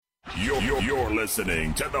You're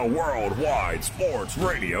listening to the Worldwide Sports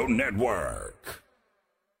Radio Network.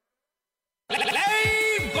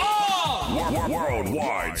 Play ball!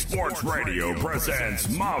 Worldwide Sports Radio presents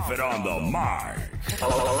Moffitt on the Mic.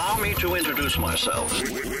 Allow me to introduce myself.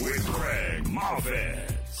 With Craig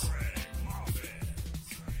Moffitt.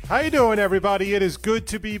 How you doing, everybody? It is good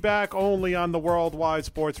to be back only on the Worldwide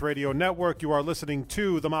Sports Radio Network. You are listening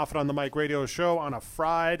to the Moffitt on the Mic radio show on a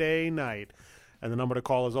Friday night. And the number to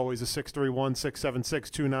call is always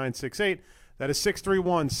 631-676-2968. That is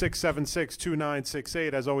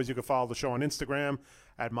 631-676-2968. As always, you can follow the show on Instagram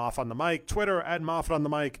at Moff on the Mic, Twitter at Moffitt on the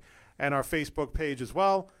Mic, and our Facebook page as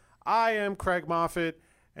well. I am Craig Moffitt,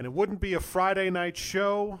 and it wouldn't be a Friday night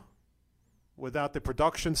show without the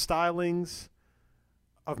production stylings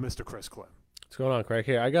of Mr. Chris Klim. What's going on, Craig?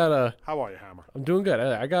 Hey, How are you, Hammer? I'm doing good.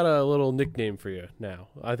 I got a little nickname for you now.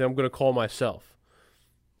 I think I'm going to call myself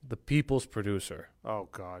the People's Producer. Oh,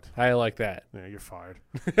 God. How you like that? Yeah, you're fired.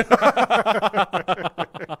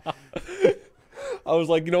 I was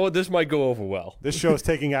like, you know what? This might go over well. This show is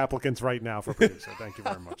taking applicants right now for producer. Thank you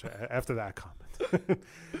very much. After that comment.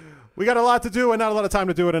 We got a lot to do and not a lot of time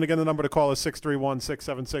to do it. And again, the number to call is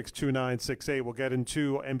 631-676-2968. We'll get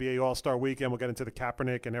into NBA All-Star Weekend. We'll get into the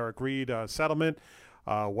Kaepernick and Eric Reed settlement,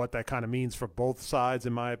 what that kind of means for both sides,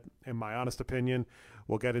 in my honest opinion.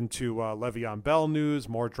 We'll get into Le'Veon Bell news,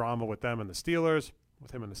 more drama with him and the Steelers.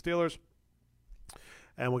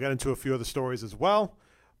 And we'll get into a few other stories as well.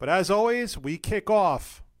 But as always, we kick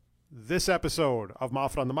off this episode of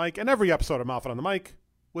Moffitt on the Mic and every episode of Moffitt on the Mic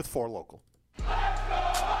with 4 Local.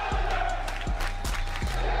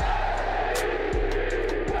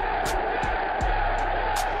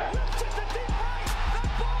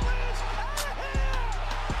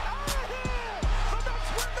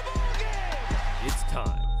 It's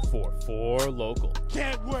time for 4 Local.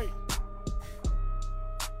 Can't wait.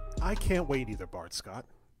 I can't wait either, Bart Scott.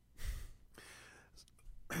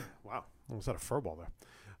 Wow, almost had a furball there.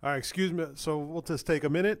 All right, excuse me. So we'll just take a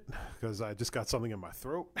minute because I just got something in my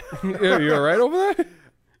throat. You all right over there?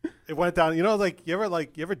 It went down. You know, you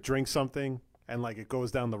ever drink something and it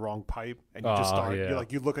goes down the wrong pipe and you just start. Yeah.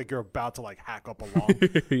 You look like you're about to hack up a lung.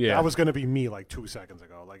 Yeah. That was going to be me 2 seconds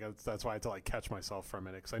ago. That's why I had to catch myself for a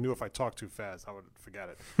minute because I knew if I talked too fast I would forget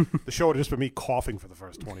it. The show would have just been me coughing for the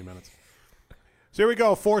first 20 minutes. So here we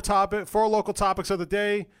go. 4 local topics of the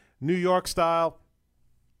day, New York style.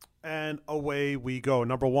 And away we go.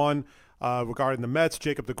 Number 1, regarding the Mets,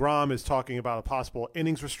 Jacob deGrom is talking about a possible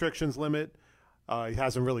innings restrictions limit. He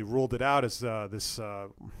hasn't really ruled it out as I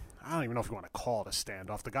don't even know if you want to call it a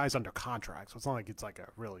standoff. The guy's under contract, so it's not like it's a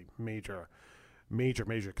really major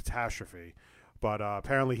catastrophe. But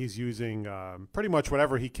apparently he's using pretty much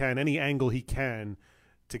whatever he can, any angle he can,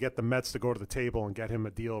 to get the Mets to go to the table and get him a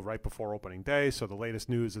deal right before opening day. So the latest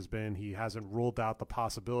news has been he hasn't ruled out the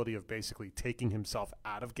possibility of basically taking himself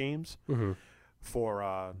out of games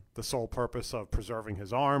for the sole purpose of preserving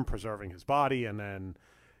his arm, preserving his body, and then,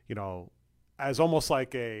 as almost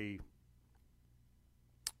like a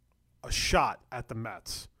shot at the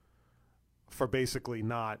Mets for basically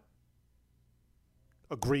not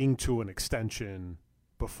agreeing to an extension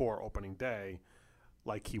before opening day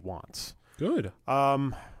like he wants. Good. Look,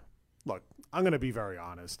 I'm going to be very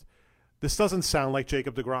honest. This doesn't sound like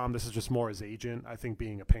Jacob deGrom. This is just more his agent, I think,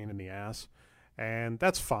 being a pain in the ass. And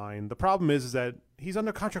that's fine. The problem is that he's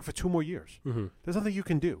under contract for 2 more years. Mm-hmm. There's nothing you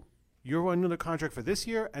can do. You're under contract for this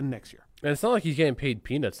year and next year. And it's not like he's getting paid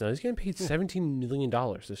peanuts now. He's getting paid $17 million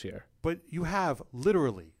this year. But you have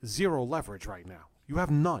literally 0 leverage right now. You have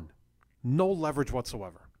none. No leverage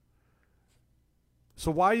whatsoever. So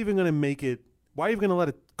why are you even going to make it? Why are you going to let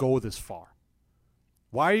it go this far?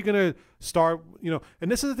 Why are you going to start,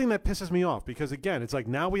 and this is the thing that pisses me off because, again, it's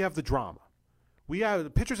now we have the drama. We have the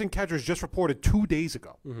pitchers and catchers just reported 2 days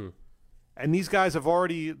ago. Mm-hmm. And these guys they're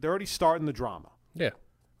already starting the drama. Yeah.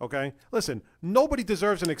 Okay? Listen, nobody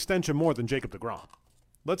deserves an extension more than Jacob deGrom.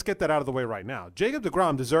 Let's get that out of the way right now. Jacob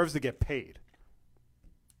deGrom deserves to get paid.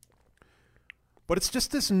 But it's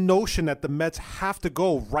just this notion that the Mets have to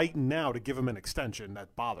go right now to give him an extension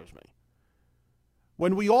that bothers me.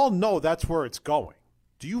 When we all know that's where it's going.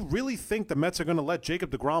 Do you really think the Mets are going to let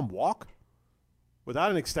Jacob deGrom walk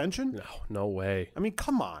without an extension? No way. I mean,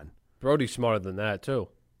 come on. Brody's smarter than that, too.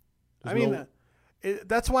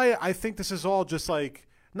 That's why I think this is all just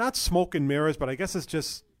not smoke and mirrors, but I guess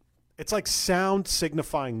it's like sound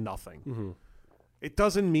signifying nothing. Mm-hmm. It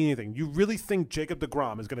doesn't mean anything. You really think Jacob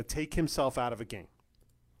deGrom is going to take himself out of a game?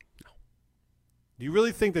 No. Do you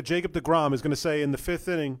really think that Jacob deGrom is going to say in the 5th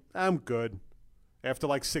inning, I'm good, after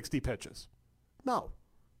 60 pitches? No.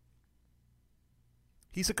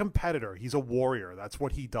 He's a competitor. He's a warrior. That's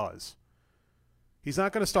what he does. He's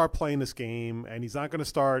not going to start playing this game, and he's not going to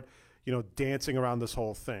start, dancing around this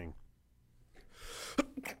whole thing.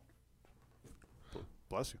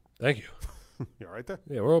 Bless you. Thank you. You all right there?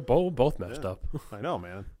 Yeah, we're both messed up. I know,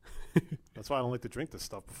 man. That's why I don't like to drink this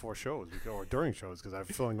stuff before shows or during shows, because I have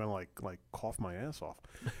a feeling I'm going to cough my ass off.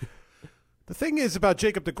 The thing is about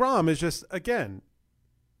Jacob deGrom is just, again,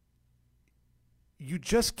 you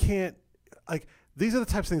just can't, these are the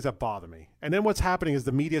types of things that bother me. And then what's happening is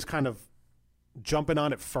the media's kind of jumping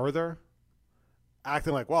on it further,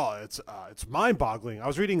 acting like, well, it's mind-boggling. I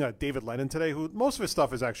was reading David Lennon today, who most of his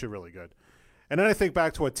stuff is actually really good. And then I think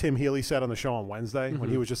back to what Tim Healy said on the show on Wednesday when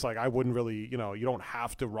he was just like, I wouldn't really, you don't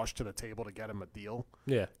have to rush to the table to get him a deal,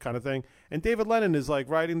 kind of thing. And David Lennon is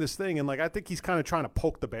writing this thing, and I think he's kind of trying to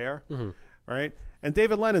poke the bear, right? And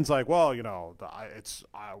David Lennon's like, well,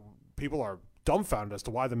 people are dumbfounded as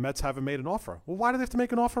to why the Mets haven't made an offer. Well, why do they have to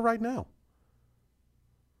make an offer right now?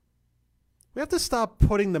 We have to stop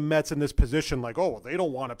putting the Mets in this position like, oh, well, they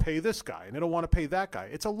don't want to pay this guy and they don't want to pay that guy.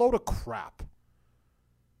 It's a load of crap.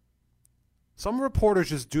 Some reporters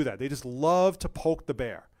just do that. They just love to poke the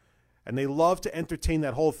bear, and they love to entertain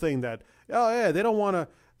that whole thing that, oh yeah, they don't want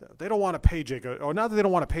to pay Jacob, or not that they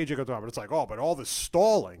don't want to pay Jacob deGrom, but it's like, oh, but all this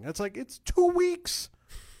stalling. It's like, it's 2 weeks.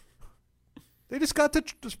 They just got to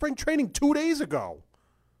spring training 2 days ago.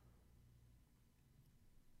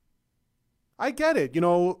 I get it.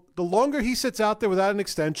 The longer he sits out there without an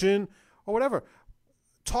extension or whatever,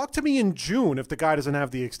 talk to me in June if the guy doesn't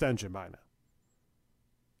have the extension by now.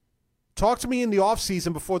 Talk to me in the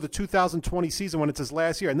offseason before the 2020 season when it's his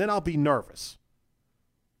last year, and then I'll be nervous.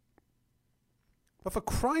 But for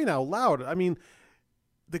crying out loud, I mean,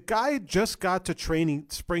 the guy just got to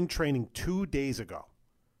spring training 2 days ago.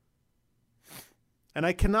 And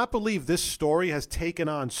I cannot believe this story has taken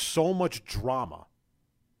on so much drama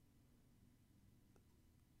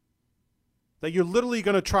that you're literally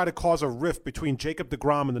going to try to cause a rift between Jacob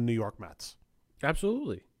deGrom and the New York Mets.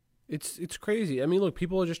 Absolutely. It's crazy. I mean, look,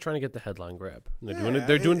 people are just trying to get the headline grab.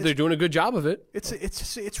 They're doing a good job of it.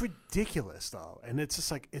 It's ridiculous though, and it's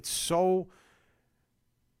just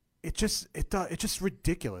it's just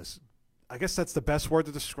ridiculous. I guess that's the best word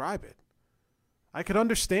to describe it. I could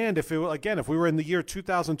understand if we were in the year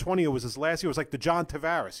 2020, it was his last year. It was like the John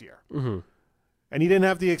Tavares year, and he didn't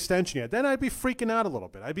have the extension yet. Then I'd be freaking out a little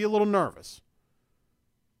bit. I'd be a little nervous.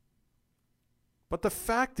 But the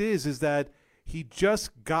fact is that he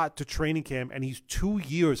just got to training camp, and he's 2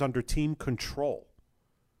 years under team control.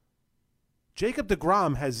 Jacob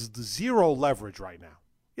deGrom has zero leverage right now.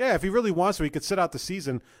 Yeah, if he really wants to, he could sit out the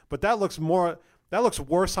season, but that looks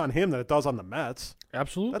worse on him than it does on the Mets.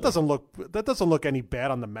 Absolutely. That doesn't look any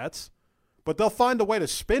bad on the Mets. But they'll find a way to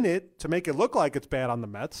spin it to make it look like it's bad on the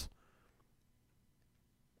Mets.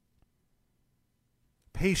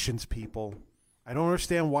 Patience, people. I don't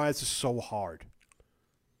understand why this is so hard.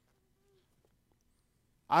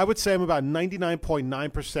 I would say I'm about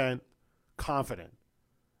 99.9% confident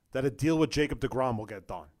that a deal with Jacob deGrom will get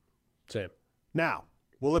done. Same. Now,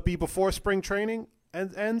 will it be before spring training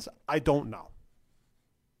ends? I don't know.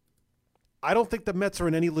 I don't think the Mets are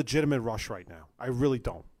in any legitimate rush right now. I really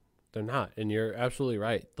don't. They're not, and you're absolutely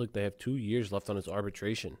right. Look, they have 2 years left on his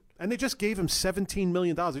arbitration. And they just gave him $17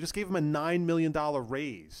 million. They just gave him a $9 million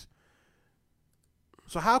raise.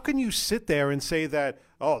 So how can you sit there and say that,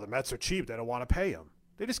 oh, the Mets are cheap, they don't want to pay him?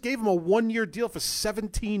 They just gave him a 1-year deal for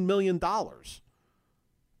 $17 million.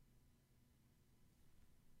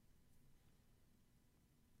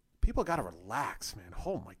 People got to relax, man.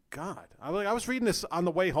 Oh, my God. I was reading this on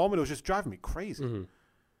the way home, and it was just driving me crazy.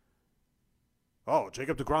 Oh,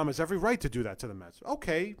 Jacob deGrom has every right to do that to the Mets.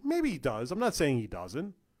 Okay, maybe he does. I'm not saying he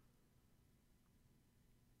doesn't.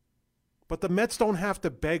 But the Mets don't have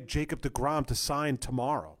to beg Jacob deGrom to sign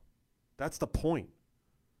tomorrow. That's the point.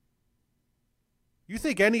 You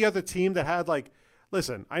think any other team that had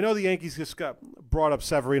listen, I know the Yankees just got brought up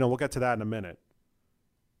Severino. We'll get to that in a minute.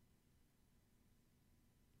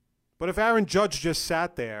 But if Aaron Judge just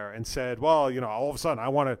sat there and said, well, all of a sudden I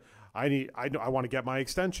want to get my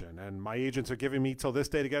extension, and my agents are giving me till this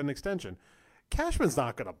day to get an extension, Cashman's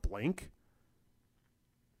not going to blink.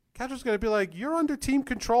 Cashman's going to be like, you're under team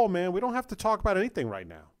control, man. We don't have to talk about anything right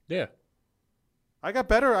now. Yeah. I got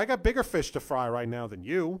bigger fish to fry right now than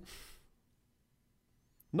you.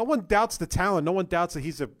 No one doubts the talent. No one doubts that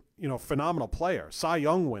he's a phenomenal player, Cy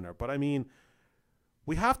Young winner. But I mean,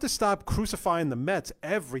 we have to stop crucifying the Mets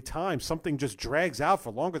every time something just drags out for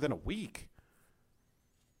longer than a week.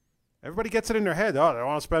 Everybody gets it in their head. Oh, they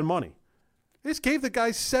want to spend money. They just gave the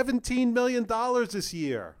guy $17 million this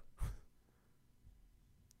year.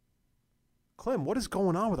 Clem, what is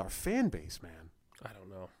going on with our fan base, man? I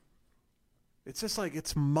don't know. It's just like,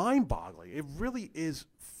 it's mind-boggling. It really is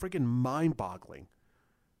friggin' mind-boggling.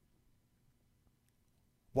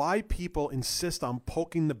 Why people insist on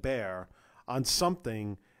poking the bear on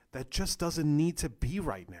something that just doesn't need to be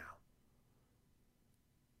right now.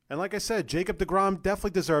 And like I said, Jacob deGrom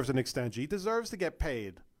definitely deserves an extension. He deserves to get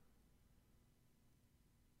paid.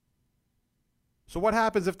 So what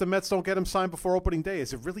happens if the Mets don't get him signed before opening day?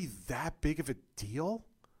 Is it really that big of a deal?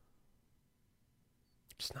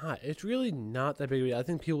 It's not. It's really not that big of a deal. I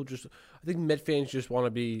think Met fans just want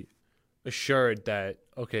to be assured that,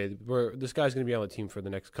 okay, this guy's going to be on the team for the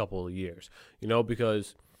next couple of years.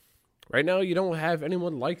 Because right now you don't have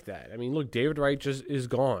anyone like that. I mean, look, David Wright just is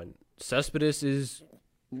gone. Cespedes is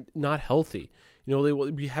not healthy.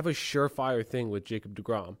 We have a surefire thing with Jacob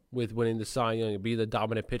deGrom, with winning the Cy Young and be the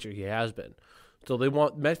dominant pitcher he has been. So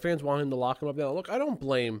Met fans want him to lock him up now. Look, I don't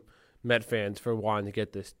blame Met fans for wanting to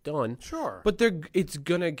get this done. Sure. But it's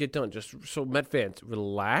going to get done. Just so Met fans,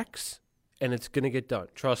 relax, and it's going to get done.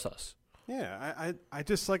 Trust us. Yeah, I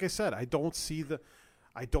just, like I said, I don't see the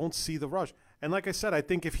rush. And like I said, I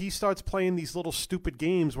think if he starts playing these little stupid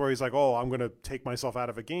games where he's like, oh, I'm going to take myself out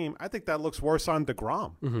of a game, I think that looks worse on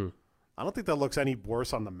deGrom. Mm-hmm. I don't think that looks any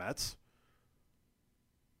worse on the Mets.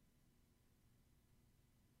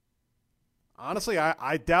 Honestly,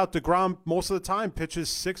 I doubt deGrom most of the time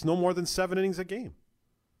pitches no more than 7 innings a game.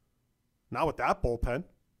 Not with that bullpen.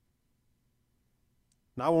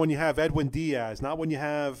 Not when you have Edwin Diaz. Not when you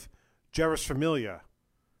have Jeurys Familia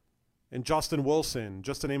and Justin Wilson,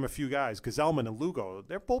 just to name a few guys. Gazelman and Lugo.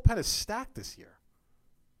 Their bullpen is stacked this year.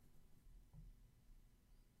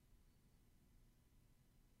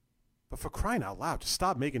 But for crying out loud, just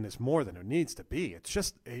stop making this more than it needs to be. It's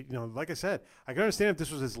just, like I said, I can understand if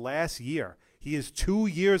this was his last year. He is 2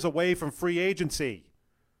 years away from free agency.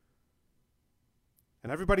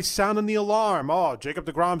 And everybody's sounding the alarm. Oh, Jacob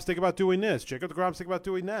deGrom's thinking about doing this. Jacob deGrom's thinking about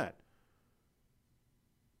doing that.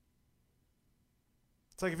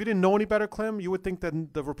 It's like if you didn't know any better, Clem, you would think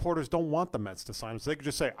that the reporters don't want the Mets to sign him. So they could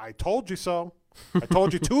just say, I told you so. I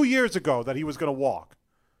told you 2 years ago that he was going to walk.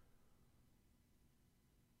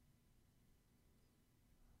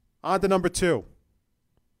 On to number 2.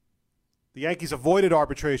 The Yankees avoided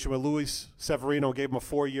arbitration when Luis Severino gave him a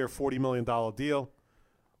 4-year, $40 million deal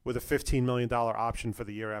with a $15 million option for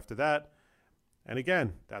the year after that. And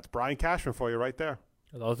again, that's Brian Cashman for you right there.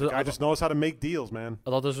 The guy just knows how to make deals, man. I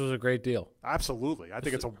thought this was a great deal. Absolutely. I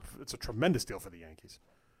think it's a tremendous deal for the Yankees.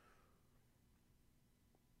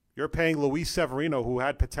 You're paying Luis Severino, who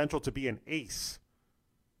had potential to be an ace.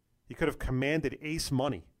 He could have commanded ace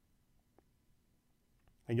money.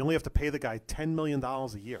 And you only have to pay the guy $10 million a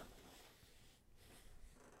year.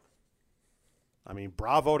 I mean,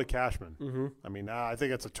 bravo to Cashman. Mm-hmm. I mean, I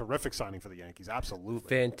think it's a terrific signing for the Yankees. Absolutely.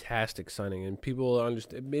 Fantastic signing. And people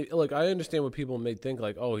understand. Look, I understand what people may think,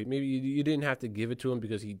 like, oh, maybe you didn't have to give it to him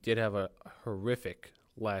because he did have a horrific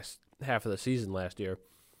last half of the season last year.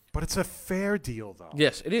 But it's a fair deal, though.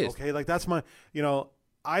 Yes, it is. Okay, like that's my,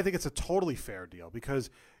 I think it's a totally fair deal because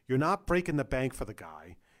you're not breaking the bank for the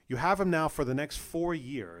guy. You have him now for the next 4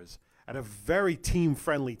 years at a very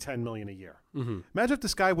team-friendly $10 million a year. Mm-hmm. Imagine if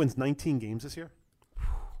this guy wins 19 games this year.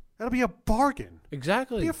 That'll be a bargain.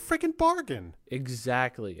 Exactly. It'll be a freaking bargain.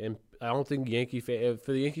 Exactly. And I don't think for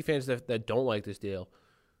the Yankee fans that don't like this deal.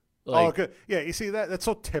 Good. Yeah, you see, that's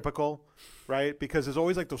so typical, right? Because there's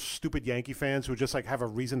always like those stupid Yankee fans who just like have a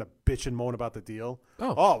reason to bitch and moan about the deal.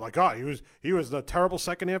 Oh my God, he was a terrible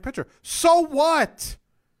second-half pitcher. So what?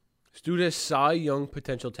 This dude has Cy Young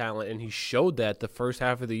potential talent, and he showed that the first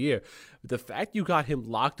half of the year. The fact you got him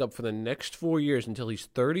locked up for the next 4 years until he's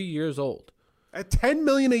 30 years old. At $10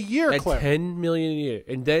 million a year, Cliff. At $10 million a year.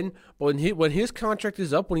 And then when his contract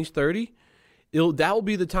is up when he's 30, that will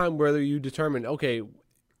be the time whether you determine, okay,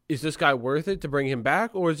 is this guy worth it to bring him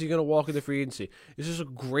back, or is he going to walk into free agency? This is a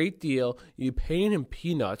great deal. You're paying him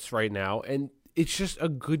peanuts right now, and it's just a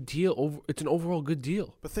good deal. It's an overall good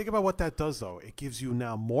deal. But think about what that does, though. It gives you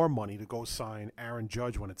now more money to go sign Aaron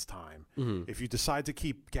Judge when it's time. Mm-hmm. If you decide to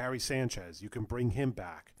keep Gary Sanchez, you can bring him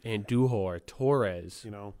back. And Duhor, Torres.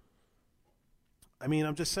 I mean,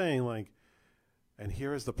 I'm just saying, like, and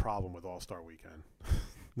here is the problem with All-Star Weekend.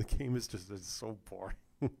 The game is it's so boring.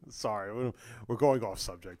 Sorry, we're going off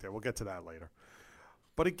subject there. We'll get to that later.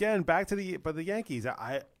 But again, back to the Yankees.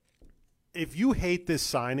 If you hate this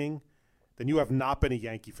signing, then you have not been a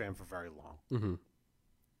Yankee fan for very long. Mm-hmm.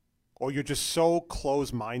 Or you're just so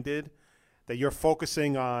close-minded that you're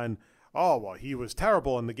focusing on, oh, well, he was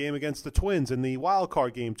terrible in the game against the Twins in the wild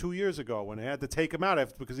card game 2 years ago when they had to take him out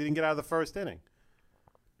because he didn't get out of the first inning.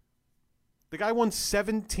 The guy won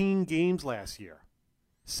 17 games last year.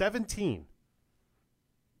 17.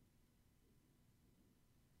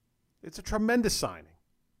 It's a tremendous signing.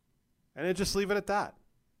 And then just leave it at that.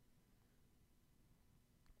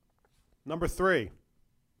 Number 3.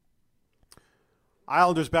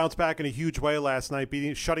 Islanders bounced back in a huge way last night,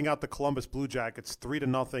 shutting out the Columbus Blue Jackets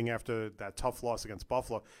 3-0 after that tough loss against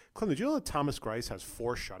Buffalo. Clint, did you know that Thomas Greiss has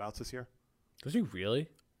 4 shutouts this year? Does he really?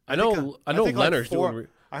 I know Leonard's doing.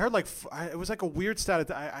 I heard it was like a weird stat.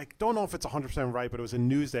 I don't know if it's 100% right, but it was in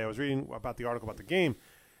Newsday. I was reading about the article about the game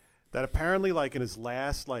that apparently, like in his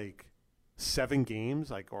last 7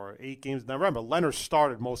 games, or 8 games. Now remember, Leonard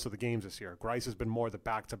started most of the games this year. Greiss has been more the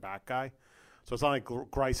back-to-back guy, so it's not like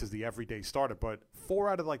Greiss is the everyday starter. But 4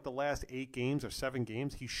 out of the last 8 games or 7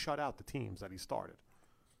 games, he shut out the teams that he started.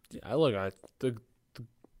 Yeah, the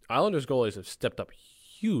Islanders goalies have stepped up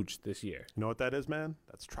huge this year. You know what that is, man?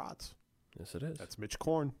 That's Trotz. Yes, it is. That's Mitch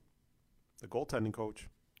Korn, the goaltending coach.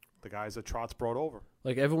 The guys that Trotz brought over.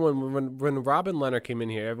 Like everyone, when Robin Leonard came in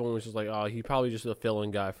here, everyone was just like, "Oh, he probably just a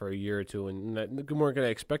fill-in guy for a year or two, and we weren't going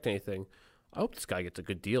to expect anything." I hope this guy gets a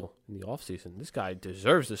good deal in the offseason. This guy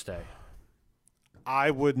deserves to stay.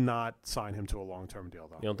 I would not sign him to a long-term deal,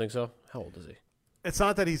 though. You don't think so? How old is he? It's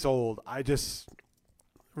not that he's old. I just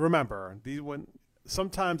remember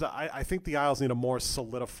sometimes I think the Isles need a more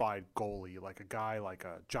solidified goalie, like a guy like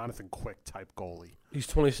a Jonathan Quick type goalie. He's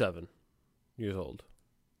 27 years old.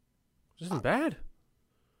 This isn't bad.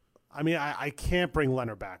 I mean, I can't bring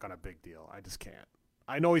Leonard back on a big deal. I just can't.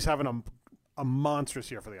 I know he's having a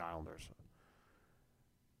monstrous year for the Islanders.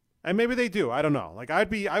 And maybe they do. I don't know.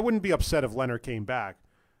 I wouldn't be upset if Leonard came back.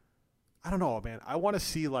 I don't know, man. I want to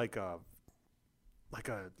see like I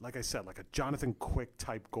said, like a Jonathan Quick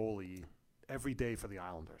type goalie every day for the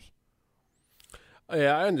Islanders.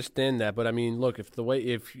 Yeah, I understand that, but I mean, look,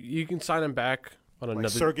 if you can sign him back on another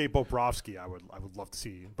Sergei Bobrovsky, I would love to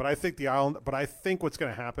see. But I think what's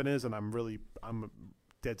going to happen is, and I'm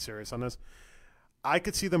dead serious on this, I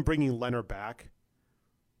could see them bringing Leonard back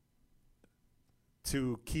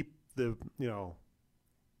to keep the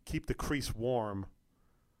crease warm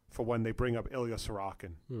for when they bring up Ilya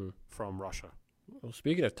Sorokin from Russia. Well,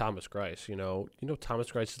 speaking of Thomas Greiss, you know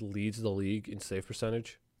Thomas Greiss leads the league in save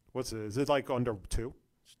percentage. What's it? Is it like under 2?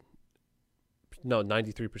 No,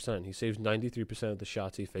 93%. He saves 93% of the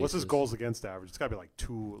shots he faces. What's his goals against average? It's got to be like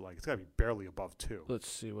 2. It's got to be barely above 2. Let's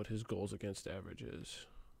see what his goals against average is.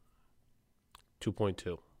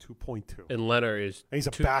 2.2. 2.2. And Leonard is. And he's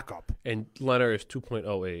a backup. And Leonard is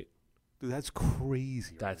 2.08. Dude, that's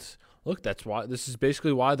crazy. That's why this is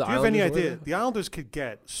basically why the Islanders. Do you have any idea? The the Islanders could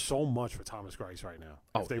get so much for Thomas Greiss right now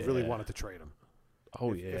if they really wanted to trade him.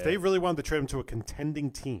 If they really wanted to trade him to a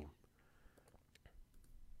contending team,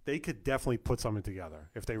 they could definitely put something together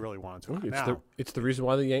if they really wanted to. It's the reason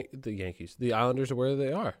why the Islanders are where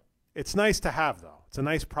they are. It's nice to have, though. It's a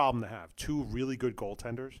nice problem to have. 2 really good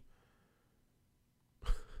goaltenders.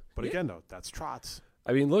 But again, though, that's Trotz.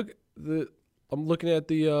 I mean, look, I'm looking at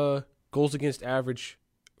the goals against average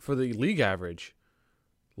for the league average.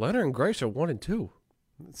 Leonard and Greiss are 1 and 2.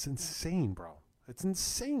 It's insane, bro. It's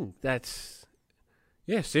insane.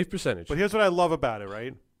 Save percentage. But here's what I love about it,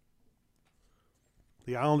 right?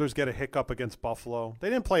 The Islanders get a hiccup against Buffalo. They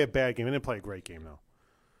didn't play a bad game. They didn't play a great game, though.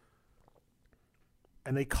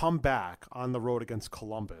 And they come back on the road against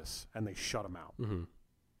Columbus, and they shut them out. Mm-hmm.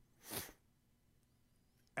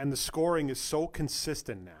 And the scoring is so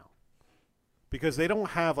consistent now. Because they don't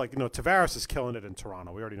have, Tavares is killing it in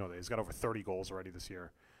Toronto. We already know that. He's got over 30 goals already this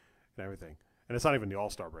year and everything. And it's not even the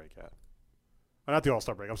All-Star break yet. Not the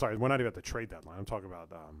All-Star break. I'm sorry. We're not even at the trade deadline. I'm talking about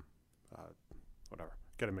whatever.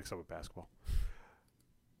 Get it mixed up with basketball.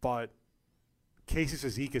 But Casey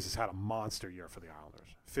Cizikas has had a monster year for the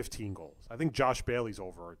Islanders. 15 goals. I think Josh Bailey's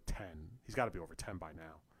over 10. He's got to be over 10 by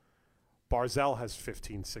now. Barzell has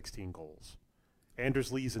 15, 16 goals.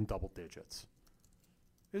 Anders Lee's in double digits.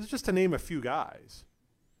 This is just to name a few guys.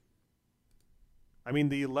 I mean,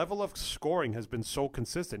 the level of scoring has been so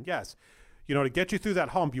consistent. Yes, to get you through that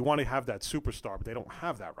hump, you want to have that superstar, but they don't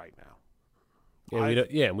have that right now.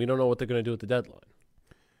 We don't know what they're going to do at the deadline.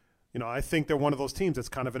 I think they're one of those teams that's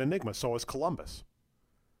kind of an enigma. So is Columbus.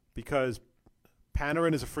 Because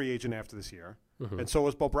Panarin is a free agent after this year, and so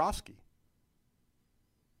is Bobrovsky.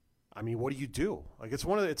 I mean, what do you do?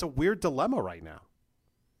 It's a weird dilemma right now.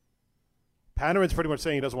 Panarin's pretty much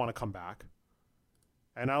saying he doesn't want to come back.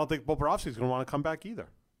 And I don't think Bobrovsky's going to want to come back either.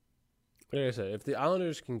 Like I said, if the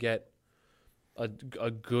Islanders can get a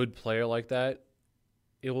good player like that,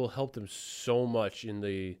 it will help them so much in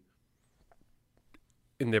their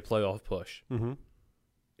playoff push. Mm-hmm.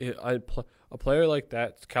 a player like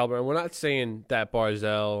that caliber, and we're not saying that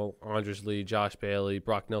Barzell, Andres Lee, Josh Bailey,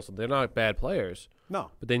 Brock Nelson, they're not bad players.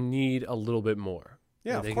 No. But they need a little bit more.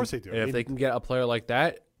 Yeah, of course they do. And if they can get a player like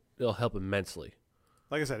that, it'll help immensely.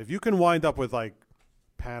 Like I said, if you can wind up with like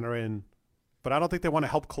Panarin, but I don't think they want to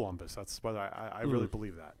help Columbus. That's what I really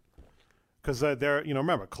believe that. Because they're,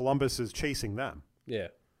 remember, Columbus is chasing them. Yeah.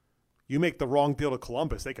 You make the wrong deal to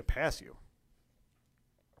Columbus, they could pass you.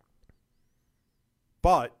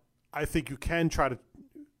 But I think you can try to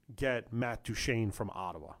get Matt Duchene from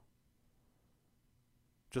Ottawa.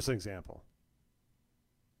 Just an example.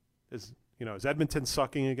 Is Edmonton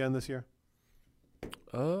sucking again this year?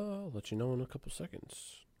 I'll let you know in a couple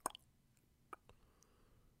seconds.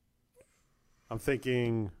 I'm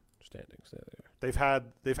thinking Standings there.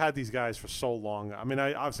 they've had these guys for so long. I mean,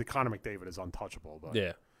 obviously Connor McDavid is untouchable, but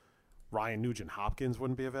Yeah. Ryan Nugent-Hopkins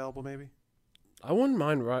wouldn't be available maybe? I wouldn't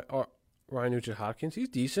mind Ryan Nugent-Hopkins. He's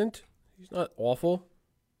decent. He's not awful.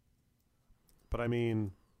 But I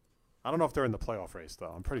mean, I don't know if they're in the playoff race though.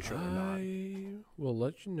 I'm pretty sure they're not. I will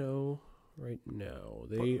let you know right now.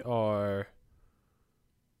 They are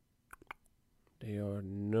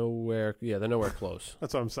nowhere. Yeah, they're nowhere close.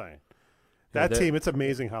 That's what I'm saying. Yeah, That team, it's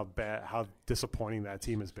amazing how disappointing that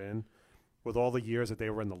team has been with all the years that they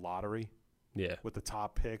were in the lottery Yeah. with the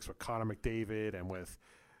top picks with Connor McDavid and with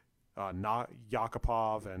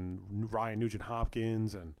Yakupov and Ryan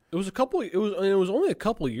Nugent-Hopkins and It was only a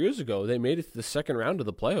couple of years ago they made it to the second round of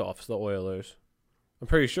the playoffs, the Oilers. I'm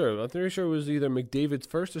pretty sure it was either McDavid's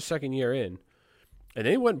first or second year in. And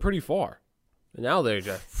they went pretty far. And now they're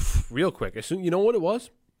just real quick. As soon, you know what it was?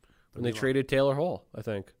 When they traded Taylor Hall, I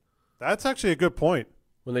think. that's actually a good point.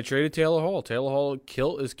 When they traded Taylor Hall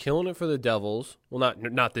is killing it for the Devils. Well,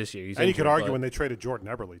 not this year. He's And you could injured, argue but- when they traded Jordan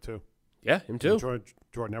Eberle too. Yeah, him too. Jordan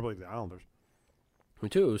Eberle to the Islanders. Him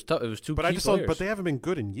too. It was tough. It was two But key I just players. don't, but they haven't been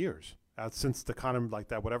good in years since the kind of like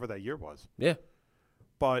that whatever that year was. Yeah.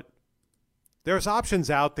 But there's options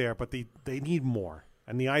out there, but they need more.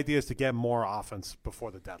 And the idea is to get more offense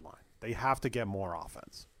before the deadline. They have to get more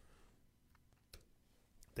offense.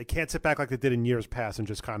 They can't sit back like they did in years past and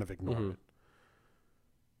just kind of ignore it.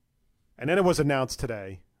 And then it was announced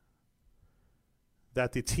today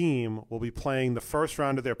that the team will be playing the first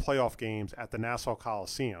round of their playoff games at the Nassau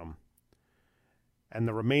Coliseum and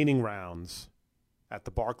the remaining rounds at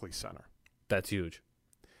the Barclays Center. That's huge.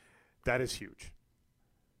 That is huge.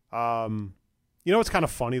 You know what's kind of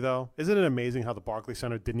funny, though? Isn't it amazing how the Barclays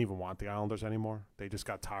Center didn't even want the Islanders anymore? They just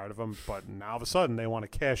got tired of them, but now all of a sudden they want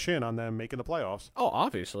to cash in on them making the playoffs. Oh,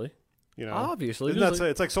 obviously. Obviously. Isn't that,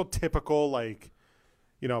 it's like so typical, like,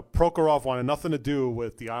 Prokhorov wanted nothing to do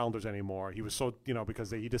with the Islanders anymore. He was so, because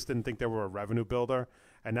he just didn't think they were a revenue builder,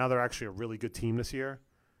 and now they're actually a really good team this year.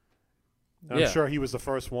 And Yeah. I'm sure he was the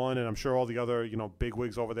first one, and I'm sure all the other,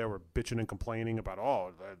 bigwigs over there were bitching and complaining about,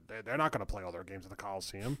 they're not going to play all their games at the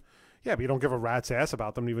Coliseum. Yeah, but you don't give a rat's ass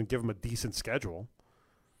about them and even give them a decent schedule.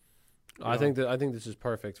 I think this is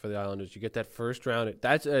perfect for the Islanders. You get that first round.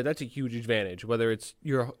 That's a huge advantage. Whether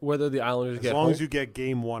the Islanders As get long home, as you get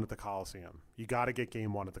game one at the Coliseum, you got to get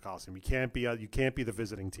game one at the Coliseum. You can't be the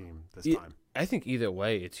visiting team this time. I think either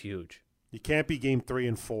way, it's huge. You can't be game 3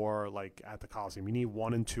 and 4 like at the Coliseum. You need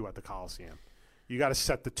 1 and 2 at the Coliseum. You got to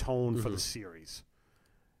set the tone for the series.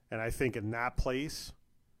 And I think in that place,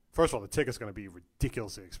 first of all, the ticket's going to be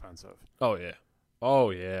ridiculously expensive. Oh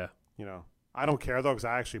yeah. I don't care though because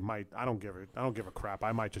I actually might. I don't give a crap.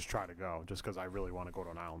 I might just try to go just because I really want to go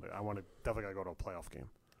to an Islander. I want to definitely got to go to a playoff game.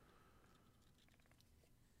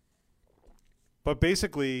 But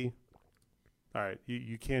basically, all right,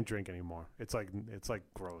 you can't drink anymore. It's like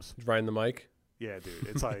gross. Right in the mic. Yeah, dude.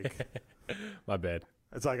 It's like My bad.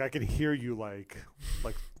 it's like I can hear you like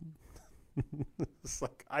it's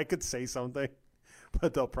like I could say something,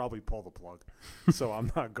 but they'll probably pull the plug. So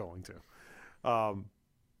I'm not going to.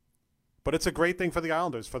 But it's a great thing for the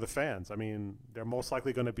Islanders, for the fans. I mean, they're most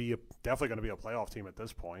likely definitely going to be a playoff team at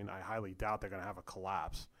this point. I highly doubt they're going to have a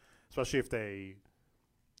collapse, especially if they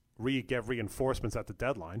get reinforcements at the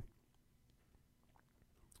deadline.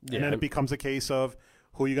 Yeah, And then it becomes a case of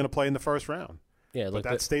who are you going to play in the first round. Yeah, But look,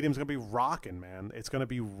 that stadium's going to be rocking, man. It's going to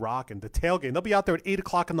be rocking. The tailgate, they'll be out there at 8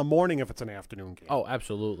 o'clock in the morning if it's an afternoon game. Oh,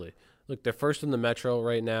 absolutely. Look, they're first in the Metro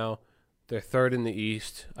right now. They're third in the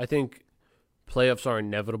East. I think playoffs are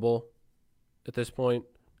inevitable at this point.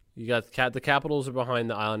 You got the Capitals are behind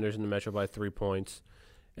the Islanders in the Metro by 3 points,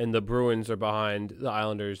 and the Bruins are behind the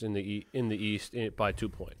Islanders in the East by 2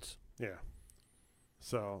 points. Yeah.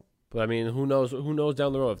 So, but I mean, who knows? Who knows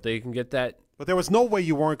down the road if they can get that? but there was no way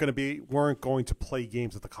you weren't going to play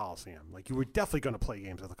games at the Coliseum. Like you were definitely going to play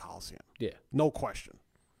games at the Coliseum. Yeah. No question.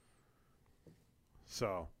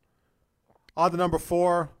 So, on to number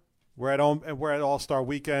 4, we're at All-Star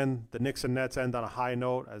Weekend. The Knicks and Nets end on a high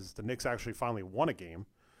note as the Knicks actually finally won a game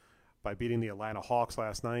by beating the Atlanta Hawks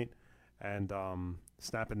last night and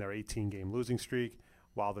snapping their 18-game losing streak,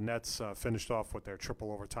 while the Nets finished off with their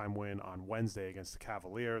triple overtime win on Wednesday against the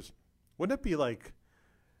Cavaliers. Wouldn't it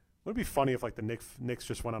be funny if like the Knicks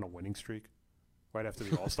just went on a winning streak right after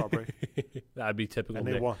the All-Star break? That'd be typical.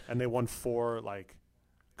 And they won 4 like.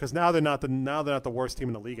 Because now they're not the worst team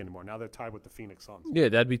in the league anymore. Now they're tied with the Phoenix Suns. Yeah,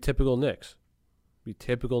 that'd be typical Knicks. Be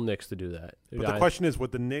typical Knicks to do that. But the question is,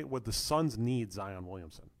 would the Suns need Zion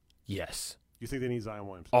Williamson? Yes. You think they need Zion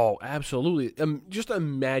Williamson? Oh, absolutely. Just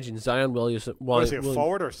imagine Zion Williamson. Is he a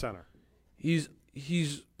forward or center? He's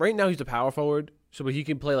right now. He's a power forward, so but he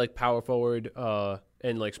can play like power forward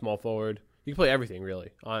and like small forward. He can play everything, really.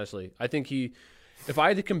 Honestly, I think if I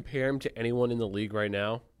had to compare him to anyone in the league right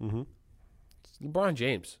now. Mm-hmm. LeBron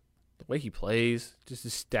James, the way he plays, just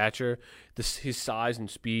his stature, his size and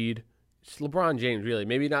speed. It's LeBron James, really.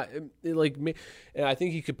 Maybe not like me, and I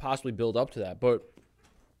think he could possibly build up to that. But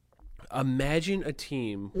imagine the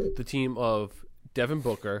team of Devin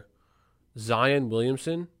Booker, Zion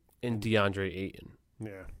Williamson, and DeAndre Ayton.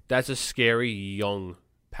 Yeah, that's a scary young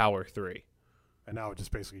power 3. And now it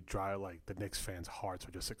just basically the Knicks fans' hearts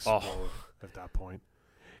would just explode at that point.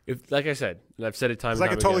 If, like I said, and I've said it time and time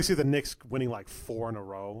again. I could totally see the Knicks winning like 4 in a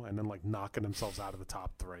row and then like knocking themselves out of the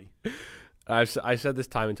top 3. I said this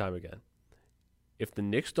time and time again. If the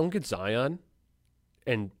Knicks don't get Zion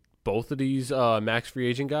and both of these max free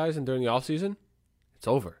agent guys and during the offseason, it's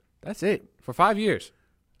over. That's it for 5 years.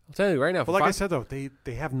 I'm telling you right now. But like I said, though, they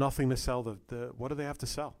have nothing to sell. What do they have to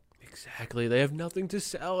sell? Exactly. They have nothing to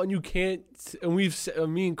sell, and you can't. And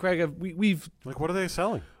me and Craig we've like, what are they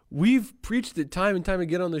selling? We've preached it time and time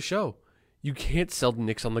again on the show. You can't sell the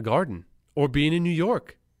Knicks on the Garden or being in New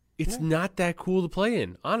York. It's not that cool to play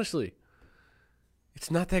in, honestly.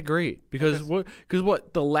 It's not that great because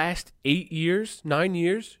the last 9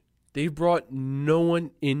 years, they've brought no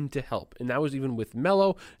one in to help, and that was even with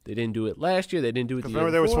Melo. They didn't do it last year. They didn't do it the year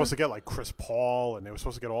remember, they before. were supposed to get like Chris Paul, and they were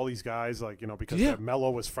supposed to get all these guys, like because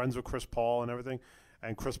Melo was friends with Chris Paul and everything,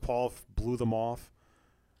 and Chris Paul blew them off.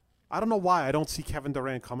 I don't know why I don't see Kevin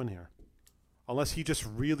Durant coming here, unless he just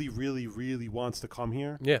really, really, really wants to come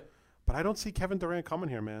here. Yeah, but I don't see Kevin Durant coming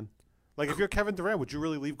here, man. Like, if you're Kevin Durant, would you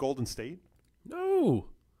really leave Golden State? No.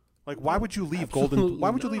 Like, why would you leave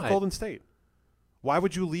Absolutely leave Golden State? Why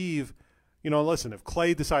would you leave? Listen, if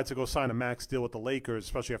Klay decides to go sign a max deal with the Lakers,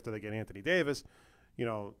 especially after they get Anthony Davis,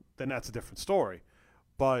 then that's a different story.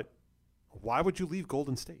 But why would you leave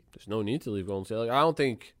Golden State? There's no need to leave Golden State. Like, I don't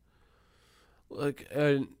think.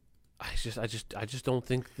 I just don't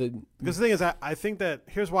think that. Because the thing is, I think that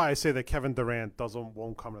here's why I say that Kevin Durant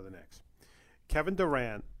won't come to the Knicks. Kevin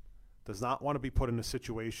Durant does not want to be put in a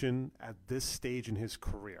situation at this stage in his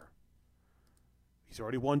career. He's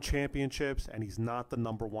already won championships, and he's not the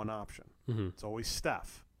number one option. Mm-hmm. It's always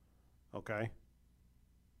Steph. Okay?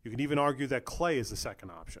 You can even argue that Klay is the second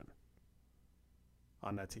option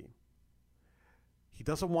on that team. He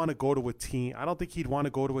doesn't want to go to a team. I don't think he'd want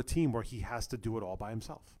to go to a team where he has to do it all by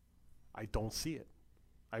himself. I don't see it.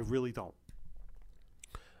 I really don't.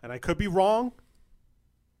 And I could be wrong,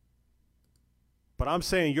 but I'm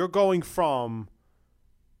saying you're going from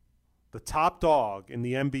the top dog in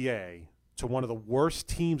the NBA to one of the worst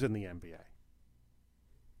teams in the NBA.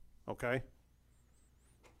 Okay?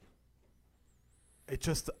 It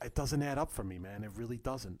doesn't add up for me, man. It really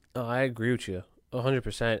doesn't. I agree with you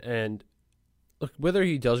 100%. And look, whether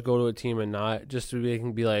he does go to a team or not, just so he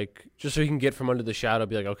can get from under the shadow,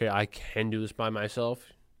 be like, okay, I can do this by myself.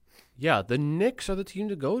 Yeah, the Knicks are the team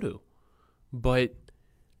to go to, but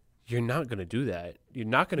you're not going to do that. You're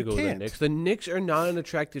not going to go to the Knicks. The Knicks are not an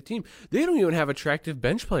attractive team. They don't even have attractive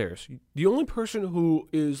bench players. The only person who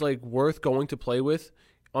is like worth going to play with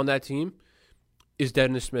on that team is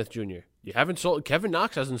Dennis Smith Jr. You haven't sold Kevin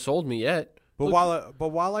Knox hasn't sold me yet. But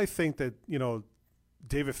while I think that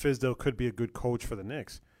David Fizdale could be a good coach for the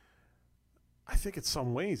Knicks, I think in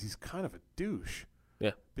some ways he's kind of a douche.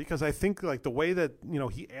 Yeah. Because I think like the way that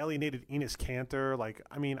he alienated Enes Kanter,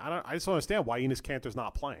 I just don't understand why Enes Kanter's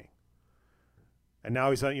not playing. And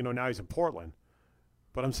now he's in Portland.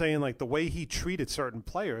 But I'm saying like the way he treated certain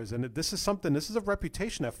players, and this is a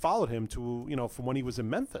reputation that followed him to from when he was in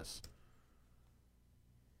Memphis.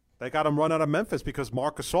 They got him run out of Memphis because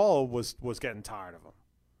Marc Gasol was getting tired of him.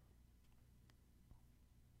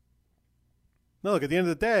 Now look, at the end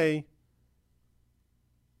of the day,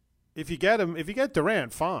 if you get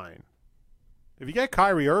Durant, fine. If you get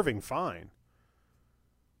Kyrie Irving, fine.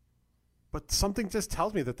 But something just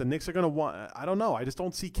tells me that the Knicks are going to want – I don't know. I just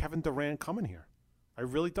don't see Kevin Durant coming here. I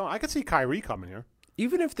really don't. I could see Kyrie coming here.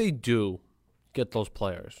 Even if they do get those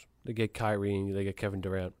players, they get Kyrie and they get Kevin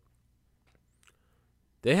Durant,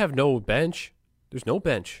 they have no bench. There's no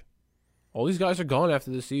bench. All these guys are gone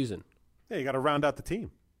after this season. Yeah, you got to round out the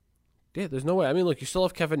team. Yeah, there's no way. I mean, look, you still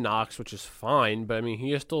have Kevin Knox, which is fine, but I mean,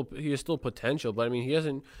 he has still potential. But I mean, he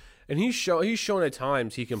hasn't, and he's shown at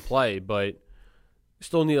times he can play, but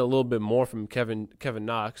still need a little bit more from Kevin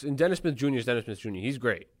Knox. And Dennis Smith Jr. is Dennis Smith Jr. He's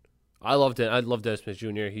great. I love Dennis Smith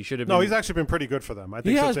Jr. He should have been. No, he's actually been pretty good for them. I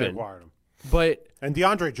think since they acquired him. But and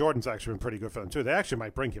DeAndre Jordan's actually been pretty good for them too. They actually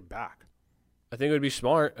might bring him back. I think it would be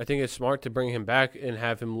smart. I think it's smart to bring him back and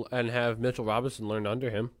have Mitchell Robinson learn under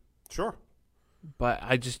him. Sure.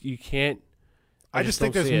 But you can't. I just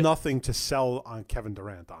think there's nothing to sell on Kevin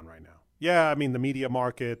Durant on right now. Yeah, I mean the media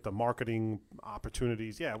market, the marketing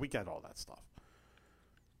opportunities. Yeah, we get all that stuff.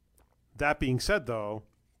 That being said, though,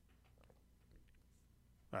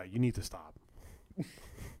 all right, you need to stop.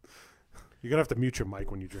 You're gonna have to mute your mic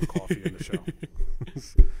when you drink coffee in the show.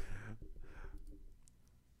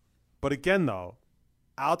 But again, though,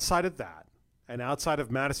 outside of that, and outside of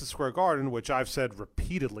Madison Square Garden, which I've said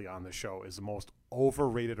repeatedly on the show is the most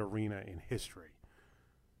overrated arena in history,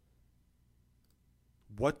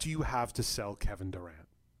 what do you have to sell Kevin Durant?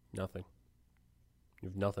 Nothing. You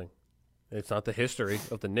have nothing. It's not the history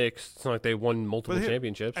of the Knicks. It's not like they won multiple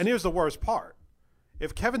championships. And here's the worst part.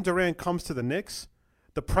 If Kevin Durant comes to the Knicks,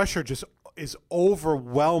 the pressure just is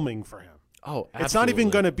overwhelming for him. Oh, absolutely. It's not even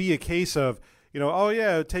going to be a case of, oh,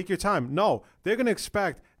 yeah, take your time. No, they're going to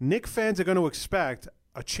expect, Knicks fans are going to expect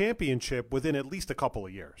a championship within at least a couple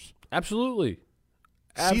of years. Absolutely.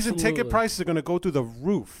 Season ticket prices are going to go through the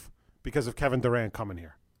roof because of Kevin Durant coming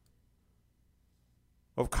here,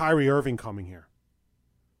 of Kyrie Irving coming here.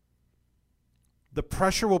 The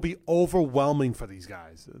pressure will be overwhelming for these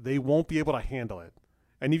guys. They won't be able to handle it.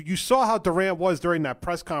 And you saw how Durant was during that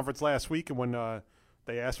press conference last week and when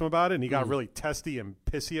they asked him about it, and he got really testy and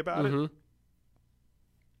pissy about it.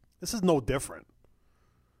 This is no different.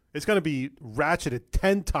 It's going to be ratcheted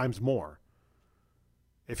 10 times more.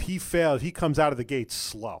 If he fails, he comes out of the gate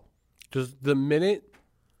slow. Does the minute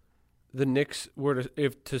the Knicks were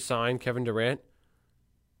to sign Kevin Durant,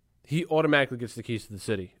 he automatically gets the keys to the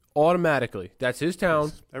city. Automatically. That's his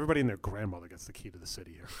town. Everybody and their grandmother gets the key to the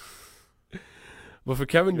city here. But for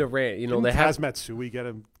Kevin Durant, Didn't they have Matsui get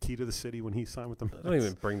a key to the city when he signed with them? Don't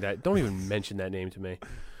even bring that. Don't even mention that name to me.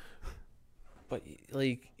 But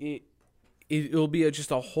it'll be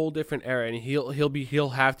just a whole different era, and he'll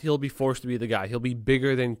be forced to be the guy. He'll be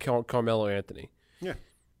bigger than Carmelo Anthony. Yeah.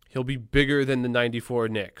 He'll be bigger than the '94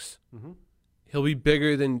 Knicks. Mm-hmm. He'll be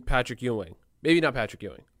bigger than Patrick Ewing. Maybe not Patrick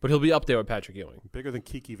Ewing, but he'll be up there with Patrick Ewing. Bigger than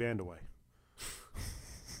Kiki Vandeweghe.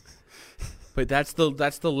 But that's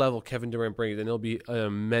the level Kevin Durant brings, and there'll be an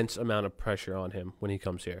immense amount of pressure on him when he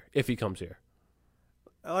comes here, if he comes here.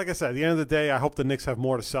 Like I said, at the end of the day, I hope the Knicks have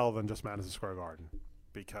more to sell than just Madison Square Garden,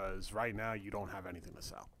 because right now you don't have anything to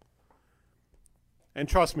sell. And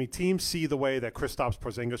trust me, teams see the way that Kristaps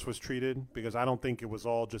Porzingis was treated, because I don't think it was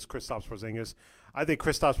all just Kristaps Porzingis. I think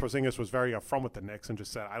Kristaps Porzingis was very upfront with the Knicks and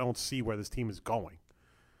just said, I don't see where this team is going.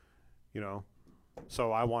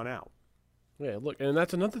 So I want out. Yeah, look, and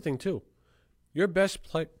that's another thing too. Your best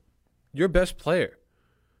player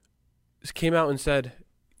came out and said,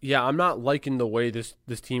 yeah, I'm not liking the way this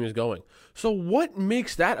team is going. So what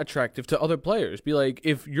makes that attractive to other players? Be like,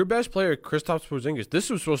 if your best player, Kristaps Porzingis, this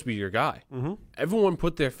was supposed to be your guy. Mm-hmm. Everyone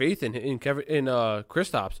put their faith in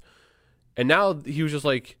Kristaps, and now he was just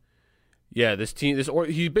like, yeah, this team,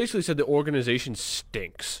 he basically said the organization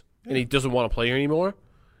stinks, and he doesn't want to play here anymore.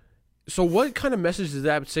 So what kind of message does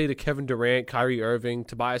that say to Kevin Durant, Kyrie Irving,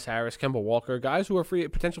 Tobias Harris, Kemba Walker, guys who are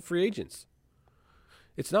potential free agents?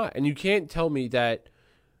 It's not. And you can't tell me that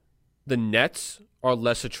the Nets are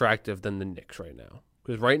less attractive than the Knicks right now.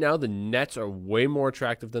 Because right now the Nets are way more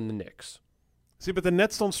attractive than the Knicks. See, but the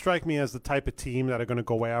Nets don't strike me as the type of team that are going to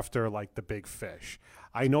go after like the big fish.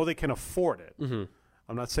 I know they can afford it. Mm-hmm.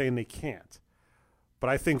 I'm not saying they can't. But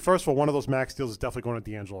I think, first of all, one of those max deals is definitely going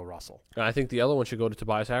to D'Angelo Russell. And I think the other one should go to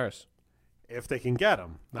Tobias Harris. If they can get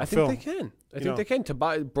him. Now, I think they can. I think they can.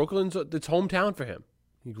 Brooklyn's it's hometown for him.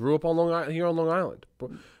 He grew up on Long Island.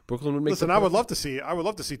 Brooklyn would make. Listen, I would love to see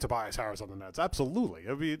Tobias Harris on the Nets. Absolutely,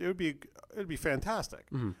 it'd be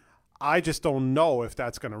fantastic. Mm-hmm. I just don't know if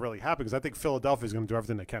that's going to really happen, because I think Philadelphia is going to do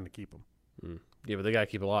everything they can to keep him. Mm. Yeah, but they got to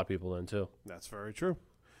keep a lot of people in too. That's very true.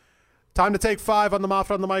 Time to take 5 on the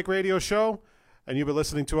Moffat on the Mic radio show. And you've been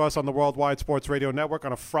listening to us on the Worldwide Sports Radio Network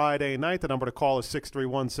on a Friday night. The number to call is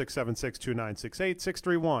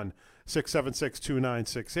 631-676-2968,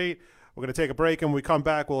 631-676-2968. We're going to take a break, and when we come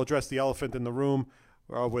back, we'll address the elephant in the room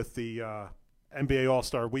with the NBA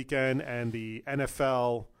All-Star Weekend and the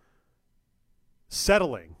NFL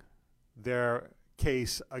settling their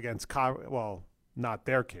case against not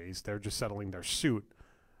their case, they're just settling their suit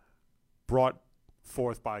brought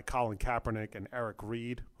forth by Colin Kaepernick and Eric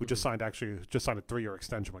Reed, who just signed a 3-year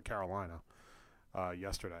extension with Carolina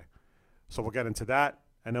yesterday. So we'll get into that,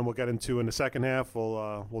 and then we'll get into, in the second half,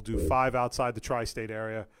 we'll do 5 outside the tri-state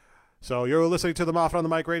area. So you're listening to the Moffat on the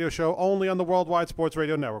Mic radio show only on the Worldwide Sports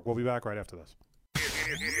Radio Network. We'll be back right after this.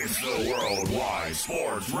 It's the Worldwide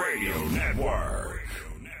Sports Radio Network.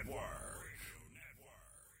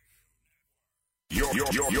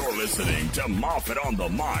 You're listening to Moffat on the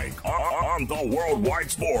Mic on the Worldwide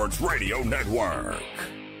Sports Radio Network.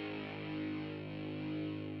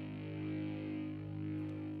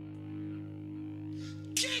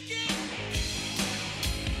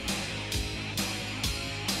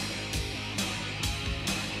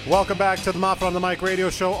 Welcome back to the Moffat on the Mic radio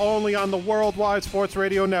show only on the Worldwide Sports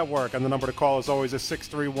Radio Network. And the number to call is always is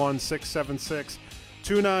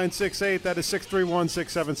 631-676-2968. That is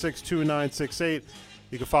 631-676-2968.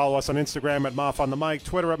 You can follow us on Instagram at Moff on the Mic,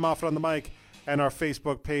 Twitter at Moffat on the Mic, and our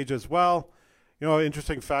Facebook page as well. You know,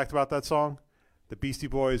 interesting fact about that song? The Beastie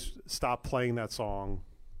Boys stopped playing that song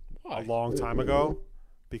a long time ago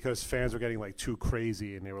because fans were getting like too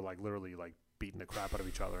crazy and they were like literally like beating the crap out of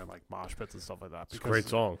each other and like mosh pits and stuff like that. It's a great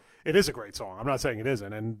song. It is a great song. I'm not saying it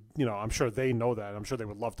isn't, and you know, I'm sure they know that. I'm sure they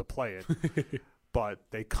would love to play it, but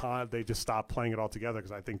they just stopped playing it altogether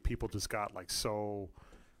because I think people just got like so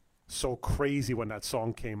crazy when that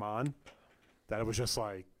song came on that it was just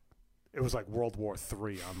like World War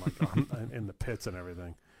III in the pits and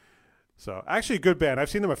everything. So actually, a good band.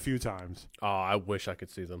 I've seen them a few times. Oh, I wish I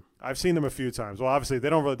could see them. I've seen them a few times. Well, obviously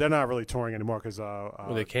they're not really touring anymore because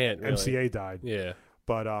they can't. Really. MCA died. Yeah.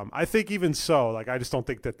 But I think even so, like I just don't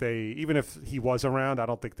think that even if he was around, I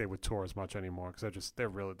don't think they would tour as much anymore because they're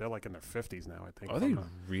like in their 50s now. I think. Are they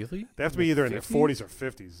really? They have to be either in their 40s or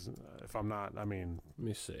 50s. If I'm not, I mean, let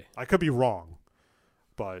me see. I could be wrong,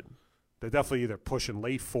 but they're definitely either pushing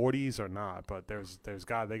late 40s or not. But they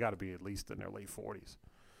got to be at least in their late 40s.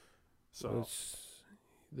 So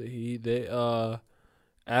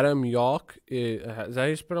Adam Yauch, is that how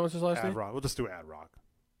you pronounce his last name? Rock. We'll just do Ad Rock.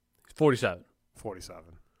 47. 47.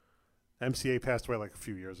 MCA passed away like a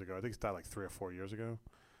few years ago. I think he died like 3 or 4 years ago.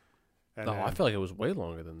 And I feel like it was way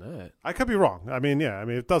longer than that. I could be wrong. I mean,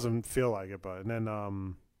 it doesn't feel like it, but and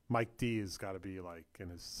then Mike D has got to be like in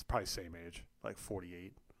his probably same age, like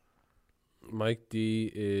 48. Mike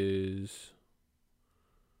D is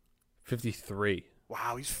 53.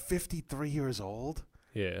 Wow, he's 53 years old?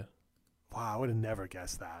 Yeah. Wow, I would have never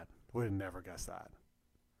guessed that. But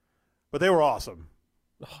they were awesome.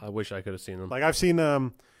 Oh, I wish I could have seen them. Like, I've seen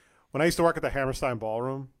them when I used to work at the Hammerstein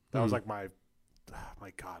Ballroom. That was like my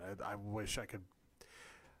God, I wish I could.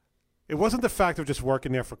 It wasn't the fact of just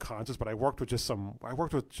working there for concerts, but I worked with just some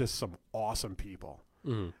awesome people.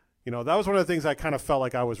 Mm-hmm. You know, that was one of the things I kind of felt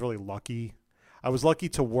like I was really lucky. I was lucky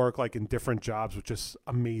to work like in different jobs with just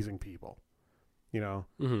amazing people. You know,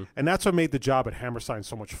 and that's what made the job at Hammerstein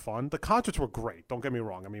so much fun. The concerts were great. Don't get me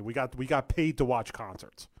wrong. I mean, we got paid to watch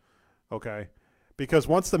concerts, okay? Because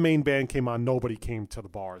once the main band came on, nobody came to the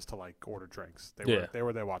bars to like order drinks. They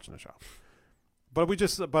were there watching the show. But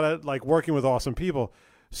like working with awesome people.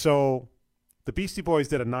 So the Beastie Boys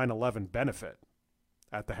did a 9/11 benefit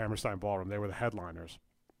at the Hammerstein Ballroom. They were the headliners.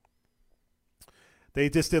 They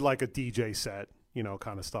just did like a DJ set. You know,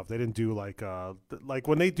 kind of stuff. They didn't do like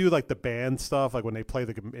when they do like the band stuff, like when they play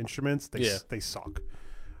the instruments, they suck.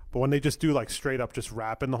 But when they just do like straight up just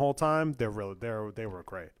rapping the whole time, they were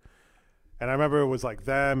great. And I remember it was like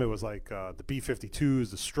them, it was like the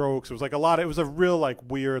B-52s, the Strokes. It was like it was a real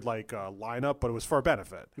like weird like lineup, but it was for a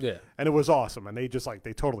benefit. Yeah. And it was awesome, and they just like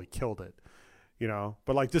they totally killed it. You know,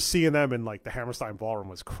 but like just seeing them in like the Hammerstein Ballroom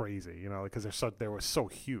was crazy, you know, because they were so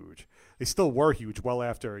huge. They still were huge well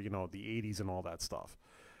after, you know, the 80s and all that stuff.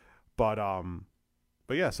 But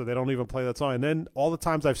yeah, so they don't even play that song. And then all the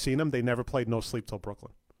times I've seen them, they never played No Sleep Till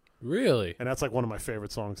Brooklyn. Really? And that's like one of my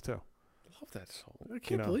favorite songs too. I love that song. I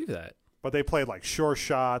can't believe that. But they played like Sure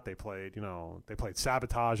Shot. They played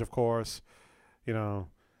Sabotage, of course, you know.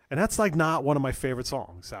 And that's like not one of my favorite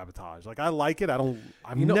songs, Sabotage. Like I like it. I don't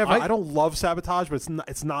love Sabotage, but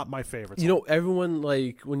it's not my favorite song. You know, everyone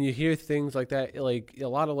like when you hear things like that, like a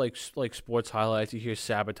lot of like sports highlights, you hear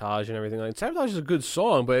Sabotage and everything. Like Sabotage is a good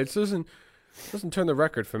song, but it doesn't turn the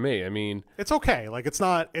record for me. I mean, it's okay. Like it's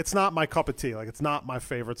not my cup of tea. Like it's not my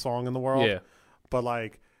favorite song in the world. Yeah. But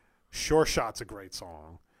like Sure Shot's a great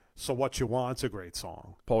song. So What You Want's a great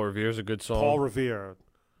song. Paul Revere's a good song. Paul Revere.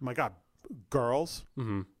 My God, Girls.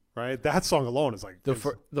 Mm-hmm. right? That song alone is like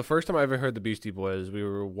The first time I ever heard the Beastie Boys, we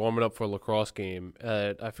were warming up for a lacrosse game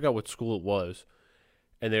at, I forgot what school it was,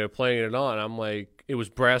 and they were playing it on. I'm like, it was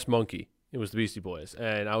Brass Monkey. It was the Beastie Boys,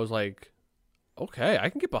 and I was like, okay, I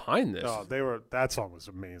can get behind this. that song was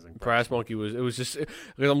amazing. Brass Monkey was just,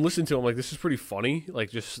 I'm listening to it, I'm like, this is pretty funny, like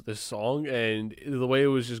just this song, and the way it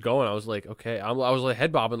was just going, I was like, okay, I was like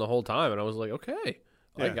head bobbing the whole time, and I was like, okay,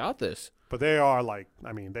 I got this. But they are like,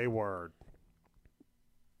 I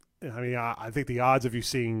think the odds of you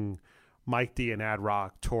seeing Mike D and Ad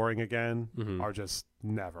Rock touring again are just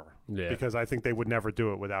never. Yeah. Because I think they would never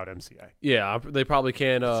do it without MCA. Yeah, they probably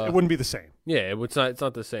can't. It wouldn't be the same. Yeah, it's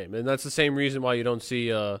not the same. And that's the same reason why you don't see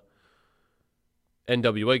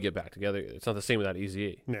NWA get back together. It's not the same without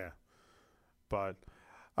Eazy-E. Yeah. But,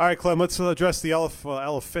 all right, Clem, let's address the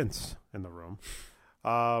elephants in the room.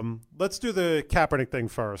 Let's do the Kaepernick thing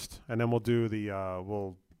first, and then we'll do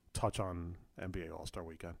we'll touch on NBA All-Star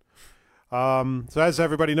Weekend. So as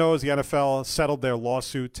everybody knows, the NFL settled their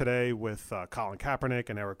lawsuit today with Colin Kaepernick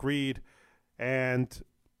and Eric Reid. And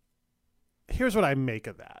here's what I make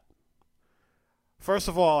of that. First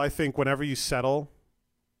of all, I think whenever you settle,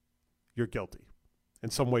 you're guilty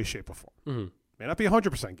in some way, shape, or form. Mm-hmm. May not be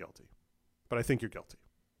 100% guilty, but I think you're guilty.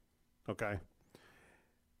 Okay?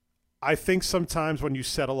 I think sometimes when you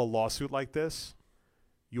settle a lawsuit like this,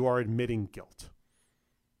 you are admitting guilt.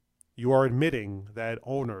 You are admitting that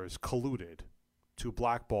owners colluded to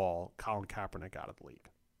blackball Colin Kaepernick out of the league.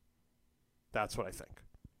 That's what I think.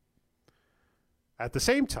 At the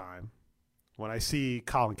same time, when I see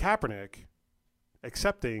Colin Kaepernick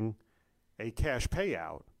accepting a cash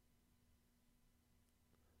payout,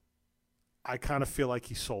 I kind of feel like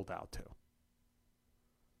he sold out too.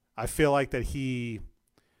 I feel like that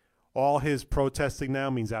all his protesting now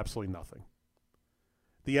means absolutely nothing.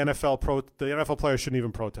 The NFL players shouldn't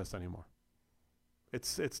even protest anymore.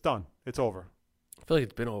 It's done. It's over. I feel like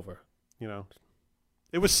it's been over. You know,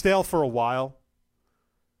 it was stale for a while,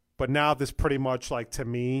 but now this pretty much, like, to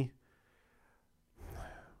me,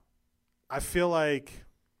 I feel like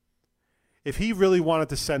if he really wanted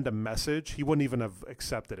to send a message, he wouldn't even have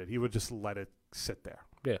accepted it. He would just let it sit there.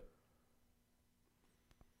 Yeah.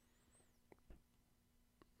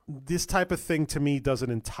 This type of thing to me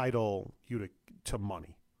doesn't entitle you to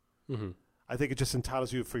money. Mm-hmm. I think it just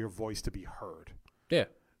entitles you for your voice to be heard. Yeah.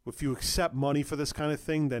 If you accept money for this kind of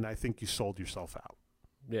thing, then I think you sold yourself out.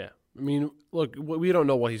 Yeah. I mean, look, we don't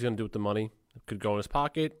know what he's going to do with the money. It could go in his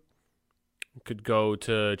pocket. It could go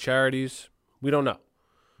to charities. We don't know.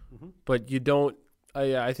 Mm-hmm. But you don't.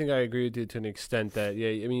 I think I agree with you to an extent that,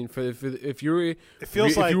 yeah, I mean, if you were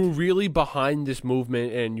really behind this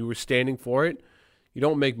movement and you were standing for it, you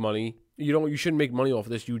don't make money. You shouldn't make money off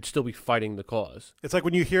of this. You would still be fighting the cause. It's like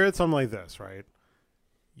when you hear something like this, right?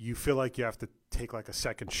 You feel like you have to take like a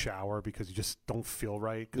second shower because you just don't feel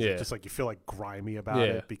right. Because it's just like you feel like grimy about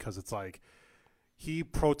it because it's like he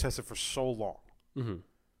protested for so long. Mm-hmm.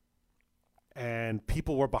 And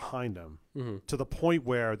people were behind him to the point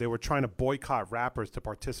where they were trying to boycott rappers to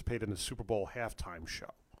participate in the Super Bowl halftime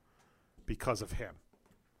show because of him.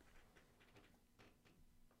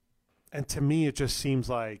 And to me, it just seems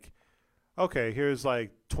like, okay, here's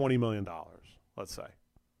like $20 million, let's say.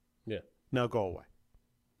 Yeah. Now go away.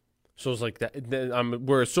 So it's like that.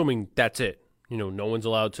 We're assuming that's it. You know, no one's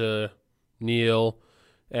allowed to kneel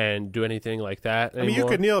and do anything like that anymore. I mean, you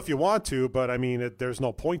could kneel if you want to, but I mean, there's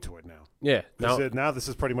no point to it now. Yeah. Now this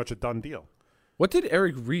is pretty much a done deal. What did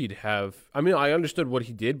Eric Reid have? I mean, I understood what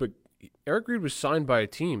he did, but Eric Reid was signed by a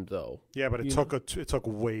team, though. Yeah, but it took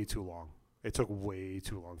way too long. It took way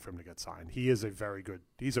too long for him to get signed. He's a very good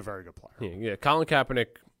player. Yeah. Colin Kaepernick,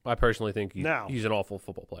 I personally think he's an awful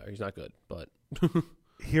football player. He's not good, but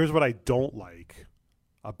here's what I don't like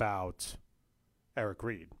about Eric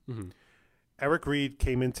Reid. Mm-hmm. Eric Reid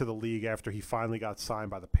came into the league after he finally got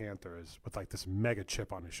signed by the Panthers with like this mega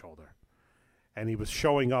chip on his shoulder. And he was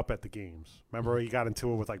showing up at the games. Remember he got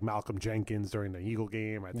into it with like Malcolm Jenkins during the Eagle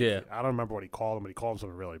game? I don't remember what he called him, but he called him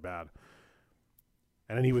something really bad.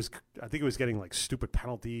 And then I think he was getting like stupid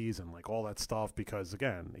penalties and like all that stuff because,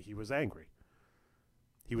 again, he was angry.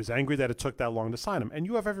 He was angry that it took that long to sign him. And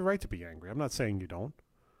you have every right to be angry. I'm not saying you don't.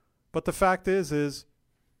 But the fact is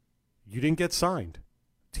you didn't get signed.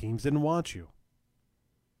 Teams didn't want you.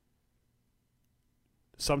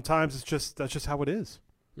 Sometimes that's just how it is.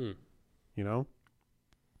 You know?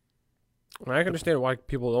 I can understand why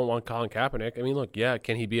people don't want Colin Kaepernick. I mean, look, yeah,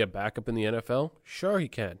 can he be a backup in the NFL? Sure he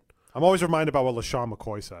can. I'm always reminded about what LaShawn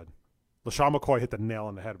McCoy said. LaShawn McCoy hit the nail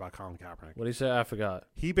on the head about Colin Kaepernick. What did he say? I forgot.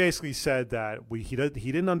 He basically said that he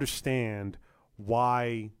didn't understand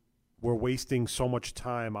why we're wasting so much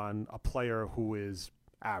time on a player who is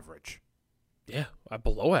average. Yeah,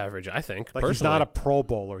 below average, I think. Like, he's not a Pro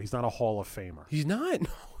Bowler. He's not a Hall of Famer. He's not. No,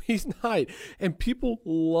 he's not. And people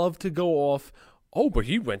love to go off, oh, but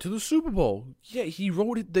he went to the Super Bowl. Yeah, he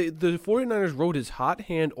rode it. The 49ers rode his hot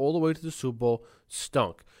hand all the way to the Super Bowl.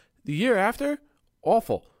 Stunk. The year after,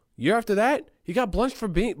 awful. Year after that, he got benched for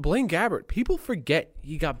Blaine Gabbert. People forget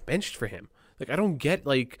he got benched for him. Like, I don't get,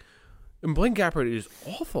 and Blaine Gabbert is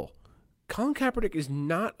awful. Colin Kaepernick is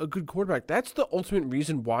not a good quarterback. That's the ultimate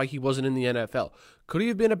reason why he wasn't in the NFL. Could he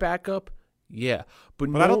have been a backup? Yeah.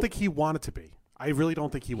 But I don't think he wanted to be. I really don't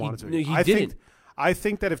think he wanted to be. He didn't. I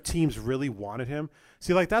think that if teams really wanted him,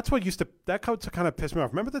 see, like, that's what that kind of pissed me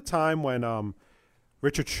off. Remember the time when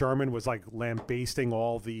Richard Sherman was like lambasting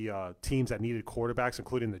all the teams that needed quarterbacks,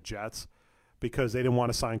 including the Jets, because they didn't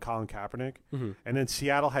want to sign Colin Kaepernick? Mm-hmm. And then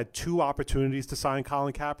Seattle had 2 opportunities to sign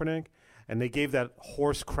Colin Kaepernick, and they gave that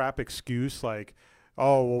horse crap excuse like,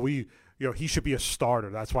 oh, well, he should be a starter.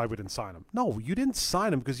 That's why we didn't sign him. No, you didn't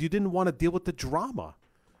sign him because you didn't want to deal with the drama.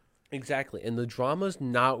 Exactly. And the drama's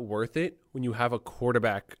not worth it when you have a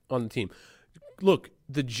quarterback on the team. Look,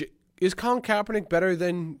 is Colin Kaepernick better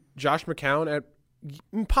than Josh McCown?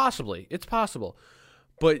 Possibly. It's possible.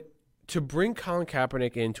 But to bring Colin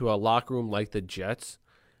Kaepernick into a locker room like the Jets,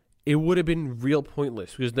 it would have been real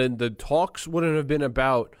pointless, because then the talks wouldn't have been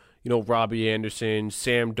about, Robbie Anderson,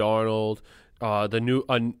 Sam Darnold, the new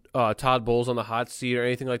Todd Bowles on the hot seat or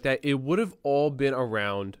anything like that. It would have all been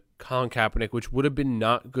around Colin Kaepernick, which would have been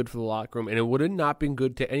not good for the locker room, and it would have not been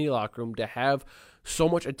good to any locker room to have so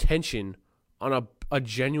much attention on a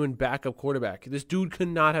genuine backup quarterback. This dude could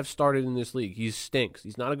not have started in this league. He stinks.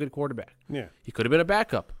 He's not a good quarterback. Yeah, he could have been a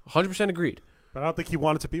backup. 100% agreed. But I don't think he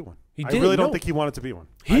wanted to be one. I really don't think he wanted to be one.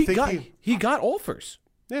 He got offers.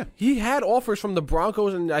 Yeah. He had offers from the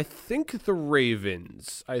Broncos and I think the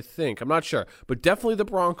Ravens. I'm not sure. But definitely the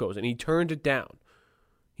Broncos, and he turned it down.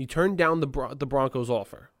 He turned down the Broncos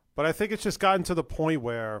offer. But I think it's just gotten to the point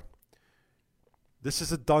where this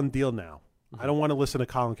is a done deal now. Mm-hmm. I don't want to listen to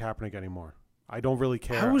Colin Kaepernick anymore. I don't really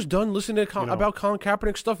care. I was done listening to about Colin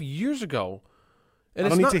Kaepernick stuff years ago. And I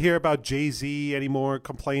don't need to hear about Jay-Z anymore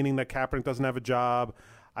complaining that Kaepernick doesn't have a job.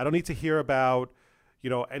 I don't need to hear about,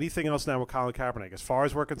 anything else now with Colin Kaepernick. As far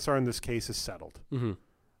as we're concerned, this case is settled. Mm-hmm.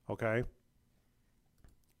 Okay?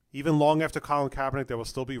 Even long after Colin Kaepernick, there will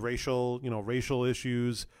still be racial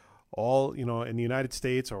issues, all, in the United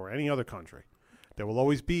States or any other country. There will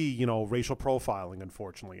always be, racial profiling,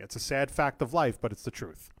 unfortunately. It's a sad fact of life, but it's the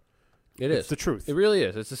truth. It's the truth. It really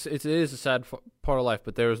is. It is a sad part of life,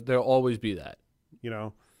 but there'll always be that.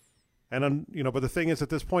 And but the thing is, at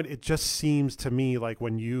this point, it just seems to me like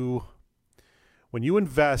when you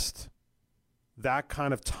invest that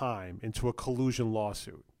kind of time into a collusion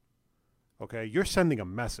lawsuit, okay, you're sending a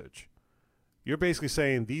message. You're basically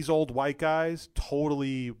saying these old white guys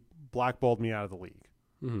totally blackballed me out of the league.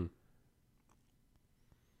 Mm-hmm.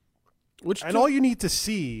 All you need to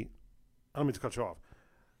see, I don't mean to cut you off.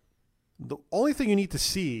 The only thing you need to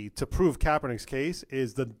see to prove Kaepernick's case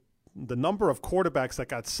is the number of quarterbacks that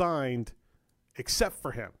got signed except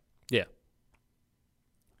for him. Yeah.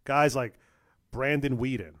 Guys like Brandon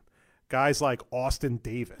Weeden. Guys like Austin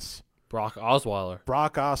Davis. Brock Osweiler.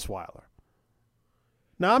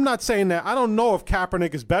 Now, I'm not saying that. I don't know if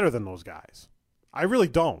Kaepernick is better than those guys. I really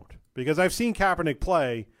don't. Because I've seen Kaepernick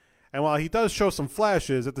play, and while he does show some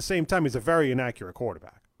flashes, at the same time, he's a very inaccurate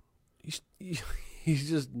quarterback. He's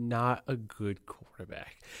just not a good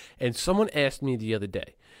quarterback. And someone asked me the other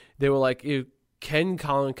day, they were like, can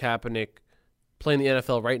Colin Kaepernick play in the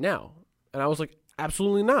NFL right now? And I was like,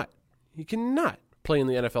 absolutely not. He cannot play in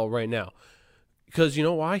the NFL right now. Because you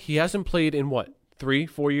know why? He hasn't played in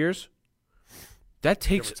 3-4 years?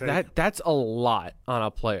 That's a lot on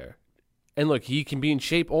a player. And look, he can be in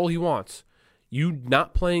shape all he wants. You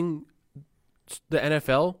not playing the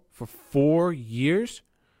NFL for 4 years,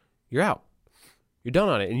 you're out. You're done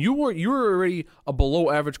on it. And you were already a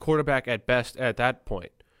below average quarterback at best at that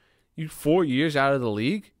point. You 4 years out of the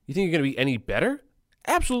league? You think you're going to be any better?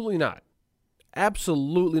 Absolutely not.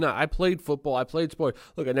 Absolutely not. I played football. I played sport.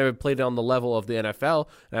 Look, I never played it on the level of the NFL,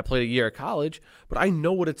 and I played a year at college, but I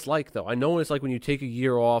know what it's like, though. I know what it's like when you take a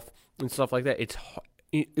year off and stuff like that. It's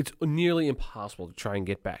nearly impossible to try and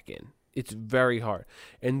get back in. It's very hard.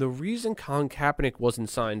 And the reason Colin Kaepernick wasn't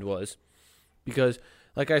signed was because,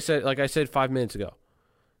 like I said 5 minutes ago,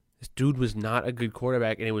 this dude was not a good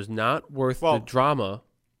quarterback, and it was not worth the drama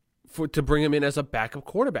to bring him in as a backup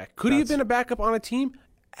quarterback. Could he have been a backup on a team?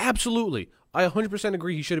 Absolutely. I 100%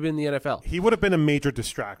 agree he should have been in the NFL. He would have been a major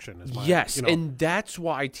distraction. And that's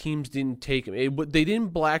why teams didn't take him. They didn't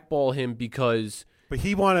blackball him because... But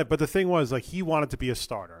the thing was, he wanted to be a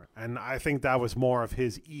starter. And I think that was more of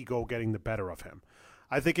his ego getting the better of him.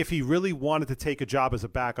 I think if he really wanted to take a job as a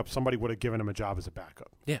backup, somebody would have given him a job as a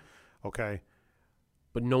backup. Yeah. Okay?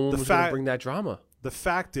 But no one was going to bring that drama. The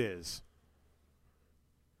fact is,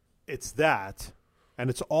 it's that, and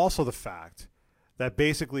it's also the fact that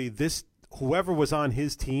basically whoever was on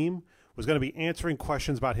his team was going to be answering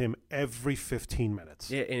questions about him every 15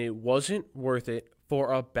 minutes. Yeah, and it wasn't worth it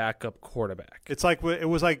for a backup quarterback. It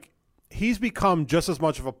was like he's become just as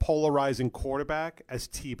much of a polarizing quarterback as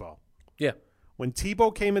Tebow. Yeah. When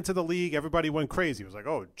Tebow came into the league, everybody went crazy. It was like,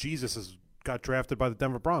 oh, Jesus got drafted by the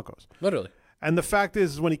Denver Broncos. Literally. And the fact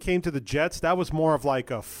is, when he came to the Jets, that was more of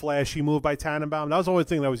like a flashy move by Tannenbaum. That was the only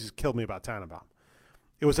thing that just killed me about Tannenbaum.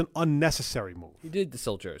 It was an unnecessary move. He did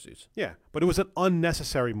sell jerseys. Yeah, but it was an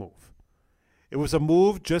unnecessary move. It was a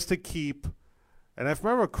move just to keep, and if I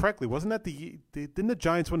remember correctly, wasn't that didn't the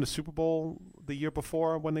Giants win the Super Bowl the year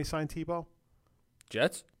before when they signed Tebow?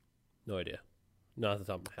 Jets? No idea. Not at the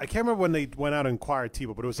top of my head. I can't remember when they went out and acquired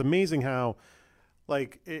Tebow, but it was amazing how,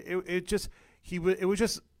 like, it was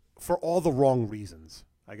just for all the wrong reasons,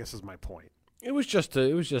 I guess is my point. It was just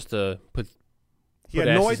to put. He had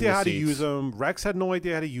no idea how to use him. Rex had no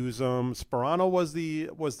idea how to use him. Sperano was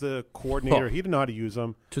the coordinator. He didn't know how to use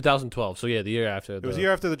him. 2012. So yeah, the year after. It was the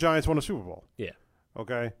year after the Giants won a Super Bowl. Yeah.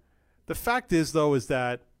 Okay. The fact is, though, is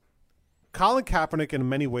that Colin Kaepernick in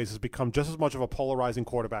many ways has become just as much of a polarizing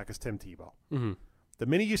quarterback as Tim Tebow. Mm-hmm. The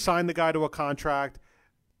minute you sign the guy to a contract,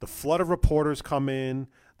 the flood of reporters come in,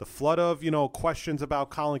 the flood of questions about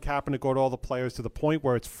Colin Kaepernick go to all the players to the point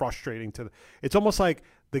where it's frustrating. It's almost like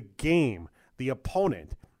the game. The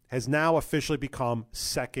opponent has now officially become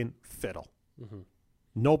second fiddle. Mm-hmm.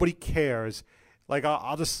 Nobody cares. Like,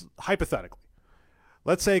 I'll just hypothetically,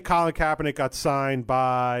 let's say Colin Kaepernick got signed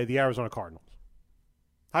by the Arizona Cardinals.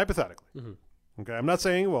 Hypothetically. Mm-hmm. Okay, I'm not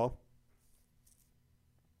saying he will.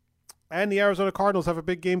 And the Arizona Cardinals have a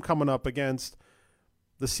big game coming up against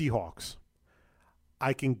the Seahawks.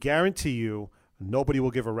 I can guarantee you nobody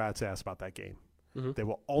will give a rat's ass about that game. Mm-hmm. They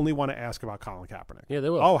will only want to ask about Colin Kaepernick. Yeah, they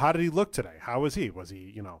will. Oh, how did he look today? How was he? Was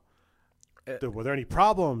he, were there any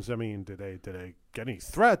problems? I mean, did they get any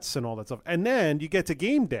threats and all that stuff? And then you get to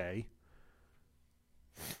game day,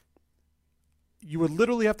 you would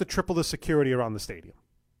literally have to triple the security around the stadium.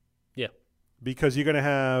 Yeah. Because you're going to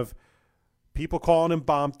have people calling in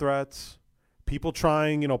bomb threats, people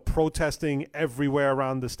trying, protesting everywhere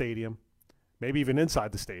around the stadium, maybe even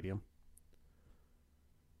inside the stadium.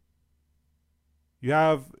 You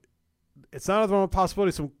have, it's not a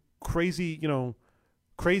possibility some crazy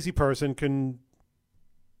person can.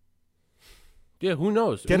 Yeah, who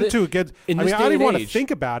knows? I don't even want to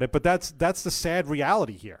think about it, but that's the sad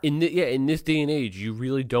reality here. In this day and age, you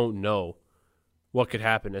really don't know what could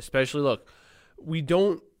happen. Especially, look, we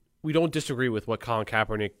don't disagree with what Colin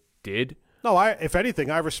Kaepernick did. No, if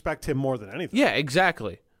anything, I respect him more than anything. Yeah,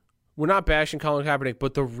 exactly. We're not bashing Colin Kaepernick,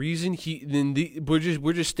 but the reason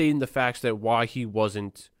we're just stating the facts that why he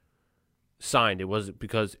wasn't signed. It was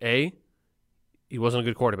because A, he wasn't a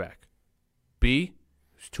good quarterback. B,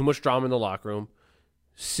 there's too much drama in the locker room.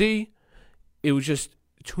 C, it was just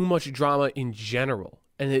too much drama in general,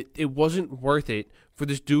 and it wasn't worth it for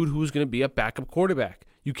this dude who was going to be a backup quarterback.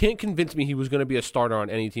 You can't convince me he was going to be a starter on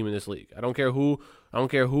any team in this league. I don't care who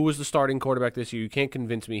was the starting quarterback this year. You can't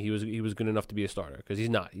convince me he was good enough to be a starter because he's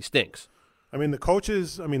not. He stinks. I mean, the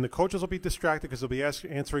coaches will be distracted because they'll be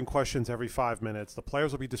answering questions every 5 minutes. The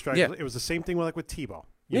players will be distracted. Yeah. It was the same thing with Tebow.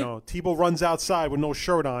 Tebow runs outside with no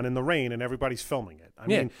shirt on in the rain and everybody's filming it. I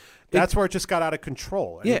mean, that's where it just got out of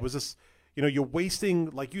control. And it was this, you're wasting,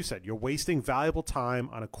 like you said, you're wasting valuable time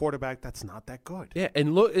on a quarterback that's not that good. Yeah,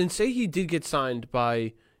 and look, and say he did get signed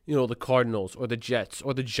by, the Cardinals or the Jets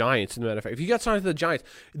or the Giants, as a matter of fact. If he got signed to the Giants,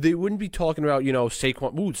 they wouldn't be talking about,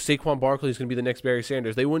 Saquon Barkley is going to be the next Barry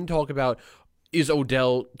Sanders. They wouldn't talk about, is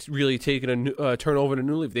Odell really taking a turnover in a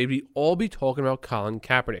new leaf? They'd all be talking about Colin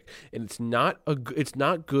Kaepernick. And it's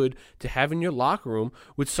not good to have in your locker room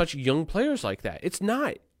with such young players like that. It's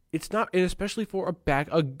not. It's not, and especially for a guy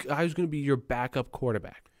who's going to be your backup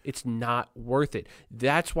quarterback. It's not worth it.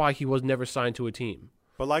 That's why he was never signed to a team.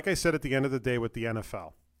 But like I said at the end of the day with the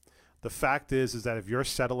NFL, the fact is that if you're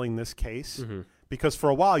settling this case, mm-hmm. because for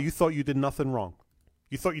a while you thought you did nothing wrong.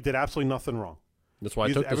 You thought you did absolutely nothing wrong. That's why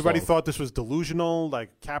everybody thought this was delusional,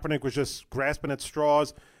 like Kaepernick was just grasping at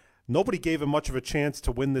straws. Nobody gave him much of a chance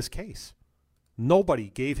to win this case. Nobody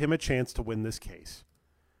gave him a chance to win this case.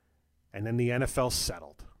 And then the NFL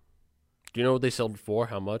settled. Do you know what they settled for?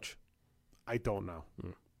 How much? I don't know.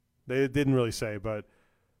 They didn't really say, but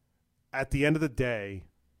at the end of the day,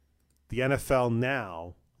 the NFL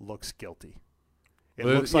now looks guilty. It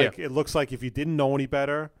looks like if you didn't know any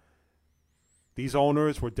better, these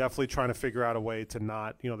owners were definitely trying to figure out a way to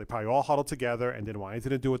not, they probably all huddled together and didn't want anything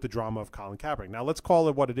to do with the drama of Colin Kaepernick. Now, let's call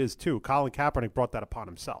it what it is, too. Colin Kaepernick brought that upon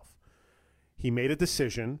himself. He made a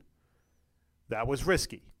decision that was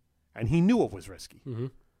risky, and he knew it was risky. Mm-hmm.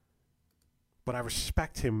 But I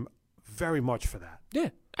respect him very much for that. Yeah,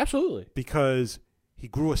 absolutely. Because he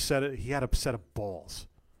had a set of balls.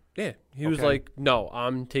 Yeah, he was like, no,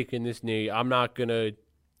 I'm taking this knee. I'm not going to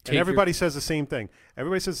take And everybody says the same thing.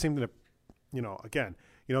 Everybody says the same thing. Again,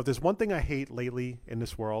 if there's one thing I hate lately in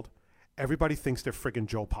this world, everybody thinks they're friggin'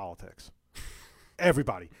 Joe Politics.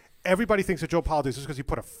 Everybody. Everybody thinks they're Joe Politics just because you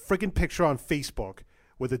put a friggin' picture on Facebook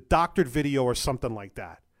with a doctored video or something like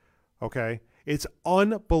that. Okay? It's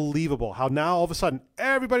unbelievable how now all of a sudden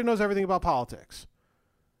everybody knows everything about politics.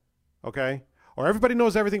 Okay? Or everybody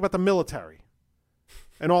knows everything about the military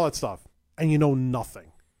and all that stuff. And you know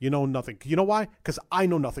nothing. You know nothing. You know why? Because I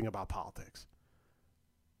know nothing about politics.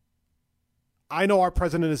 I know our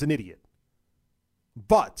president is an idiot.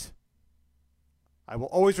 But I will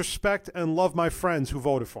always respect and love my friends who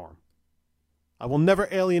voted for him. I will never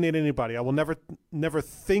alienate anybody. I will never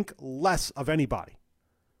think less of anybody.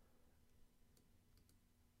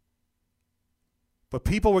 But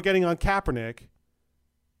people were getting on Kaepernick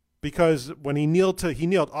because when he kneeled, it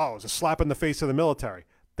was a slap in the face of the military.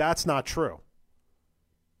 That's not true.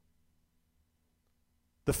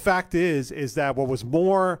 The fact is that what was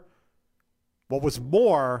more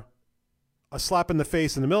a slap in the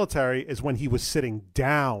face in the military is when he was sitting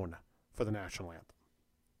down for the national anthem,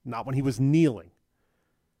 not when he was kneeling.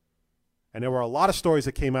 And there were a lot of stories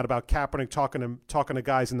that came out about Kaepernick talking to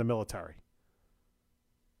guys in the military.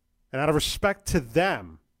 And out of respect to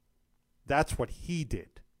them, that's what he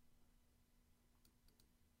did.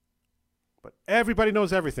 But everybody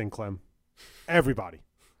knows everything, Clem. Everybody.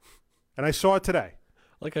 And I saw it today.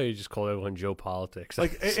 I like how you just call everyone Joe Politics.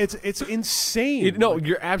 Like it's insane. No,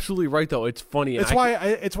 you're absolutely right though. It's funny. It's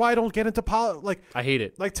why I don't get into politics. Like I hate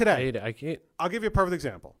it. Like today. I hate it. I can't. I'll give you a perfect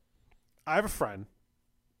example. I have a friend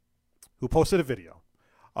who posted a video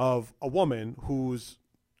of a woman whose,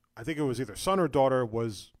 I think it was either son or daughter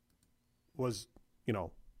was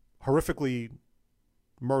horrifically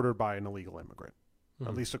murdered by an illegal immigrant,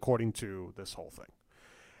 at least according to this whole thing.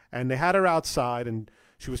 And they had her outside, and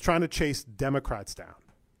she was trying to chase Democrats down.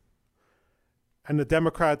 And the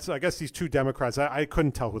Democrats, I guess these two Democrats, I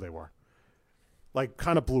couldn't tell who they were, like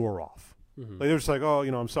kind of blew her off. Like they were just like, oh,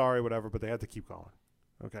 I'm sorry, whatever, but they had to keep going.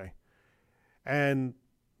 Okay. And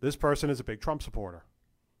this person is a big Trump supporter.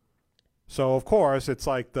 So, of course, it's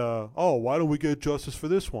like why don't we get justice for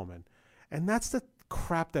this woman? And that's the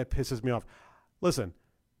crap that pisses me off. Listen,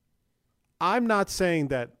 I'm not saying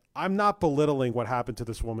that, I'm not belittling what happened to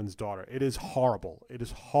this woman's daughter. It is horrible. It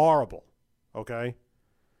is horrible. Okay?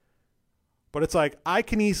 But it's like, I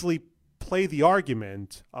can easily play the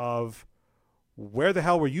argument of where the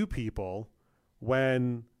hell were you people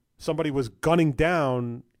when somebody was gunning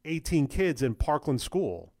down 18 kids in Parkland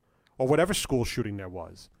School or whatever school shooting there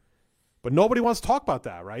was. But nobody wants to talk about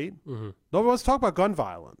that, right? Mm-hmm. Nobody wants to talk about gun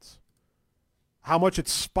violence. How much it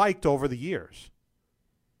spiked over the years.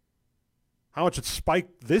 How much it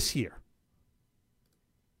spiked this year.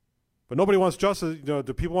 But nobody wants justice. Do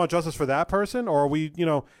people want justice for that person? Or are we,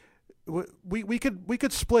 we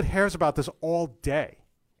could split hairs about this all day.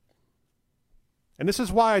 And this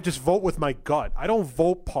is why I just vote with my gut. I don't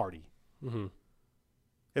vote party. Mm-hmm.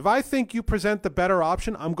 If I think you present the better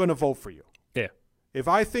option, I'm going to vote for you. Yeah. If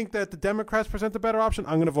I think that the Democrats present the better option,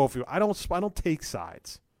 I'm going to vote for you. I don't take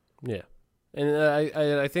sides. Yeah. And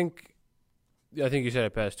I think you said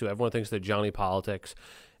it best too. Everyone thinks they're Johnny Politics,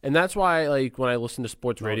 and that's why like when I listen to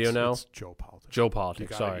sports radio now, it's Joe Politics. Joe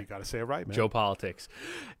Politics. You got to say it right, man. Joe Politics.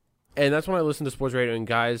 And that's when I listen to sports radio and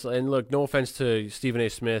guys. And look, no offense to Stephen A.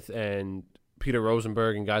 Smith and Peter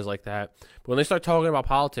Rosenberg and guys like that, but when they start talking about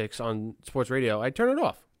politics on sports radio, I turn it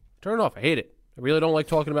off. I hate it. I really don't like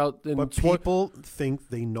talking about. But people think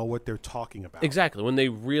they know what they're talking about. Exactly, when they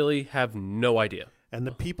really have no idea. And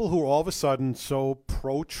the people who are all of a sudden so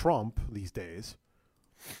pro-Trump these days,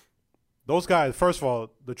 those guys, first of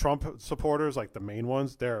all, the Trump supporters, like the main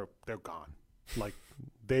ones, they're gone. Like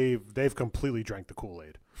they've completely drank the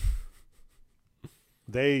Kool-Aid.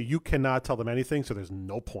 You cannot tell them anything, so there's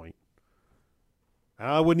no point. And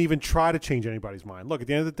I wouldn't even try to change anybody's mind. Look, at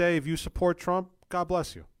the end of the day, if you support Trump, God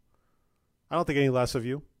bless you. I don't think any less of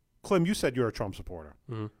you. Clem, you said you're a Trump supporter.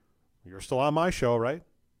 Mm-hmm. You're still on my show, right?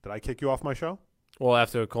 Did I kick you off my show? Well,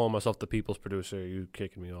 after calling myself the people's producer, you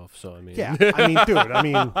kicking me off. So I mean, yeah, dude.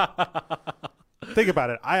 Think about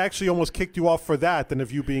it. I actually almost kicked you off for that than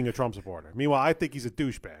of you being a Trump supporter. Meanwhile, I think he's a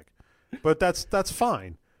douchebag, but that's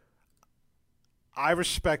fine. I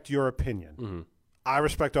respect your opinion. Mm-hmm. I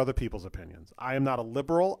respect other people's opinions. I am not a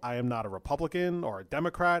liberal. I am not a Republican or a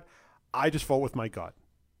Democrat. I just vote with my gut.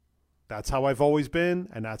 That's how I've always been,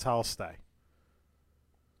 and that's how I'll stay.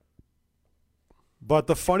 But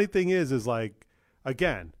the funny thing is like,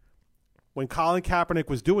 again, when Colin Kaepernick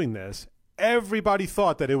was doing this, everybody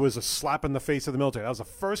thought that it was a slap in the face of the military. That was the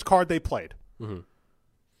first card they played. Mm-hmm.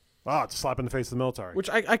 Oh, it's a slap in the face of the military. Which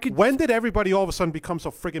I could. When did everybody all of a sudden become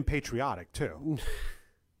so friggin' patriotic, too?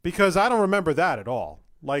 Because I don't remember that at all.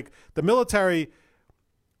 Like, the military,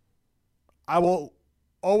 I will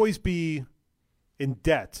always be in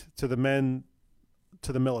debt to the men,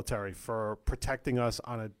 to the military for protecting us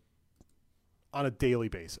on a daily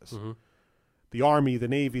basis. Mm-hmm. The Army, the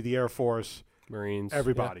Navy, the Air Force, Marines.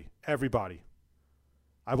 everybody.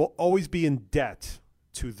 I will always be in debt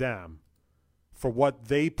to them for what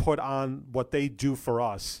they put on, what they do for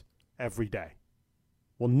us every day.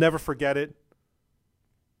 We'll never forget it.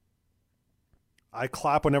 I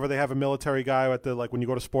clap whenever they have a military guy at the, like, when you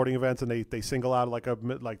go to sporting events and they single out like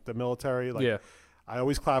the military. Like, yeah. I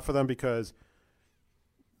always clap for them because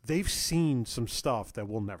they've seen some stuff that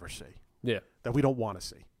we'll never see. Yeah. That we don't want to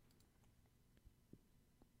see.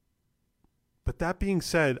 But that being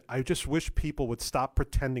said, I just wish people would stop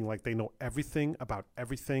pretending like they know everything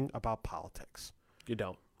about politics. You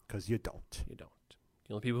don't. Because you don't. You don't.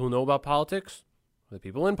 The only people who know about politics are the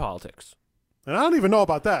people in politics. And I don't even know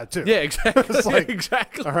about that, too. Yeah, exactly. It's like,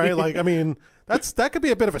 exactly. All right, like, I mean, that could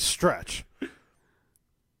be a bit of a stretch.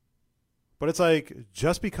 But it's like,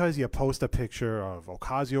 just because you post a picture of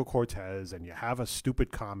Ocasio-Cortez and you have a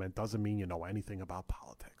stupid comment doesn't mean you know anything about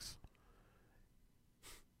politics.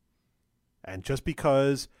 And just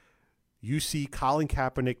because you see Colin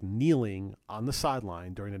Kaepernick kneeling on the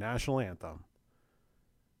sideline during the national anthem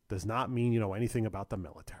does not mean you know anything about the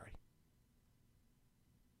military.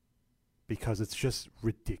 Because it's just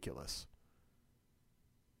ridiculous.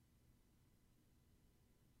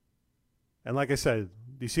 And like I said,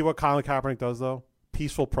 do you see what Colin Kaepernick does, though?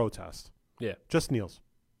 Peaceful protest. Yeah. Just kneels.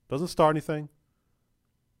 Doesn't start anything.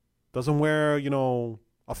 Doesn't wear,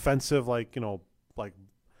 offensive,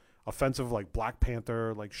 offensive, like, Black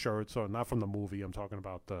Panther, like, shirts. Or not from the movie. I'm talking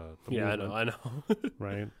about the yeah, movement. I know.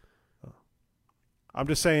 Right? I'm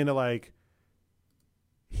just saying that, like,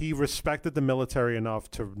 he respected the military enough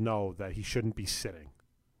to know that he shouldn't be sitting.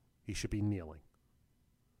 He should be kneeling.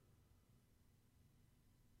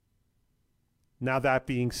 Now, that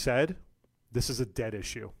being said, this is a dead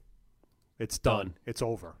issue. It's done. It's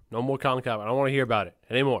over. No more Colin Kaepernick. I don't want to hear about it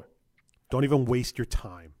anymore. Don't even waste your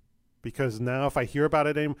time. Because now if I hear about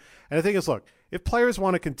it anymore, and the thing is, look, if players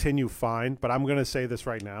want to continue, fine, but I'm going to say this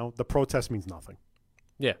right now, the protest means nothing.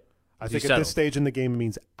 Yeah. I think at this stage in the game, it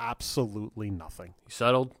means absolutely nothing. He's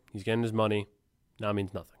settled. He's getting his money. Now it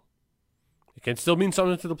means nothing. It can still mean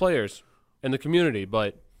something to the players and the community,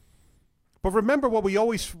 but remember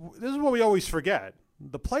this is what we always forget.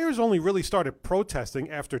 The players only really started protesting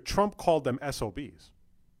after Trump called them SOBs.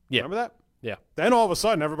 yeah. Remember that? Yeah. Then all of a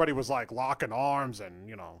sudden, everybody was like locking arms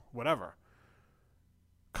and, whatever.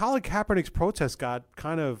 Colin Kaepernick's protest got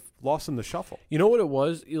kind of lost in the shuffle. You know what it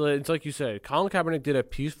was? It's like you said, Colin Kaepernick did a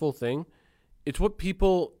peaceful thing. It's what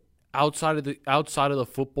people outside of the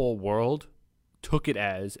football world took it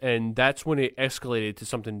as, and that's when it escalated to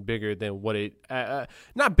something bigger than what it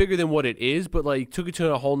not bigger than what it is, but like took it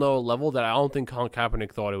to a whole nother level that I don't think Colin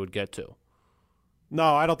Kaepernick thought it would get to.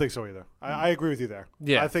 No, I don't think so either. I agree with you there.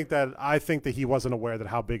 Yeah. I think that he wasn't aware that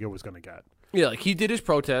how big it was going to get. Yeah, like he did his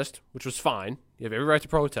protest, which was fine. You have every right to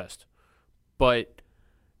protest. But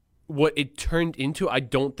what it turned into, I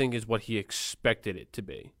don't think is what he expected it to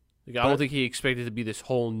be. Like, I don't think he expected it to be this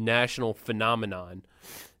whole national phenomenon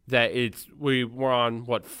that we're on,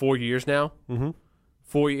 4 years now? Mm-hmm.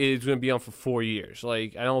 It's going to be on for 4 years.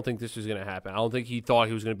 Like, I don't think this is going to happen. I don't think he thought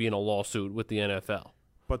he was going to be in a lawsuit with the NFL.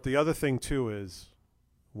 But the other thing, too, is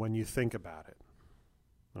when you think about it,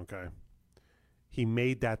 okay, he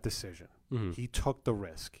made that decision. Mm-hmm. He took the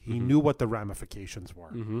risk. He knew what the ramifications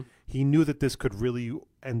were. Mm-hmm. He knew that this could really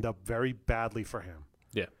end up very badly for him.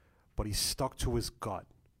 Yeah. But he stuck to his gut.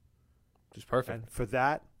 Which is perfect. And for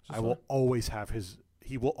that, he will always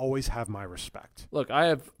have my respect. Look,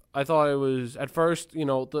 I thought it was, at first,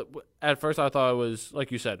 I thought it was,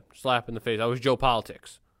 like you said, slap in the face. I was Joe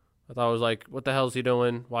Politics. I thought it was like, what the hell is he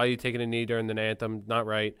doing? Why are you taking a knee during the anthem? Not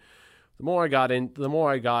right. The more I got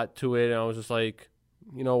to it, and I was just like,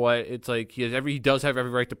 you know what? It's like he does have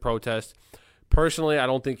every right to protest, Personally, I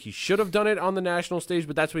don't think he should have done it on the national stage,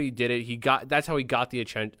 but that's what he did it. That's how he got the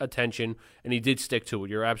attention, and he did stick to it.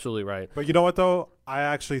 You're absolutely right. But you know what, though? I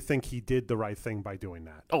actually think he did the right thing by doing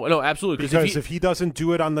that. Oh, no, absolutely. Because if he doesn't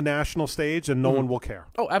do it on the national stage, then no one will care.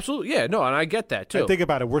 Oh, absolutely. Yeah, no, and I get that, too. And think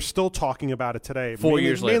about it. We're still talking about it today. 4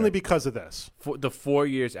 years later. Mainly because of this. The 4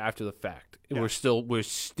 years after the fact. Yeah. We're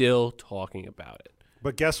still talking about it.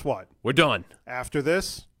 But guess what? We're done. After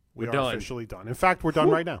this, we We're are done. officially done. In fact, we're done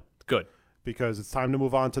right now. Good. Because it's time to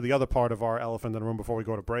move on to the other part of our elephant in the room before we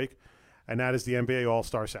go to break, and that is the NBA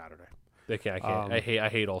All-Star Saturday. I can't. I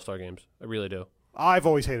hate All-Star games. I really do. I've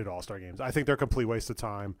always hated All-Star games. I think they're a complete waste of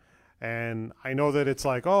time. And I know that it's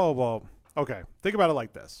like, oh, well, okay. Think about it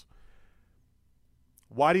like this.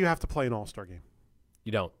 Why do you have to play an All-Star game?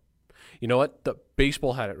 You don't. You know what? The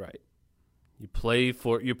baseball had it right.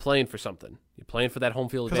 You're playing for something. You're playing for that home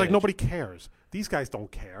field advantage. Because, like, nobody cares. These guys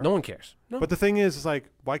don't care. No one cares. No. But the thing is like,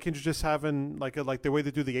 why can't you just have like the way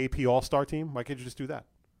they do the AP All-Star team? Why can't you just do that?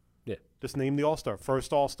 Yeah. Just name the All-Star.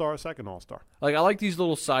 First All-Star, second All-Star. Like, I like these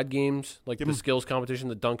little side games, like the skills competition,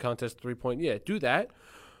 the dunk contest, 3-point. Yeah, do that.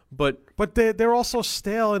 But they're also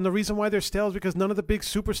stale, and the reason why they're stale is because none of the big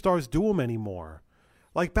superstars do them anymore.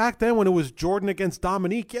 Like back then when it was Jordan against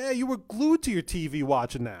Dominique, yeah, you were glued to your TV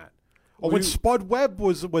watching that. Or when Spud Webb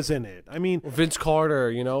was in it. I mean, Vince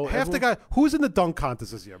Carter, half the guy who's in the dunk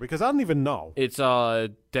contest this year, because I don't even know. It's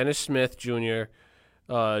Dennis Smith Jr.,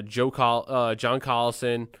 John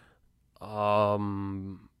Collison.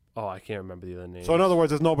 I can't remember the other names. So in other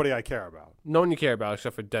words, there's nobody I care about. No one you care about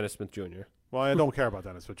except for Dennis Smith Jr. Well, I don't care about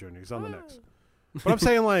Dennis Smith Jr. He's on the Knicks. But I'm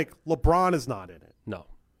saying, like, LeBron is not in it. No.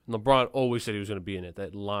 LeBron always said he was going to be in it.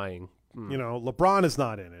 That lying. You know, LeBron is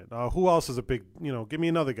not in it. Who else is a big, give me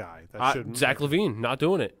another guy. That shouldn't. Zach LaVine, not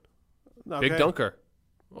doing it. Okay. Big dunker.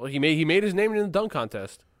 Well, he made his name in the dunk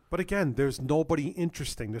contest. But again, there's nobody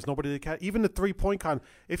interesting. There's nobody that even the 3-point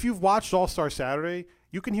if you've watched All-Star Saturday,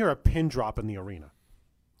 you can hear a pin drop in the arena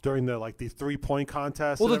during the 3-point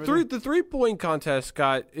contest. Well, the 3-point contest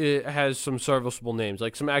has some serviceable names,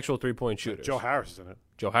 like some actual 3-point shooters. Joe Harris is in it.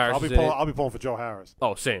 Joe Harris I'll be pulling for Joe Harris.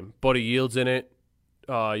 Oh, same. Buddy Yield's in it.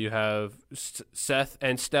 You have Seth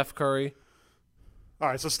and Steph Curry. All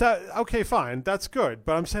right, so Steph. Okay, fine, that's good.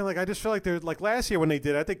 But I'm saying, I just feel like they're last year when they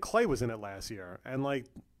did it, I think Clay was in it last year, and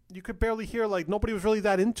you could barely hear nobody was really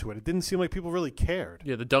that into it. It didn't seem like people really cared.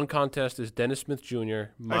 Yeah, the dunk contest is Dennis Smith Jr.,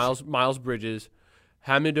 Miles Bridges,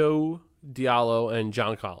 Hamidou Diallo, and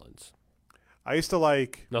John Collins. I used to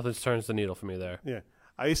like. Nothing turns the needle for me there. Yeah.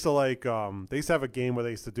 I used to like. They used to have a game where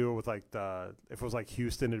they used to do it with if it was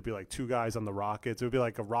Houston, it'd be two guys on the Rockets. It would be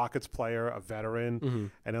a Rockets player, a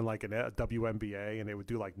veteran, and then a WNBA, and they would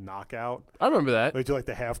do knockout. I remember that. They'd do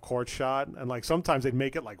the half court shot, and sometimes they'd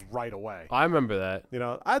make it right away. I remember that.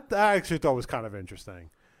 I actually thought it was kind of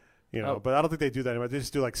interesting. But I don't think they do that anymore. They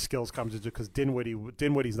just do skills competition because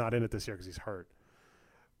Dinwiddie's not in it this year because he's hurt.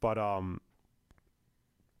 But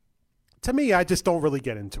to me, I just don't really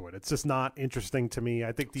get into it. It's just not interesting to me.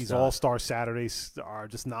 I think these All-Star Saturdays are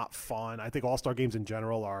just not fun. I think All-Star games in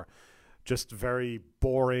general are just very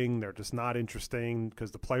boring. They're just not interesting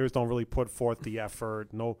because the players don't really put forth the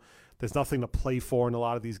effort. No, there's nothing to play for in a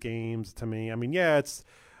lot of these games to me. I mean, yeah,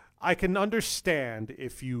 I can understand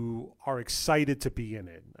if you are excited to be in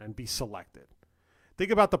it and be selected.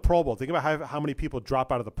 Think about the Pro Bowl. Think about how many people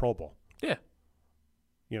drop out of the Pro Bowl. Yeah.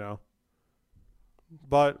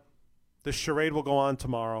 But the charade will go on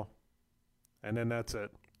tomorrow, and then that's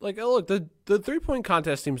it. Look, the 3-point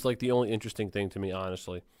contest seems like the only interesting thing to me,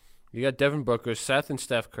 honestly. You got Devin Booker, Seth and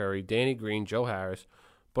Steph Curry, Danny Green, Joe Harris,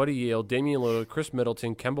 Buddy Yield, Damian Lillard, Chris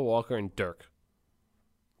Middleton, Kemba Walker, and Dirk.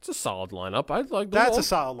 It's a solid lineup. I like that's a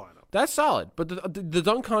solid lineup. That's solid. But the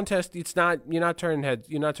dunk contest, it's not. You're not turning heads.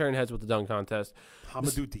 You're not turning heads with the dunk contest.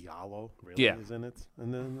 Hamidou Diallo really is in it,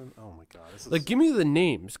 and then oh my god, give me the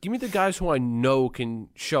names. Give me the guys who I know can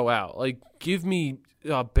show out. Give me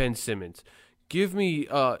Ben Simmons. Give me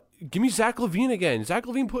Zach LaVine again. Zach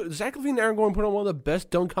LaVine and Aaron Gordon put on one of the best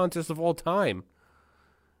dunk contests of all time,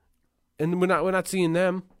 and we're not seeing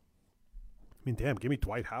them. I mean, damn, give me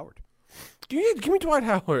Dwight Howard. Give me Dwight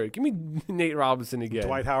Howard. Give me Nate Robinson again.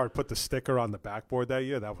 Dwight Howard put the sticker on the backboard that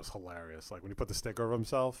year. That was hilarious. When he put the sticker of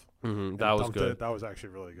himself. Mm-hmm, that was good. That was actually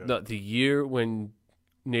really good. The year when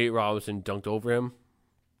Nate Robinson dunked over him,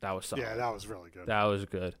 that was solid. Yeah, that was really good. That was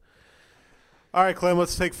good. All right, Clem,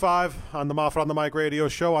 let's take 5 on the Moffat on the Mic radio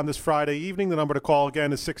show on this Friday evening. The number to call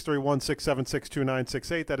again is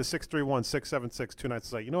 631-676-2968. That is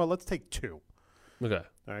 631-676-2968. You know what? Let's take 2. Okay.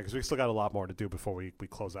 All right, because we still got a lot more to do before we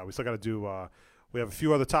close out. We still got to do we have a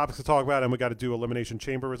few other topics to talk about, and we got to do Elimination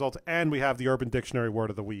Chamber results, and we have the Urban Dictionary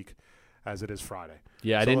word of the week as it is Friday.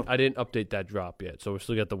 Yeah, So I didn't update that drop yet, so we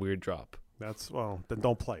still got the weird drop. Then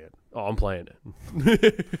don't play it. Oh, I'm playing it.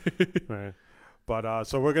 All right. But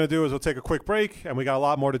so what we're going to do is we'll take a quick break, and we got a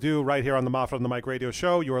lot more to do right here on the Moffat on the Mic radio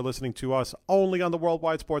show. You are listening to us only on the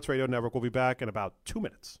Worldwide Sports Radio Network. We'll be back in about 2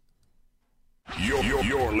 minutes.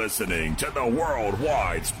 You're listening to the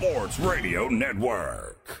Worldwide Sports Radio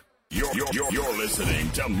Network. You're listening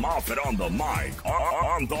to Moffat on the Mic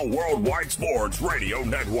on the Worldwide Sports Radio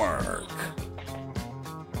Network.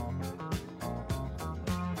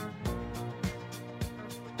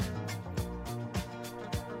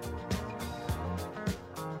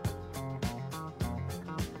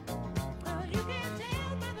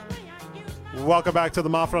 Welcome back to the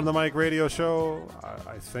Moffat on the Mic radio show,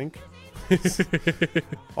 I think.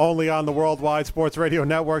 Only on the Worldwide Sports Radio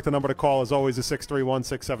Network. The number to call, as always, is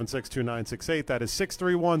 631-676-2968. That is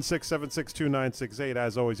 631-676-2968.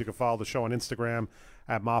 As always, you can follow the show on Instagram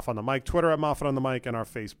at Moff on the Mic, Twitter at Moffat on the Mic, and our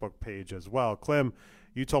Facebook page as well. Clem,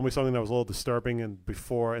 you told me something that was a little disturbing in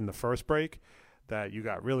the first break, that you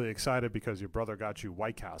got really excited because your brother got you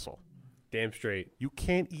White Castle. Damn straight. You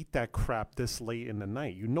can't eat that crap this late in the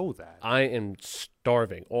night. You know that. I am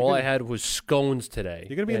starving. All I had was scones today.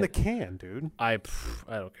 You're going to be in the can, dude. I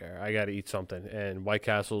don't care. I got to eat something. And White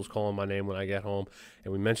Castle's calling my name when I get home.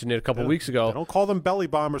 And we mentioned it a couple weeks ago. Don't call them belly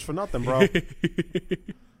bombers for nothing, bro.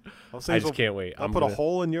 I just can't wait. I'll put a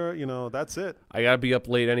hole in your, that's it. I got to be up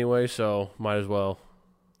late anyway, so might as well.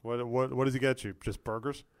 What does he get you? Just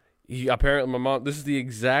burgers? Apparently, my mom, this is the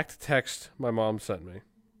exact text my mom sent me.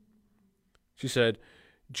 She said,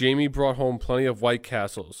 Jamie brought home plenty of White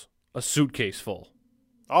Castles, a suitcase full.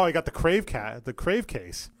 Oh, he got the crave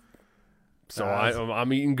case. So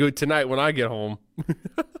I'm eating good tonight when I get home.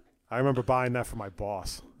 I remember buying that for my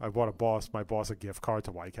boss. I bought my boss a gift card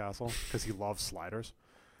to White Castle because he loves sliders.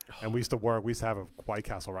 And we used to have a White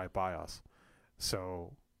Castle right by us.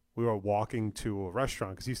 So we were walking to a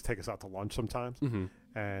restaurant because he used to take us out to lunch sometimes. Mm-hmm.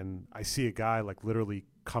 And I see a guy like literally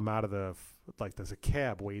come out of there's a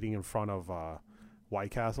cab waiting in front of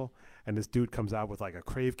White Castle, and this dude comes out with like a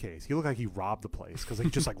crave case. He looked like he robbed the place because he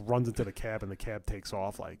just like runs into the cab and the cab takes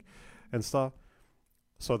off and stuff.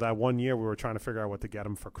 So that one year we were trying to figure out what to get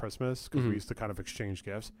him for Christmas because we used to kind of exchange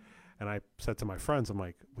gifts. And I said to my friends, I'm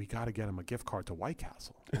like, we got to get him a gift card to White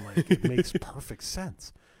Castle. I'm like, it makes perfect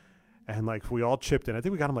sense. And like we all chipped in. I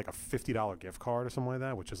think we got him like a $50 gift card or something like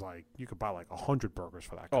that, which is like you could buy like 100 burgers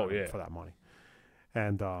for that. For that money.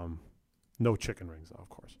 And no chicken rings, though, of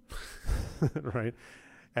course. Right?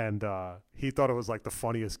 And he thought it was like the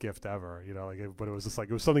funniest gift ever, but it was just like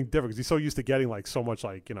it was something different because he's so used to getting like so much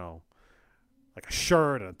like like a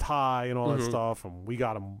shirt and a tie and all that stuff, and we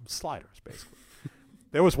got him sliders basically.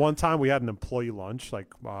 There was one time we had an employee lunch, like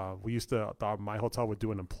we used to my hotel would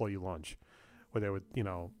do an employee lunch where they would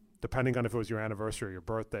depending on if it was your anniversary or your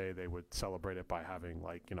birthday, they would celebrate it by having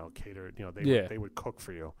like catered, they would cook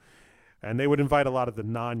for you. And they would invite a lot of the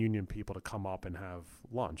non-union people to come up and have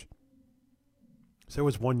lunch. So there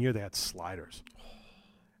was one year they had sliders.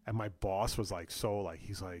 And my boss was like,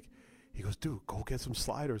 he goes, dude, go get some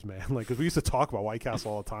sliders, man. Like, cause we used to talk about White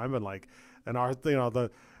Castle all the time. And like,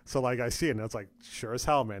 so like I see it and it's like, sure as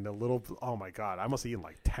hell, man. Oh my God, I must have eaten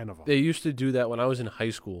like 10 of them. They used to do that when I was in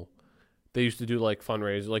high school. They used to do like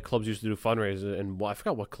fundraisers, like clubs used to do fundraisers. And I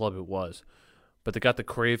forgot what club it was. But they got the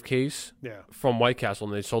crave case from White Castle,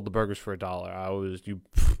 and they sold the burgers for $1.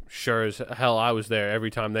 Sure as hell, I was there every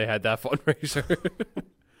time they had that fundraiser.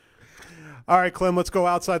 All right, Clem, let's go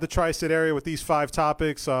outside the tri-state area with these 5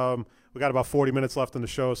 topics. We got about 40 minutes left in the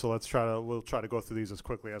show, so we'll try to go through these as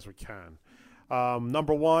quickly as we can.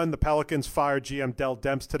 Number 1, the Pelicans fired GM Dell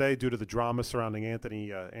Demps today due to the drama surrounding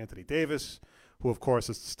Anthony Davis, who, of course,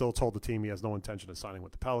 has still told the team he has no intention of signing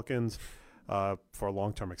with the Pelicans for a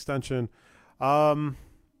long-term extension.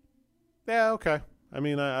 Yeah, okay. I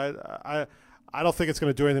mean, I don't think it's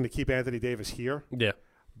going to do anything to keep Anthony Davis here. Yeah.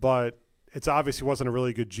 But it's obvious he wasn't a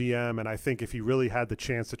really good GM, and I think if he really had the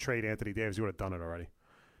chance to trade Anthony Davis, he would have done it already.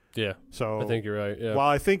 Yeah. So I think you're right. Yeah. While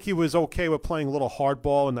I think he was okay with playing a little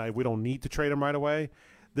hardball and that we don't need to trade him right away,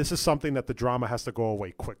 this is something that the drama has to go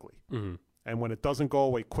away quickly. Mm-hmm. And when it doesn't go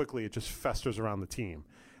away quickly, it just festers around the team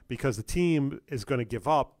because the team is going to give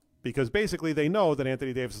up because basically they know that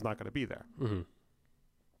Anthony Davis is not going to be there. Mm-hmm.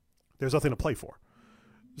 There's nothing to play for.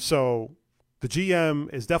 So the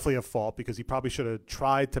GM is definitely at fault because he probably should have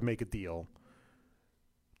tried to make a deal,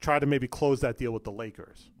 tried to maybe close that deal with the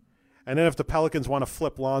Lakers. And then if the Pelicans want to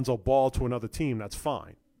flip Lonzo Ball to another team, that's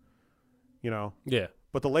fine. Yeah.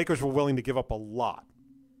 But the Lakers were willing to give up a lot.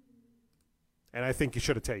 And I think he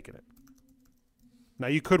should have taken it. Now,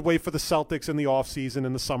 you could wait for the Celtics in the offseason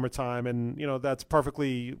in the summertime, and, that's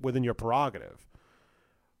perfectly within your prerogative.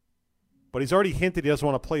 But he's already hinted he doesn't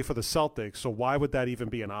want to play for the Celtics, so why would that even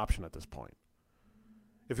be an option at this point?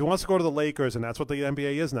 If he wants to go to the Lakers, and that's what the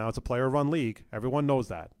NBA is now, it's a player-run league, everyone knows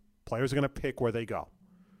that. Players are going to pick where they go.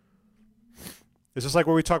 It's just like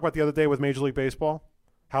what we talked about the other day with Major League Baseball.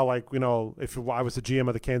 How, if I was the GM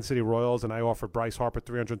of the Kansas City Royals and I offered Bryce Harper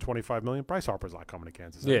 $325 million, Bryce Harper's not coming to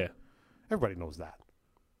Kansas City. Yeah. Everybody knows that.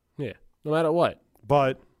 Yeah. No matter what.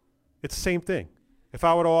 But it's the same thing. If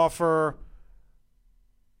I were to offer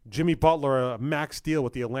Jimmy Butler a max deal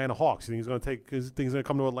with the Atlanta Hawks, you think he's going to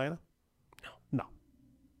come to Atlanta? No.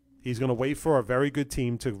 He's going to wait for a very good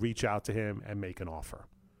team to reach out to him and make an offer.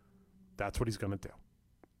 That's what he's going to do.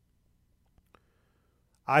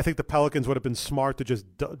 I think the Pelicans would have been smart to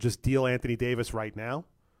just deal Anthony Davis right now.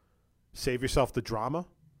 Save yourself the drama.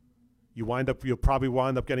 You'll probably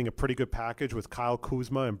wind up getting a pretty good package with Kyle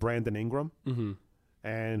Kuzma and Brandon Ingram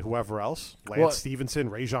and whoever else. Lance Stevenson,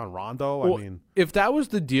 Rajon Rondo. If that was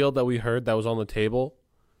the deal that we heard that was on the table,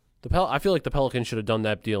 I feel like the Pelicans should have done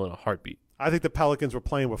that deal in a heartbeat. I think the Pelicans were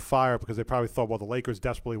playing with fire because they probably thought, well, the Lakers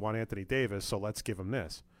desperately want Anthony Davis, so let's give him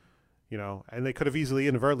this. And they could have easily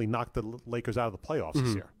inadvertently knocked the Lakers out of the playoffs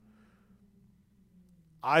this year.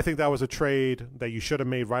 I think that was a trade that you should have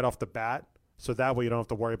made right off the bat, so that way you don't have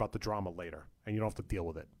to worry about the drama later, and you don't have to deal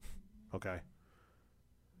with it. Okay?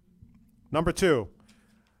 Number 2,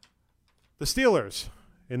 the Steelers,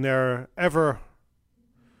 in their ever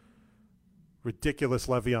ridiculous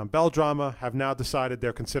Le'Veon Bell drama, have now decided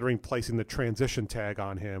they're considering placing the transition tag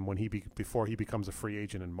on him before he becomes a free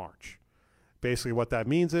agent in March. Basically, what that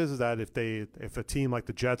means is that if a team like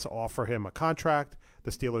the Jets offer him a contract,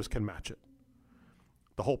 the Steelers can match it.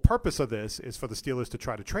 The whole purpose of this is for the Steelers to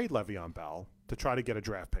try to trade Le'Veon Bell to try to get a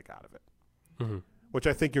draft pick out of it, which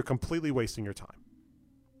I think you're completely wasting your time.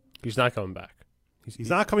 He's not coming back.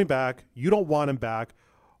 He's not coming back. You don't want him back.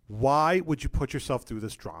 Why would you put yourself through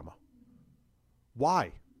this drama?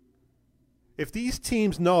 Why? If these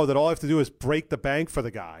teams know that all they have to do is break the bank for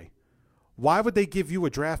the guy, why would they give you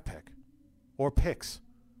a draft pick? Or picks.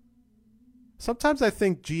 Sometimes I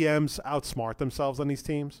think GMs outsmart themselves on these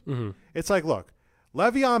teams. It's like, look,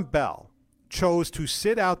 Le'Veon Bell chose to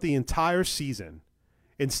sit out the entire season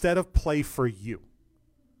instead of play for you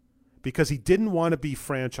because he didn't want to be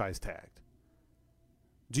franchise tagged.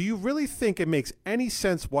 Do you really think it makes any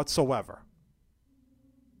sense whatsoever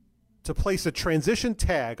to place a transition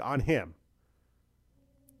tag on him?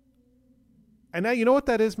 And now you know what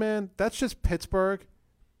that is, man? That's just Pittsburgh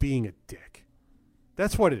being a dick.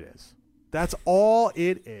 That's what it is. That's all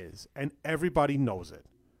it is, and everybody knows it.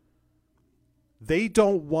 They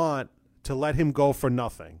don't want to let him go for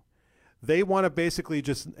nothing. They want to basically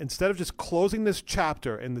just, instead of just closing this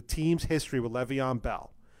chapter in the team's history with Le'Veon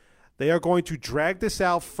Bell, they are going to drag this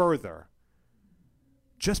out further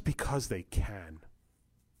just because they can.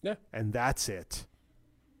 Yeah. And that's it.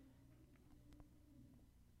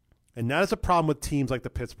 And that is a problem with teams like the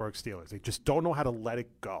Pittsburgh Steelers. They just don't know how to let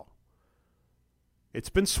it go. It's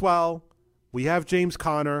been swell. We have James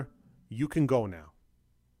Conner. You can go now.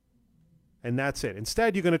 And that's it.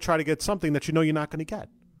 Instead, you're going to try to get something that you know you're not going to get.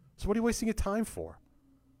 So what are you wasting your time for?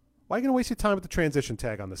 Why are you going to waste your time with the transition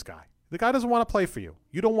tag on this guy? The guy doesn't want to play for you.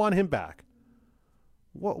 You don't want him back.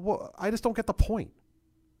 What? I just don't get the point.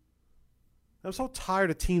 I'm so tired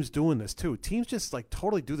of teams doing this, too. Teams just,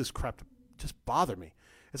 totally do this crap to just bother me.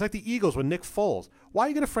 It's like the Eagles with Nick Foles. Why are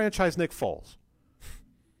you going to franchise Nick Foles?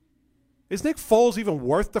 Is Nick Foles even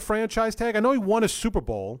worth the franchise tag? I know he won a Super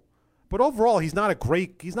Bowl, but overall he's not a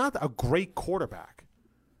great quarterback.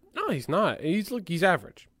 No, he's not. He's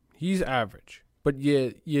average. He's average. But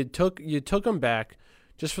you took him back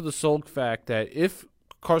just for the sole fact that if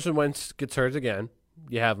Carson Wentz gets hurt again,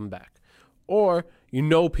 you have him back. Or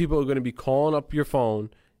people are going to be calling up your phone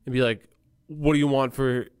and be like, what do you want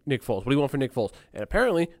for Nick Foles? What do you want for Nick Foles? And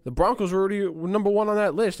apparently the Broncos were already number one on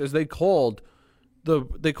that list as they called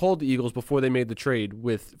the Eagles before they made the trade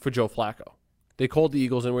for Joe Flacco. They called the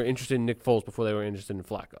Eagles and were interested in Nick Foles before they were interested in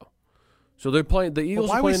Flacco. So they're playing. The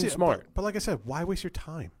Eagles are playing smart. But like I said, why waste your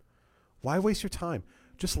time? Why waste your time?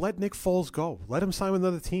 Just let Nick Foles go. Let him sign with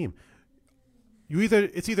another team.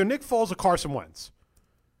 It's either Nick Foles or Carson Wentz.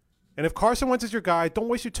 And if Carson Wentz is your guy, don't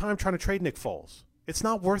waste your time trying to trade Nick Foles. It's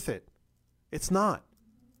not worth it. It's not.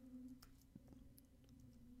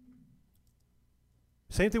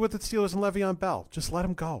 Same thing with the Steelers and Le'Veon Bell. Just let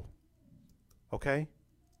him go. Okay?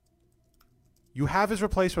 You have his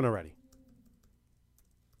replacement already.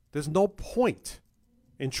 There's no point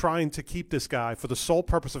in trying to keep this guy for the sole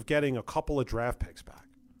purpose of getting a couple of draft picks back.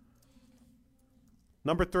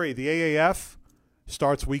 Number 3, the AAF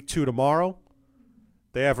starts week 2 tomorrow.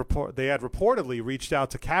 They had reportedly reached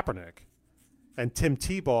out to Kaepernick and Tim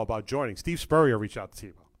Tebow about joining. Steve Spurrier reached out to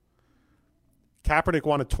Tebow. Kaepernick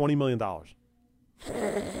wanted $20 million.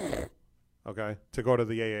 Okay, to go to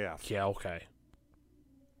the AAF. Yeah, okay.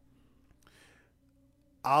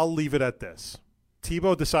 I'll leave it at this.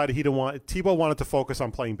 Tebow decided Tebow wanted to focus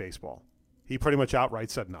on playing baseball. He pretty much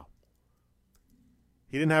outright said no.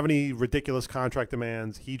 He didn't have any ridiculous contract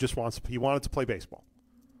demands. He wanted to play baseball.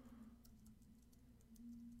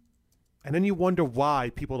 And then you wonder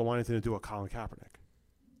why people don't want anything to do with Colin Kaepernick.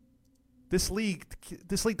 This league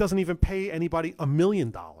doesn't even pay anybody $1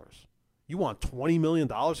 million. You want $20 million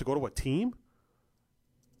to go to a team?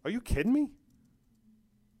 Are you kidding me?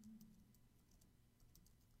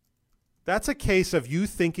 That's a case of you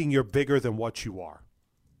thinking you're bigger than what you are.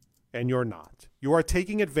 And you're not. You are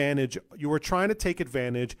taking advantage. You are trying to take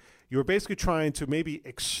advantage. You are basically trying to maybe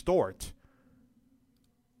extort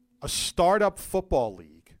a startup football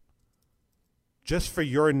league just for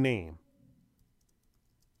your name.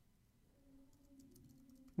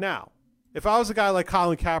 Now, if I was a guy like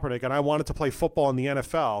Colin Kaepernick and I wanted to play football in the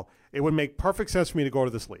NFL, it would make perfect sense for me to go to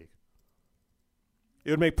this league.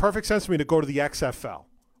 It would make perfect sense for me to go to the XFL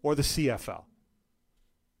or the CFL.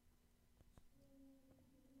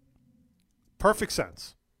 Perfect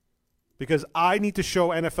sense. Because I need to show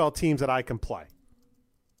NFL teams that I can play.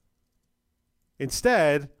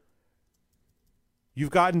 Instead,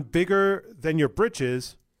 you've gotten bigger than your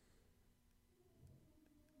britches,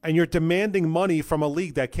 and you're demanding money from a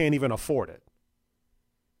league that can't even afford it.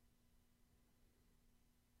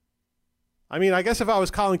 I mean, I guess if I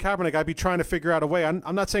was Colin Kaepernick, I'd be trying to figure out a way.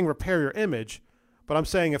 I'm not saying repair your image, but I'm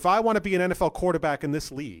saying if I want to be an NFL quarterback in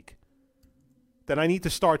this league, then I need to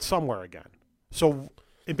start somewhere again. So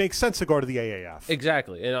it makes sense to go to the AAF.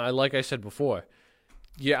 Exactly. And like I said before,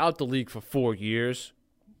 you're out the league for 4 years,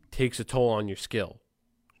 takes a toll on your skill.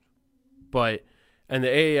 And the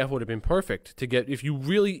AAF would have been perfect to get, if you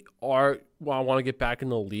really want to get back in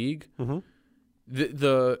the league,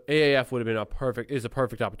 the AAF would have been a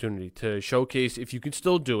perfect opportunity to showcase if you could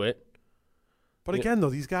still do it. But again, though,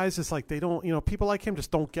 these guys, it's like they don't, people like him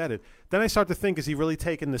just don't get it. Then I start to think, is he really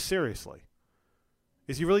taking this seriously?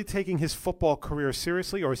 Is he really taking his football career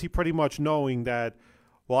seriously, or is he pretty much knowing that,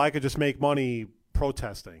 well, I could just make money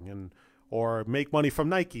protesting or make money from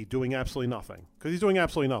Nike doing absolutely nothing? Because he's doing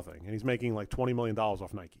absolutely nothing, and he's making like $20 million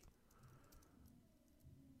off Nike.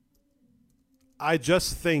 I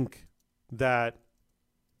just think that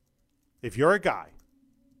if you're a guy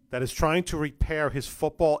that is trying to repair his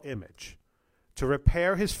football image, to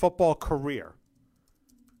repair his football career,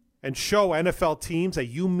 and show NFL teams that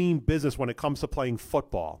you mean business when it comes to playing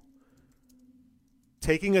football,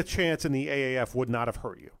 taking a chance in the AAF would not have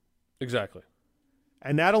hurt you. Exactly.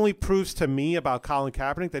 And that only proves to me about Colin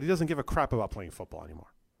Kaepernick that he doesn't give a crap about playing football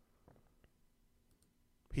anymore.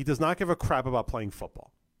 He does not give a crap about playing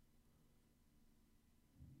football.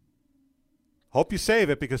 Hope you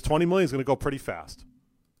save it, because $20 million is going to go pretty fast,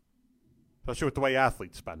 especially with the way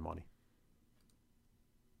athletes spend money.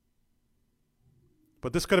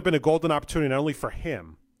 But this could have been a golden opportunity not only for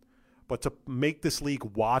him, but to make this league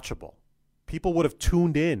watchable. People would have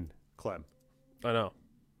tuned in, Clem. I know.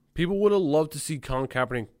 People would have loved to see Colin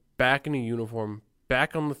Kaepernick back in a uniform,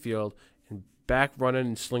 back on the field, and back running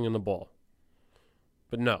and slinging the ball.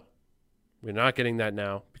 But no, we're not getting that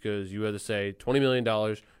now, because you had to say $20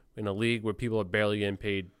 million in a league where people are barely getting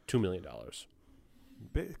paid $2 million.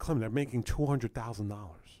 Clem, they're making $200,000.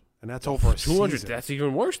 And that's over a 200. season. That's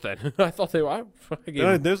even worse then. I thought they were.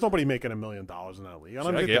 There's nobody making $1 million in that league.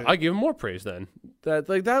 I give him more praise then. That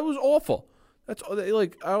was awful. That's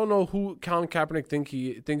like, I don't know who Colin Kaepernick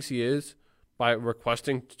thinks he is by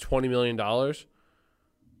requesting $20 million.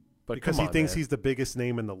 But because he thinks he's the biggest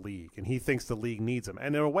name in the league, and he thinks the league needs him.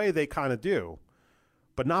 And in a way, they kind of do,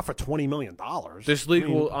 but not for $20 million. This league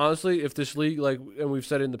will, honestly, if this league, and we've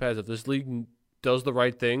said it in the past, if this league does the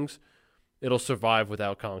right things, it'll survive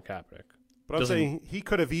without Colin Kaepernick. But I'm saying he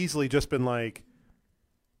could have easily just been like,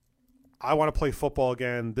 I want to play football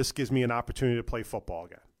again. This gives me an opportunity to play football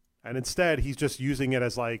again. And instead, he's just using it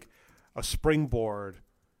as like a springboard.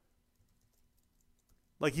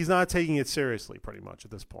 Like, he's not taking it seriously pretty much at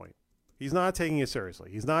this point. He's not taking it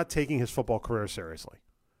seriously. He's not taking his football career seriously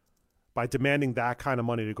by demanding that kind of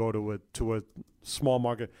money to go to a small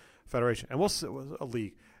market federation. And we'll see, a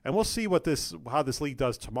league. And we'll see how this league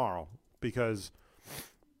does tomorrow. Because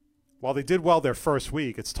while they did well their first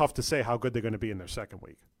week, it's tough to say how good they're going to be in their second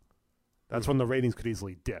week. That's when the ratings could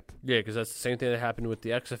easily dip. Yeah, because that's the same thing that happened with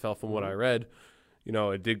the XFL from what I read.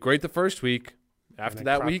 It did great the first week. After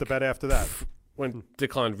that week, the bed after that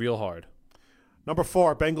declined real hard. Number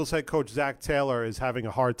 4, Bengals head coach Zach Taylor is having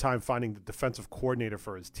a hard time finding the defensive coordinator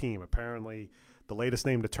for his team. Apparently, the latest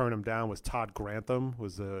name to turn him down was Todd Grantham, who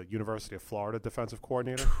was the University of Florida defensive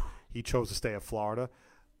coordinator. He chose to stay at Florida.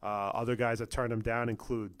 Other guys that turned him down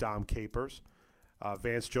include Dom Capers.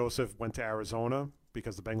 Vance Joseph went to Arizona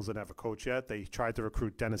because the Bengals didn't have a coach yet. They tried to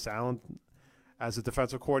recruit Dennis Allen as a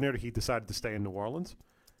defensive coordinator. He decided to stay in New Orleans.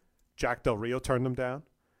 Jack Del Rio turned him down.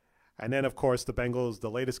 And then, of course, the Bengals, the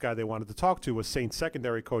latest guy they wanted to talk to was Saints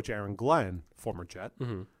secondary coach Aaron Glenn, former Jet.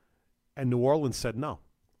 Mm-hmm. And New Orleans said no.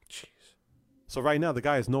 Jeez. So right now, the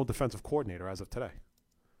guy has no defensive coordinator as of today.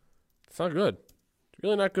 It's not good. It's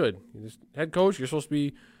really not good. You're just head coach. You're supposed to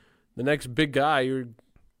be the next big guy. You're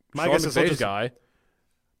My Sean guess is McVay's guy.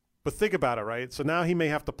 But think about it, right? So now he may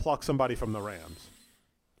have to pluck somebody from the Rams,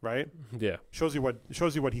 right? Yeah. Shows you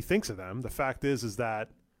what he thinks of them. The fact is that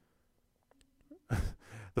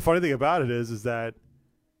the funny thing about it is that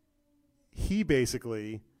he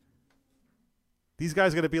basically, these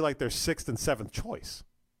guys are going to be like their 6th and 7th choice.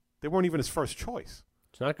 They weren't even his first choice.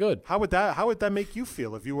 It's not good. How would that make you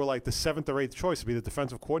feel if you were like the 7th or 8th choice to be the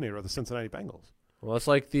defensive coordinator of the Cincinnati Bengals? Well, it's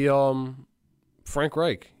like the Frank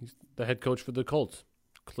Reich. He's the head coach for the Colts.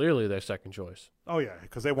 Clearly their second choice. Oh, yeah,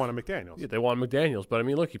 because they wanted McDaniels. Yeah, they want McDaniels. But, I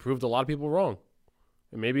mean, look, he proved a lot of people wrong.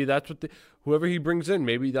 And maybe that's what whoever he brings in,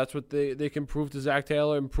 maybe that's what they can prove to Zach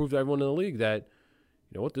Taylor and prove to everyone in the league that,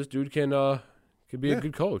 you know what, this dude can be a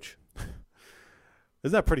good coach.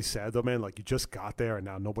 Isn't that pretty sad, though, man? Like, you just got there, and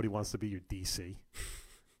now nobody wants to be your DC.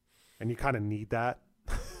 And you kind of need that.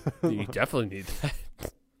 You definitely need that.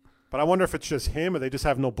 But I wonder if it's just him or they just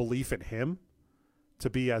have no belief in him to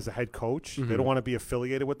be as a head coach. Mm-hmm. They don't want to be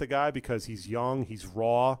affiliated with the guy because he's young, he's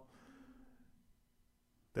raw.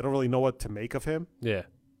 They don't really know what to make of him. Yeah.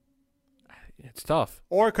 It's tough.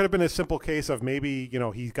 Or it could have been a simple case of maybe,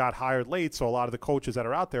 he got hired late, so a lot of the coaches that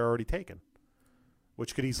are out there are already taken,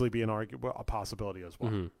 which could easily be a possibility as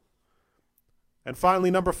well. Mm-hmm. And finally,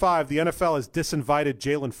 number 5, the NFL has disinvited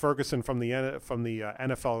Jalen Ferguson from the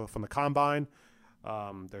NFL, from the Combine.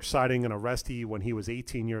 They're citing an arrestee when he was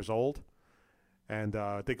 18 years old. And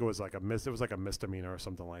I think it was like a misdemeanor or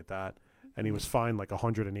something like that. And he was fined like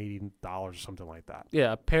 $180 or something like that.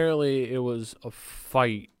 Yeah, apparently it was a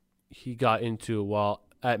fight he got into while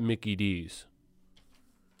at Mickey D's.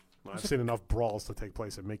 I've seen enough brawls to take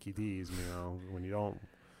place at Mickey D's, when you don't.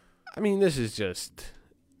 I mean, this is just,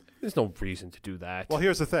 there's no reason to do that. Well,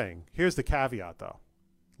 here's the thing. Here's the caveat, though.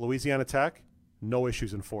 Louisiana Tech, no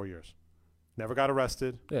issues in 4 years. Never got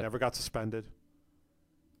arrested, never got suspended.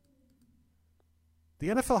 The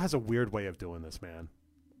NFL has a weird way of doing this, man.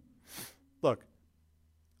 Look,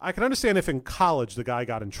 I can understand if in college the guy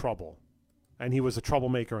got in trouble and he was a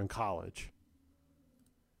troublemaker in college.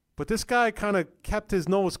 But this guy kind of kept his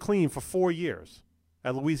nose clean for 4 years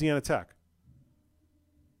at Louisiana Tech.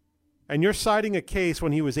 And you're citing a case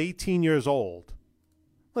when he was 18 years old.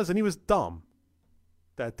 Listen, he was dumb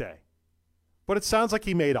that day. But it sounds like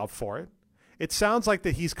he made up for it. It sounds like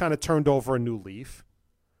that he's kind of turned over a new leaf.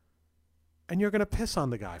 And you're going to piss on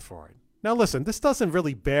the guy for it. Now, listen, this doesn't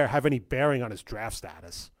really have any bearing on his draft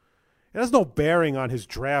status. It has no bearing on his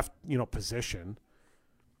draft, position.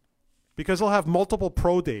 Because he'll have multiple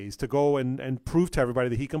pro days to go and prove to everybody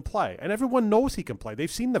that he can play. And everyone knows he can play.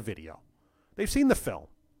 They've seen the video. They've seen the film.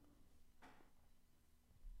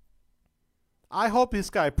 I hope this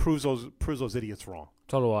guy proves those idiots wrong.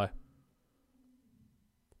 So do I.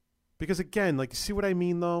 Because, again, you see what I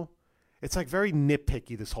mean, though? It's, very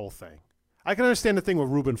nitpicky, this whole thing. I can understand the thing with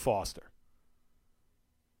Reuben Foster.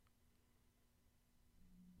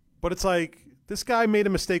 But it's this guy made a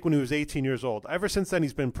mistake when he was 18 years old. Ever since then,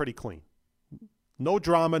 he's been pretty clean. No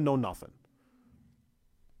drama, no nothing.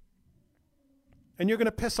 And you're going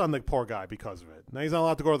to piss on the poor guy because of it. Now he's not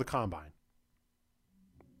allowed to go to the Combine.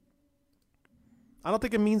 I don't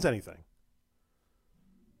think it means anything.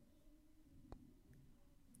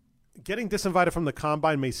 Getting disinvited from the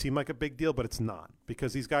Combine may seem like a big deal, but it's not,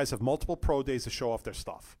 because these guys have multiple pro days to show off their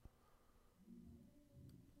stuff.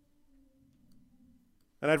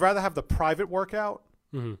 And I'd rather have the private workout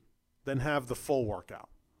than have the full workout,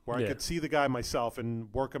 where I could see the guy myself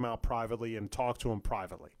and work him out privately and talk to him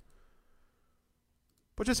privately.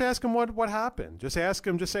 But just ask him what happened. Just ask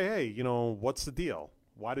him, just say, hey, what's the deal?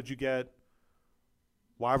 Why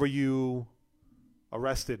were you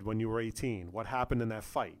arrested when you were 18? What happened in that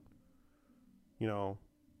fight?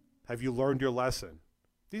 Have you learned your lesson?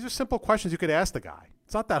 These are simple questions you could ask the guy.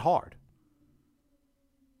 It's not that hard.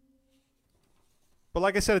 But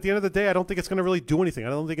like I said, at the end of the day, I don't think it's going to really do anything. I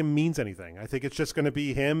don't think it means anything. I think it's just going to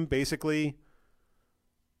be him basically.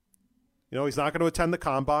 He's not going to attend the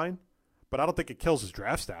Combine, but I don't think it kills his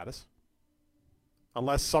draft status.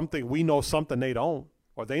 unless we know something they don't,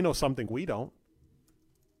 or they know something we don't.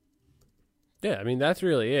 Yeah, I mean, that's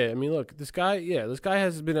really it. I mean, look, this guy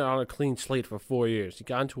has been on a clean slate for 4 years. He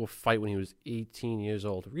got into a fight when he was 18 years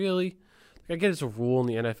old. Really? Like, I get it's a rule in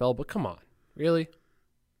the NFL, but come on. Really?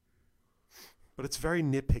 But it's very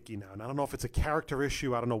nitpicky now. And I don't know if it's a character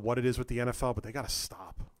issue. I don't know what it is with the NFL, but they got to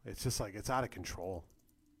stop. It's just like, it's out of control.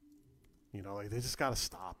 You know, like, they just got to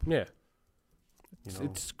stop. Yeah. You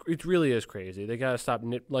know? It really is crazy. They got to stop,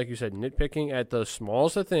 like you said, nitpicking at the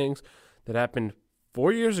smallest of things that happened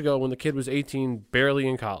 4 years ago when the kid was 18, barely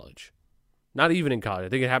in college. Not even in college. I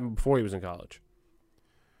think it happened before he was in college.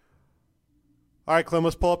 All right, Clem,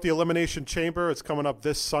 let's pull up the Elimination Chamber. It's coming up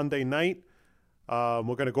this Sunday night. We're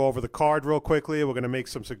going to go over the card real quickly. We're going to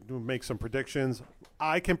make some predictions.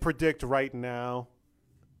 I can predict right now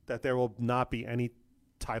that there will not be any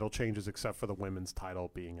title changes except for the women's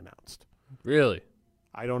title being announced. Really?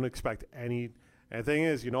 I don't expect any. And the thing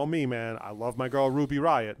is, you know me, man. I love my girl Ruby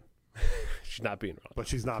Riott. She's not being wrong. But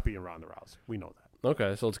she's not being Ronda Rousey. We know that.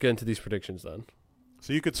 Okay, so let's get into these predictions then.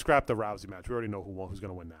 So you could scrap the Rousey match. We already know who's going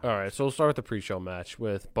to win now. All right, so we'll start with the pre-show match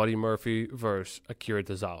with Buddy Murphy versus Akira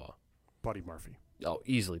Tozawa. Buddy Murphy. Oh,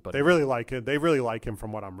 easily Buddy. They really like him. They really like him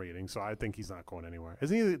from what I'm reading. So I think he's not going anywhere.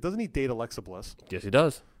 Doesn't he date Alexa Bliss? Yes, he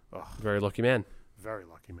does. Ugh, Very lucky man. very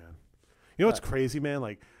lucky, man. You know what's crazy, man?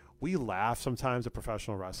 Like, we laugh sometimes at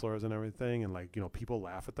professional wrestlers and everything, and like, you know, people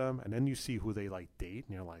laugh at them, and then you see who they like date,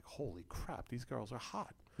 and you're like, holy crap, these girls are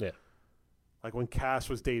hot. Yeah. Like when Cass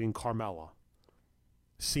was dating Carmella,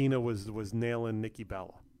 Cena was nailing Nikki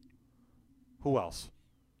Bella. Who else?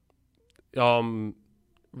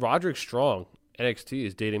 Roderick Strong, NXT,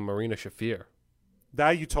 is dating Marina Shafir.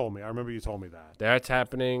 That you told me. I remember you told me that. That's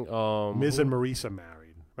happening. Miz and Marisa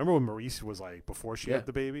married. Remember when Marisa was like before she had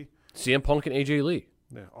the baby? CM Punk and AJ Lee.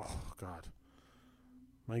 Yeah. Oh God.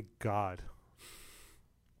 My God.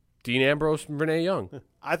 Dean Ambrose and Renee Young.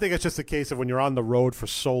 I think it's just a case of when you're on the road for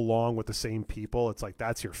so long with the same people, it's like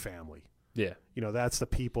that's your family. Yeah. You know, that's the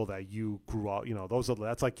people that you grew up. You know,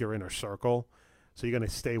 that's like your inner circle. So you're gonna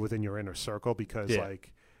stay within your inner circle because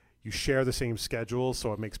like you share the same schedule,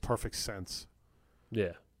 so it makes perfect sense.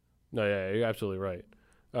 Yeah. No, yeah, you're absolutely right.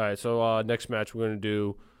 All right, so next match we're going to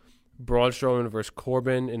do Braun Strowman versus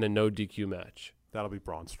Corbin in a no DQ match. That'll be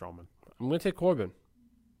Braun Strowman. I'm going to take Corbin.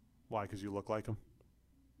 Why? Because you look like him?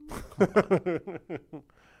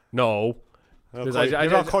 No.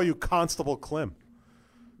 I'll call you Constable Clem.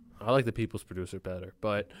 I like the People's Producer better,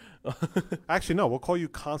 but... Actually, no, we'll call you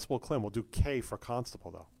Constable Clem. We'll do K for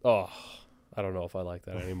Constable, though. Oh, I don't know if I like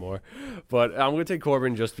that anymore. But I'm going to take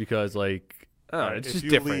Corbin just because, like... it's if just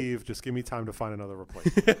you different. leave, just give me time to find another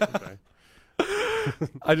replacement. Okay?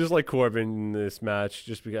 I just like Corbin in this match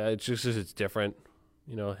just because it's different.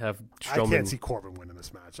 You know, have Strowman. I can't see Corbin winning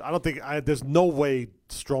this match. I don't think there's no way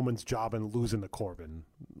Strowman's jobbing losing to Corbin.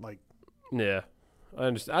 Like, yeah,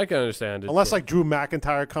 I can understand it. Unless like Drew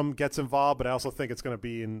McIntyre gets involved, but I also think it's going to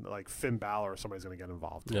be in like Finn Balor or somebody's going to get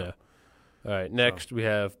involved. Too. Yeah. All right. Next, we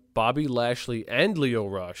have Bobby Lashley and Lio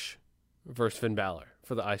Rush versus Finn Balor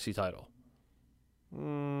for the IC title.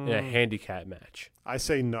 In a handicap match. I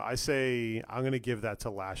say no. I say I'm going to give that to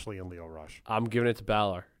Lashley and Lio Rush. I'm giving it to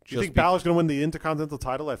Balor. Do you think Balor's going to win the Intercontinental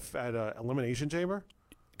title at Elimination Chamber?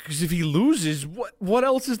 Because if he loses, what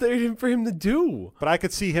else is there for him to do? But I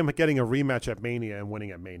could see him getting a rematch at Mania and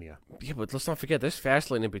winning at Mania. Yeah, but let's not forget, there's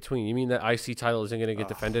Fastlane in between. You mean that IC title isn't going to get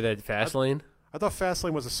defended at Fastlane? I thought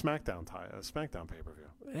Fastlane was a SmackDown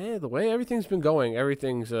pay-per-view. The way everything's been going,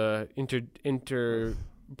 everything's inter-brand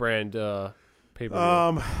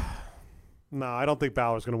pay-per-view. No, I don't think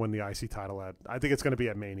Balor's going to win the IC title I think it's going to be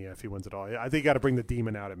at Mania if he wins it all. I think you got to bring the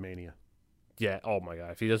Demon out at Mania. Yeah, oh my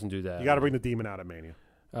God, if he doesn't do that. You got to bring the Demon out at Mania.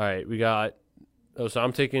 All right, we got so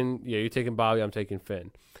I'm taking you're taking Bobby, I'm taking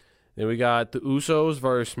Finn. Then we got the Usos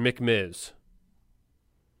versus McMiz.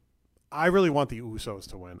 I really want the Usos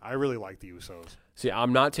to win. I really like the Usos. See,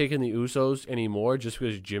 I'm not taking the Usos anymore just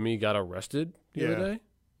because Jimmy got arrested the other day.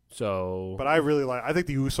 So, but I think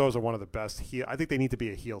the Usos are one of the best heel. I think they need to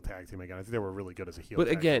be a heel tag team again. I think they were really good as a heel. But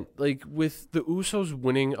tag again, team. like with the Usos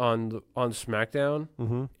winning on SmackDown,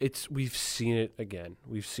 we've seen it again.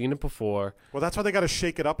 We've seen it before. Well, that's why they got to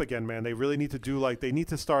shake it up again, man. They really need to they need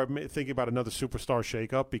to start thinking about another superstar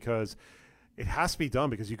shakeup because it has to be done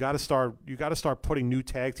because you got to start putting new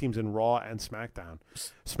tag teams in Raw and SmackDown.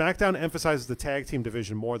 SmackDown emphasizes the tag team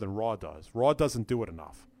division more than Raw does. Raw doesn't do it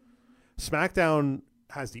enough. SmackDown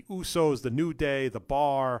has the Usos, the New Day, the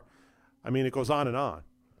Bar. I mean, it goes on and on.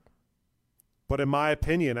 But in my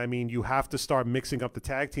opinion, I mean, you have to start mixing up the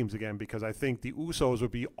tag teams again because I think the Usos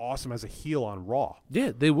would be awesome as a heel on Raw.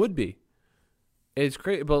 Yeah, they would be. It's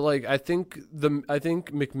great, but like I think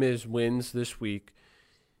McMiz wins this week.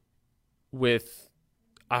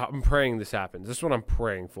 I'm praying this happens. This is what I'm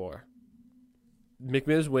praying for.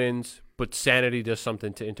 McMiz wins, but Sanity does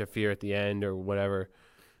something to interfere at the end or whatever,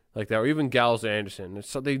 like that, or even Gallows and Anderson.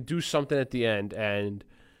 So they do something at the end, and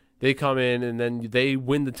they come in, and then they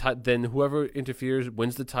win then whoever interferes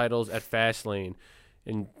wins the titles at Fastlane,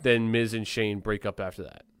 and then Miz and Shane break up after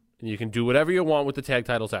that, and you can do whatever you want with the tag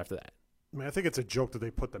titles after that. I mean, I think it's a joke that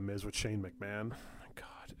they put the Miz with Shane McMahon.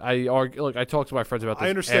 God, I talk to my friends about this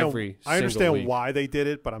every single I understand week. why they did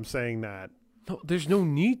it, but I'm saying that No, there's no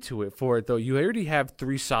need for it though. You already have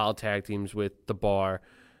 3 solid tag teams with The Bar,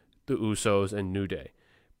 the Usos, and New Day.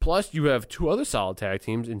 Plus, you have 2 other solid tag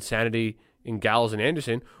teams, Insanity and Gallows and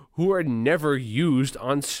Anderson, who are never used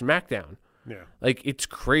on SmackDown. yeah. Like, it's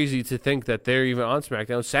crazy to think that they're even on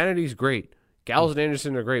SmackDown. Sanity's great. Gallows and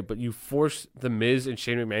Anderson are great, but you force The Miz and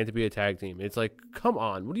Shane McMahon to be a tag team. It's like, come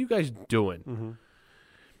on, what are you guys doing? Mm-hmm.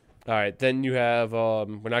 All right, then you have,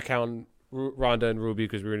 we're not counting Ronda and Ruby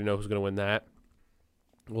because we already know who's going to win that.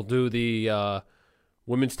 We'll do the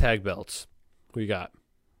women's tag belts. Who you got?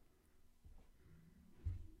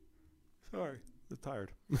 Sorry, I'm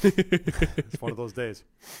tired. It's one of those days.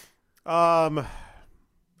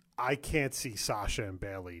 I can't see Sasha and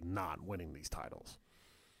Bayley not winning these titles.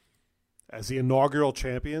 As the inaugural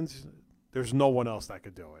champions, there's no one else that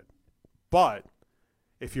could do it. But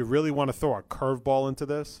if you really want to throw a curveball into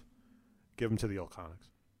this, give them to the Iconics.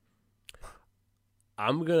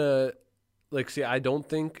 I'm going to, I don't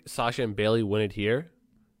think Sasha and Bayley win it here,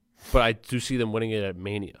 but I do see them winning it at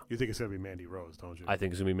Mania. You think it's going to be Mandy Rose, don't you? I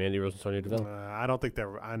think it's going to be Mandy Rose and Sonya Deville. I don't think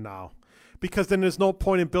they're – I know. Because then there's no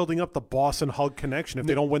point in building up the Boss and Hug connection if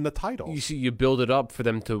they don't win the title. You see, you build it up for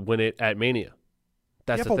them to win it at Mania.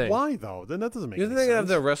 That's the but thing. why, though? Then that doesn't make You any think they sense. have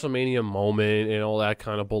their WrestleMania moment and all that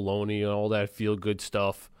kind of baloney and all that feel-good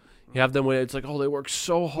stuff. You have them win it. It's like, oh, they work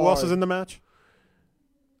so hard. Who else is in the match?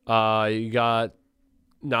 You got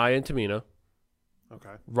Nia and Tamina. Okay.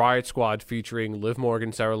 Riot Squad featuring Liv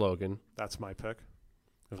Morgan, Sarah Logan. That's my pick.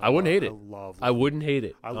 I wouldn't hate it. I wouldn't hate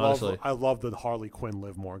it, honestly. I love the Harley Quinn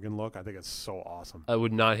Liv Morgan look. I think it's so awesome. I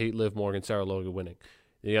would not hate Liv Morgan, Sarah Logan winning.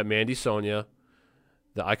 You got Mandy, Sonya,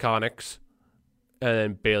 the Iconics, and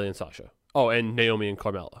then Bayley and Sasha. Oh, and Naomi and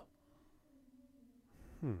Carmella.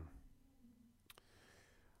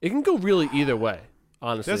 It can go really either way,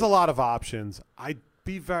 honestly. There's a lot of options. I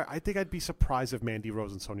think I'd be surprised if Mandy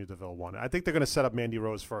Rose and Sonya Deville won. I think they're going to set up Mandy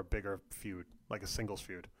Rose for a bigger feud, like a singles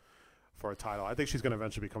feud, for a title. I think she's going to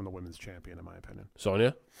eventually become the women's champion, in my opinion.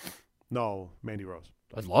 Sonya? No, Mandy Rose.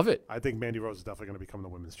 I'd love it. I think Mandy Rose is definitely going to become the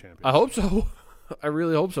women's champion. I hope so. I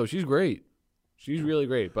really hope so. She's great. She's really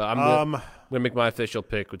great. But I'm going to make my official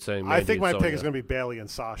pick with saying Mandy I think my and pick Sonya. is going to be Bayley and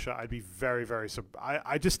Sasha. I'd be very, very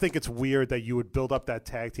I just think it's weird that you would build up that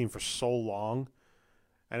tag team for so long,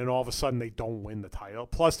 and then all of a sudden they don't win the title.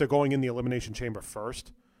 Plus, they're going in the Elimination Chamber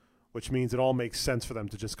first, which means it all makes sense for them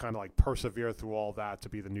to just kind of like persevere through all that to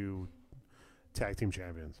be the new tag team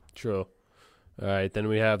champions. True. All right, then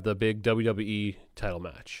we have the big WWE title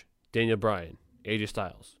match. Daniel Bryan, AJ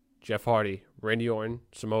Styles, Jeff Hardy, Randy Orton,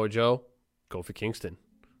 Samoa Joe, Kofi Kingston.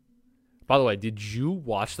 By the way, did you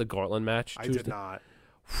watch the Gauntlet match Tuesday? I did not.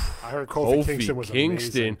 I heard Kofi Kingston was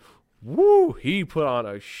amazing. Woo, he put on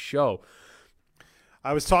a show.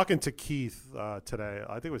 I was talking to Keith today.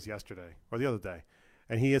 I think it was yesterday or the other day,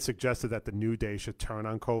 and he had suggested that the New Day should turn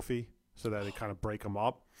on Kofi so that they kind of break him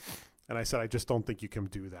up. And I said, I just don't think you can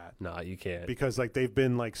do that. Nah, you can't. Because like they've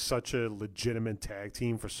been like such a legitimate tag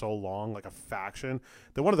team for so long, like a faction.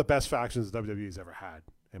 They're one of the best factions WWE's ever had,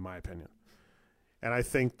 in my opinion. And I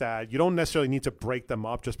think that you don't necessarily need to break them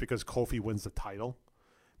up just because Kofi wins the title.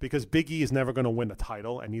 Because Big E is never going to win the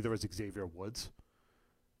title, and neither is Xavier Woods.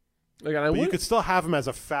 Like, You could still have them as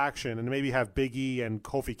a faction and maybe have Big E and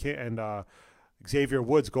and Xavier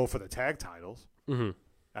Woods go for the tag titles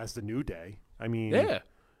as the New Day. I mean, yeah,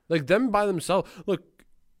 like them by themselves. Look,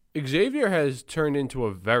 Xavier has turned into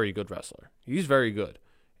a very good wrestler. He's very good,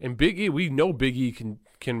 and Big E. We know Big E can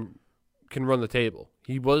run the table.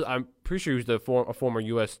 He was. I'm pretty sure he was a former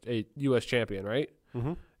U.S. champion, right?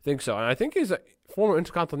 Mm-hmm. I think so, and I think he's a former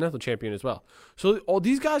Intercontinental champion as well. So all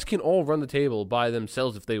these guys can all run the table by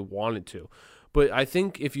themselves if they wanted to. But I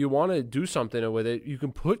think if you want to do something with it, you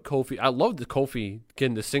can put Kofi. I love the Kofi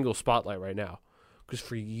getting the single spotlight right now, because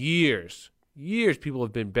for years people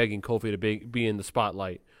have been begging Kofi to be in the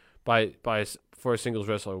spotlight for a singles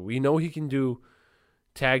wrestler. We know he can do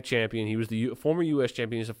tag champion. He was the former U.S.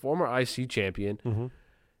 champion. He's a former IC champion. Mm-hmm.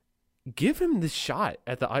 Give him the shot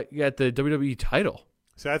at the WWE title.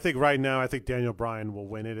 See, I think right now, Daniel Bryan will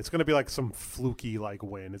win it. It's going to be like some fluky like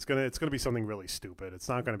win. It's gonna be something really stupid. It's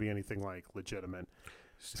not going to be anything like legitimate.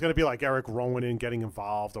 It's going to be like Eric Rowan in getting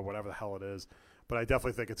involved or whatever the hell it is. But I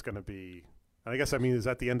definitely think it's going to be. And I guess is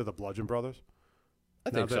that the end of the Bludgeon Brothers?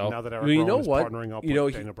 I think so. Now that Eric Rowan is partnering up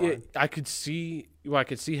with Daniel Bryan, I could see what I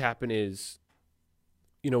could see happen is,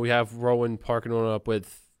 we have Rowan partnering up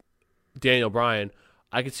with Daniel Bryan.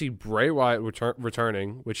 I could see Bray Wyatt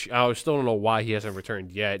returning, which I still don't know why he hasn't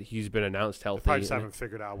returned yet. He's been announced healthy. They probably just haven't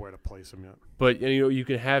figured out where to place him yet. But you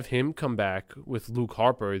can have him come back with Luke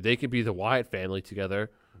Harper. They could be the Wyatt family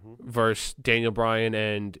together versus Daniel Bryan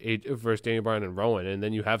and Rowan, and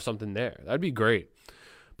then you have something there. That'd be great.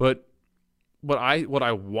 But what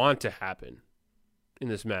I want to happen in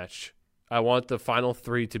this match, I want the final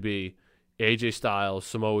three to be AJ Styles,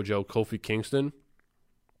 Samoa Joe, Kofi Kingston.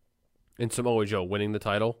 And Samoa Joe winning the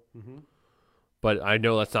title. Mm-hmm. But I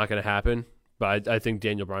know that's not going to happen. But I think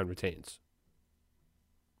Daniel Bryan retains.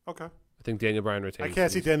 Okay. I think Daniel Bryan retains. I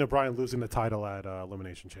can't see Daniel Bryan losing the title at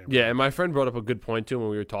Elimination Chamber. Yeah, and my friend brought up a good point, too, when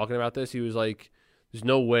we were talking about this. He was like, there's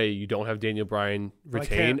no way you don't have Daniel Bryan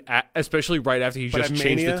retain, especially right after he just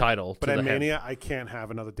changed the title. But at Mania, I can't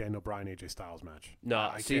have another Daniel Bryan AJ Styles match. No,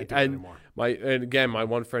 I can't do it anymore. And again, my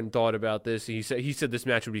one friend thought about this. He said this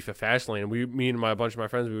match would be for Fastlane. Me and a bunch of my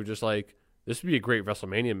friends, we were just like, this would be a great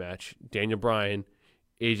WrestleMania match. Daniel Bryan,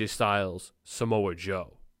 AJ Styles, Samoa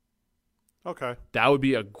Joe. Okay. That would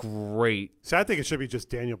be a great. See, I think it should be just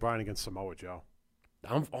Daniel Bryan against Samoa Joe.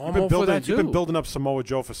 You've been building up Samoa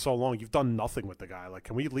Joe for so long. You've done nothing with the guy. Like,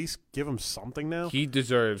 can we at least give him something now? He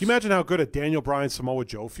deserves. Can you imagine how good a Daniel Bryan Samoa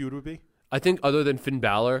Joe feud would be? I think other than Finn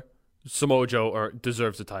Balor, Samoa Joe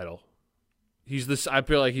deserves the title. I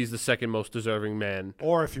feel like he's the second most deserving man.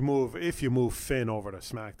 Or if you move Finn over to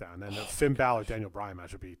SmackDown, then the Finn Balor Daniel Bryan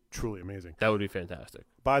match would be truly amazing. That would be fantastic.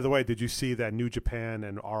 By the way, did you see that New Japan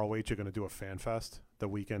and ROH are going to do a fan fest the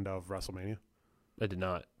weekend of WrestleMania? I did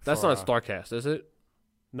not. That's not StarCast, is it?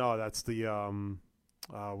 No, that's the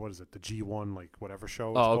what is it? The G1 like whatever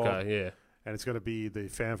show. It's okay, called. Yeah. And it's going to be the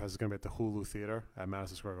fan fest is going to be at the Hulu Theater at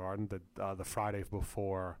Madison Square Garden the Friday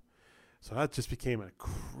before. So that just became a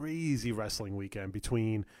crazy wrestling weekend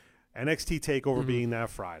between NXT TakeOver being that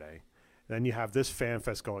Friday. Then you have this fan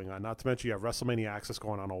fest going on. Not to mention you have WrestleMania Access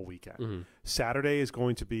going on all weekend. Mm-hmm. Saturday is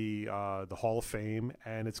going to be the Hall of Fame,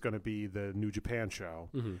 and it's going to be the New Japan show.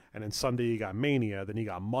 Mm-hmm. And then Sunday you got Mania. Then you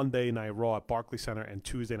got Monday Night Raw at Barclays Center and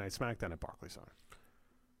Tuesday Night SmackDown at Barclays Center.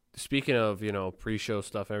 Speaking of, pre-show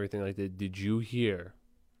stuff, everything like that, did you hear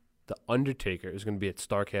The Undertaker is going to be at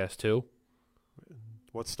StarCast too?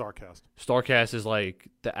 What's StarCast? StarCast is like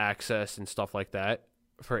the access and stuff like that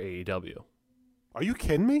for AEW. Are you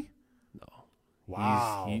kidding me? No.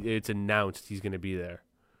 Wow. It's announced he's going to be there.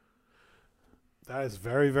 That is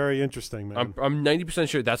very, very interesting, man. I'm 90%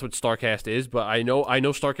 sure that's what StarCast is, but I know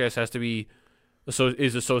StarCast has to be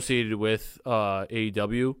is associated with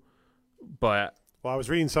AEW, but well, I was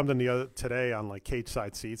reading something today on like Cage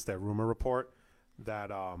Side Seats, that rumor report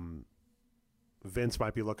that Vince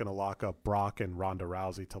might be looking to lock up Brock and Ronda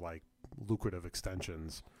Rousey to like lucrative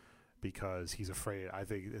extensions because he's afraid. I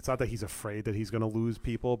think it's not that he's afraid that he's going to lose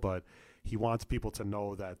people, but he wants people to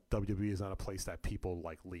know that WWE is not a place that people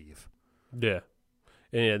like leave. Yeah.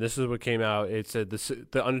 And yeah, this is what came out. It said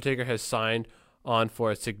the Undertaker has signed on for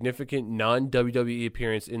a significant non-WWE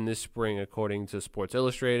appearance in this spring, according to Sports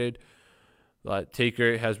Illustrated.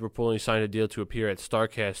 Taker has reportedly signed a deal to appear at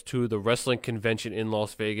StarCast 2, the wrestling convention in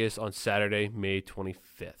Las Vegas, on Saturday, May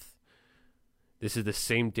 25th. This is the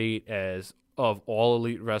same date as of All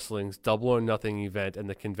Elite Wrestling's Double or Nothing event, and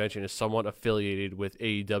the convention is somewhat affiliated with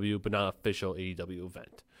AEW, but not an official AEW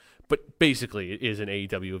event. But basically, it is an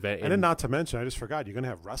AEW event. And then not to mention, I just forgot, you're going to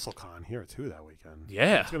have WrestleCon here, too, that weekend.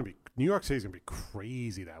 Yeah. It's going to be New York City's going to be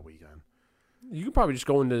crazy that weekend. You could probably just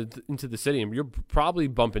go into the city and you'll probably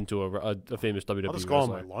bump into a famous WWE I'll just go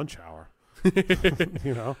wrestler. on my lunch hour.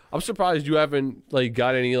 I'm surprised you haven't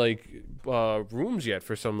got any rooms yet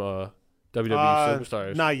for some WWE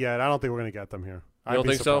superstars. Not yet. I don't think we're going to get them here. You don't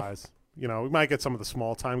think surprised. So? We might get some of the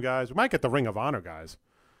small time guys. We might get the Ring of Honor guys.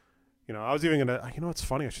 I was even gonna. It's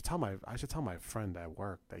funny. I should tell my friend at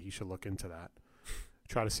work that he should look into that.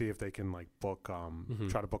 Try to see if they can book.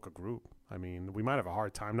 Try to book a group. I mean, we might have a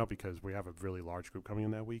hard time now because we have a really large group coming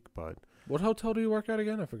in that week. But what hotel do you work at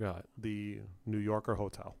again? I forgot. The New Yorker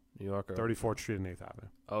Hotel. New Yorker. 34th Street and 8th Avenue.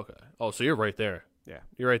 Okay. Oh, so you're right there. Yeah.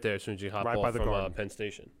 You're right there as soon as you hop right off from Penn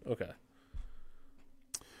Station. Okay.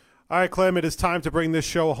 All right, Clem. It is time to bring this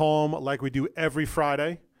show home like we do every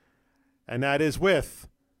Friday, and that is with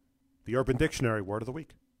the Urban Dictionary Word of the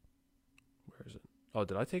Week. Where is it? Oh,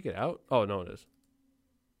 did I take it out? Oh, no, it is.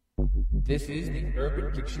 This is the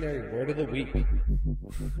Urban Dictionary Word of the Week.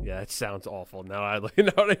 Yeah, that sounds awful. Now I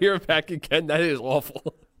hear it back again. That is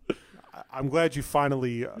awful. I'm glad you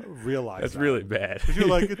finally realized That's that. really bad. 'Cause you're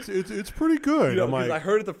like, it's pretty good. I'm 'cause like, I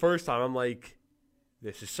heard it the first time. I'm like,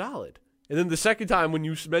 this is solid. And then the second time when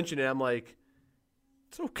you mentioned it, I'm like,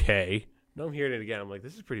 it's okay. Now I'm hearing it again. I'm like,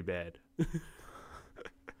 this is pretty bad.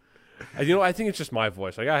 And, I think it's just my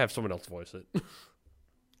voice. I gotta have someone else voice it.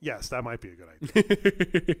 yes, that might be a good idea.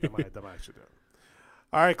 that might actually do it.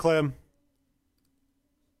 All right, Clem.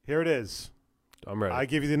 Here it is. I'm ready. I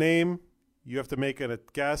give you the name. You have to make a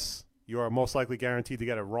guess. You are most likely guaranteed to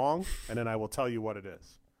get it wrong, and then I will tell you what it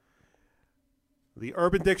is. The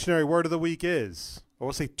Urban Dictionary word of the week is, or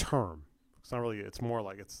we'll say term. It's not really. It's more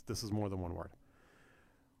like this is more than one word.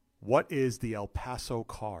 What is the El Paso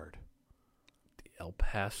card? The El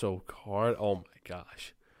Paso card? Oh my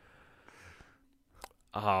gosh.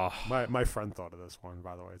 My friend thought of this one,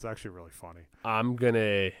 by the way. It's actually really funny. I'm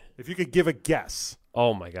gonna. If you could give a guess.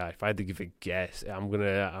 Oh my god! If I had to give a guess, I'm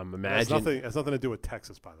imagining. It has nothing to do with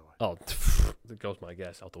Texas, by the way. Oh, there goes my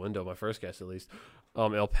guess out the window. My first guess, at least.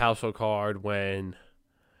 El Paso card when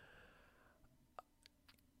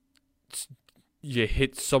you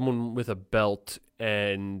hit someone with a belt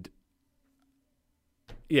and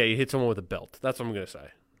you hit someone with a belt. That's what I'm gonna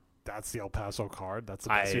say. That's the El Paso card. That's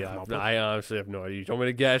the best you come up with. I honestly have no idea. You told me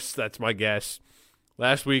to guess. That's my guess.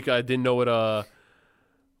 Last week I didn't know what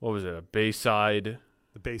was it? A Bayside.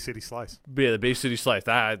 The Bay City Slice. Yeah, the Bay City Slice.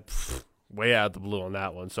 That way out of the blue on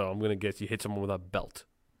that one. So I'm gonna guess you hit someone with a belt.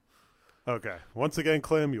 Okay. Once again,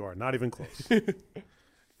 Clem, you are not even close.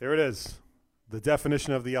 Here it is. The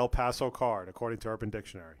definition of the El Paso card, according to Urban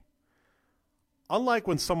Dictionary. Unlike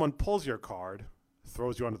when someone pulls your card,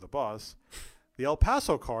 throws you under the bus, the El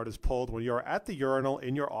Paso card is pulled when you are at the urinal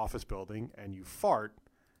in your office building and you fart,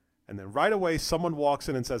 and then right away someone walks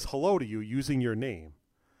in and says hello to you using your name,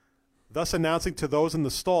 thus announcing to those in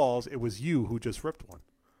the stalls it was you who just ripped one.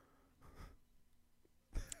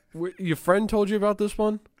 Your friend told you about this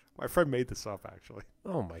one? My friend made this up, actually.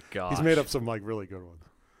 Oh, my God. He's made up some really good ones.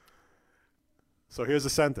 So here's a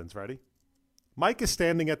sentence. Ready? Mike is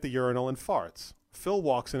standing at the urinal and farts. Phil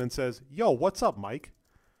walks in and says, "Yo, what's up, Mike?"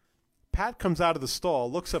 Pat comes out of the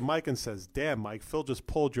stall, looks at Mike and says, "Damn, Mike, Phil just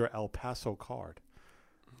pulled your El Paso card."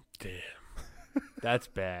 Damn. That's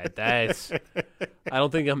bad. I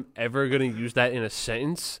don't think I'm ever going to use that in a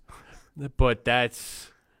sentence, but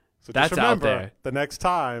that's just remember, out there. The next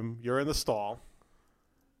time you're in the stall,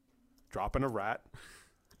 dropping a rat,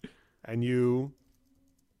 and you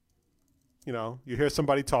hear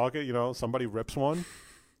somebody talking, somebody rips one,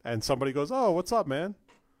 and somebody goes, "Oh, what's up, man?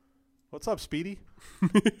 What's up, Speedy?"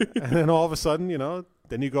 And then all of a sudden,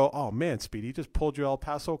 then you go, "Oh man, Speedy, you just pulled your El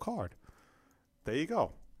Paso card." There you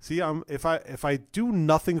go. See, if I do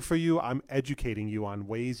nothing for you, I'm educating you on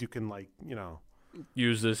ways you can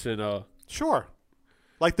use this in a sure,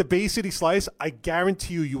 like the Bay City Slice. I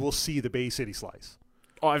guarantee you will see the Bay City Slice.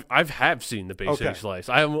 Oh, I've seen the Bay City Slice.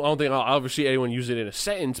 I don't think I'll ever see anyone use it in a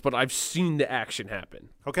sentence, but I've seen the action happen.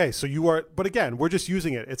 Okay, so but again, we're just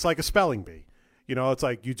using it. It's like a spelling bee. It's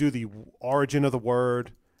like you do the origin of the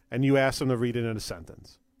word, and you ask them to read it in a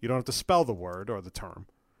sentence. You don't have to spell the word or the term.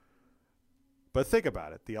 But think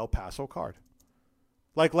about it, the El Paso card.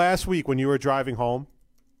 Like last week when you were driving home,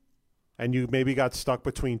 and you maybe got stuck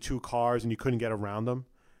between two cars and you couldn't get around them,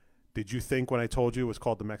 did you think when I told you it was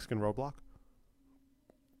called the Mexican roadblock?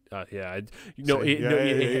 Yeah. It happened.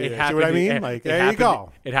 See what I mean? There you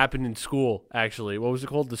go. It happened in school, actually. What was it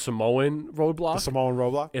called? The Samoan roadblock? The Samoan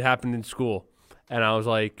roadblock? It happened in school. And I was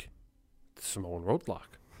like, the Samoan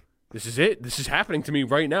roadblock. This is it. This is happening to me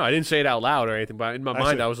right now. I didn't say it out loud or anything, but in my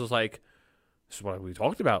mind I was just like, this is what we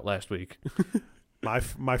talked about last week. My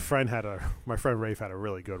friend Rafe had a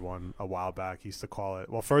really good one a while back. He used to call it,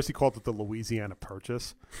 well, first he called it the Louisiana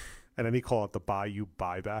Purchase, and then he called it the Bayou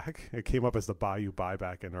Buyback. It came up as the Bayou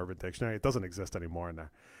Buyback in Urban Dictionary. It doesn't exist anymore in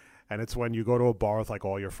there. And it's when you go to a bar with like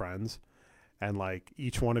all your friends, and like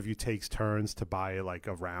each one of you takes turns to buy like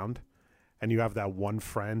a round, and you have that one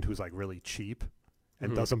friend who's like really cheap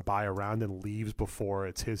and doesn't buy a round and leaves before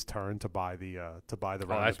it's his turn to buy the round.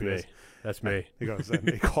 That's me. That's me. He goes, and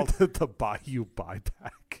they called it the Bayou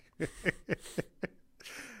Buyback.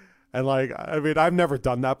 And like, I mean, I've never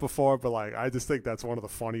done that before, but like, I just think that's one of the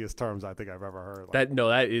funniest terms I think I've ever heard.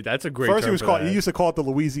 Like, that's a great. First, term he used to call it the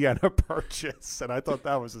Louisiana Purchase, and I thought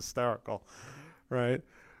that was hysterical, right?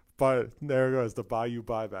 But there it goes, the Bayou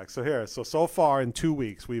Buyback. So far in 2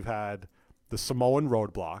 weeks, we've had the Samoan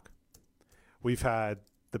Roadblock, we've had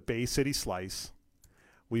the Bay City Slice,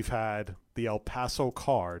 we've had the El Paso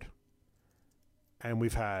Card, and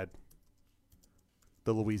we've had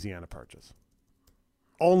the Louisiana Purchase.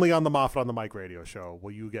 Only on the Moffat on the Mic radio show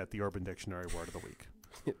will you get the Urban Dictionary word of the week.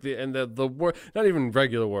 And the word, not even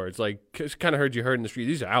regular words, like kind of heard in the street.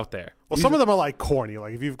 These are out there. Well, some of them are like corny.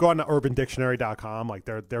 Like if you've gone to urbandictionary.com, like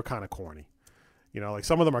they're kind of corny. You know, like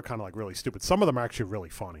some of them are kind of like really stupid. Some of them are actually really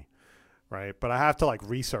funny, right? But I have to like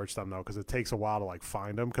research them though because it takes a while to like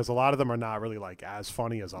find them because a lot of them are not really like as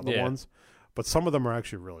funny as other ones. But some of them are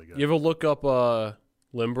actually really good. You ever look up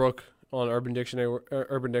Limbrook on Urban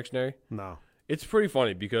Dictionary? No. It's pretty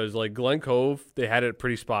funny because like Glen Cove, they had it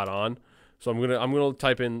pretty spot on. So I'm gonna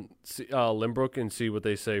type in Limbrook and see what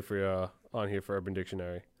they say for on here for Urban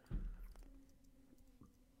Dictionary.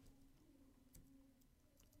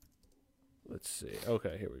 Let's see.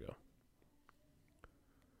 Okay, here we go.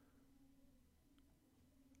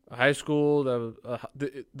 A high school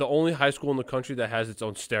the only high school in the country that has its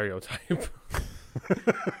own stereotype.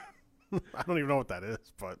 I don't even know what that is,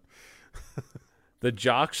 but the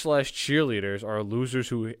jocks/cheerleaders are losers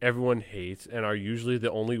who everyone hates and are usually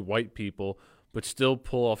the only white people, but still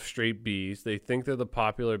pull off straight B's. They think they're the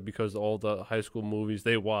popular because of all the high school movies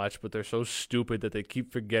they watch, but they're so stupid that they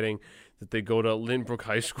keep forgetting that they go to Lynbrook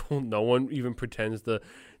High School. No one even pretends to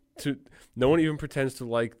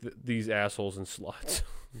like these assholes and sluts.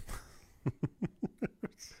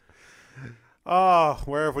 Oh,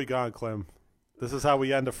 where have we gone, Clem? This is how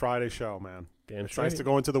we end a Friday show, man. Damn it's straight. nice to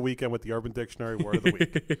go into the weekend with the Urban Dictionary word of the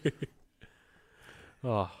week.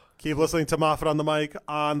 Oh. Keep listening to Moffat on the Mic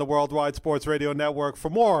on the Worldwide Sports Radio Network for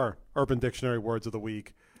more Urban Dictionary words of the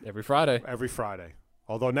week. Every Friday.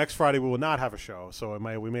 Although next Friday we will not have a show, so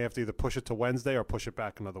we may have to either push it to Wednesday or push it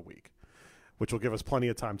back another week, which will give us plenty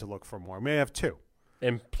of time to look for more. We may have two.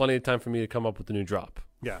 And plenty of time for me to come up with a new drop.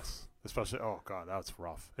 Yes. Especially, oh, God, that's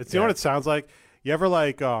rough. You know what it sounds like? You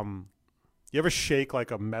ever shake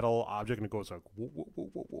like a metal object and it goes like, whoa, whoa, whoa,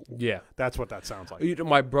 whoa, whoa. Yeah. That's what that sounds like. You know,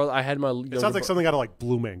 my brother, it sounds like something out of like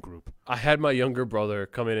Blue Man Group. I had my younger brother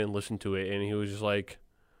come in and listen to it, and he was just like,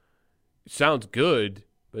 it sounds good,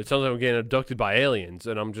 but it sounds like I'm getting abducted by aliens.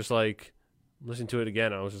 And I'm just like, listen to it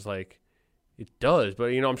again. I was just like, it does. But,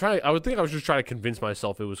 you know, I would think I was just trying to convince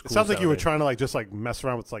myself it was cool. It sounds like you were sounding. trying to like just like mess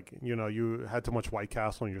around with like, you know, you had too much White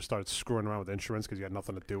Castle and you started screwing around with insurance because you had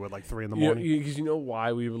nothing to do at like 3 in the morning. Because you know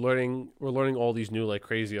why? We're learning all these new like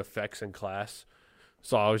crazy effects in class.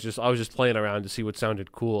 So I was just playing around to see what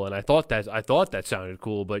sounded cool, and I thought that sounded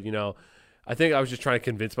cool, but you know, I think I was just trying to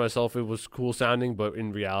convince myself it was cool sounding, but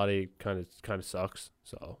in reality, it kind of sucks.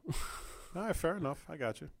 So, all right, fair enough. I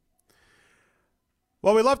got you.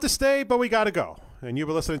 Well, we love to stay, but we got to go. And you've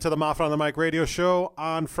been listening to the Moffat on the Mic radio show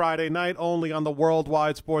on Friday night, only on the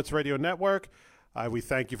Worldwide Sports Radio Network. We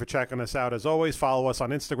thank you for checking us out as always. Follow us on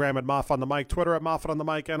Instagram at Moffat on the Mic, Twitter at Moffat on the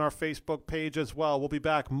Mic, and our Facebook page as well. We'll be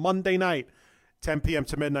back Monday night, 10 p.m.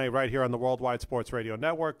 to midnight, right here on the Worldwide Sports Radio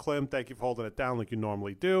Network. Clem, thank you for holding it down like you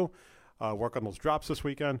normally do. Work on those drops this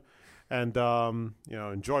weekend. And, you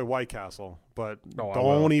know, enjoy White Castle. But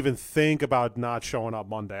don't even think about not showing up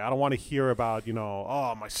Monday. I don't want to hear about, you know,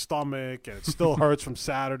 oh, my stomach, and it still hurts from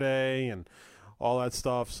Saturday and all that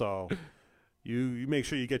stuff. So you make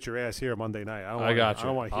sure you get your ass here Monday night. I got you. I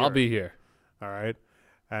don't want to hear I'll be here. All right.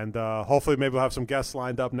 And hopefully maybe we'll have some guests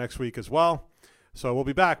lined up next week as well. So we'll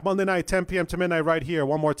be back Monday night, 10 p.m. to midnight right here.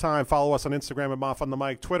 One more time, follow us on Instagram at Moffat on the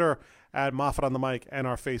Mic, Twitter at Moffat on the Mic, and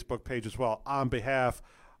our Facebook page as well. On behalf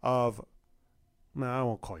of, no, I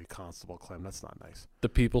won't call you Constable Clem. That's not nice. The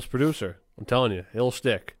people's producer. I'm telling you, it'll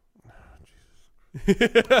stick.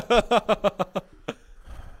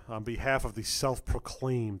 On behalf of the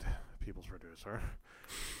self-proclaimed people's producer,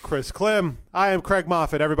 Chris Clem, I am Craig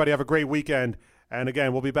Moffat. Everybody have a great weekend. And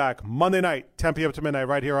again, we'll be back Monday night, 10 p.m. to midnight,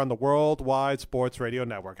 right here on the Worldwide Sports Radio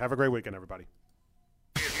Network. Have a great weekend, everybody.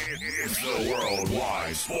 It's the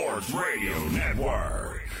Worldwide Sports Radio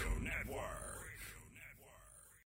Network.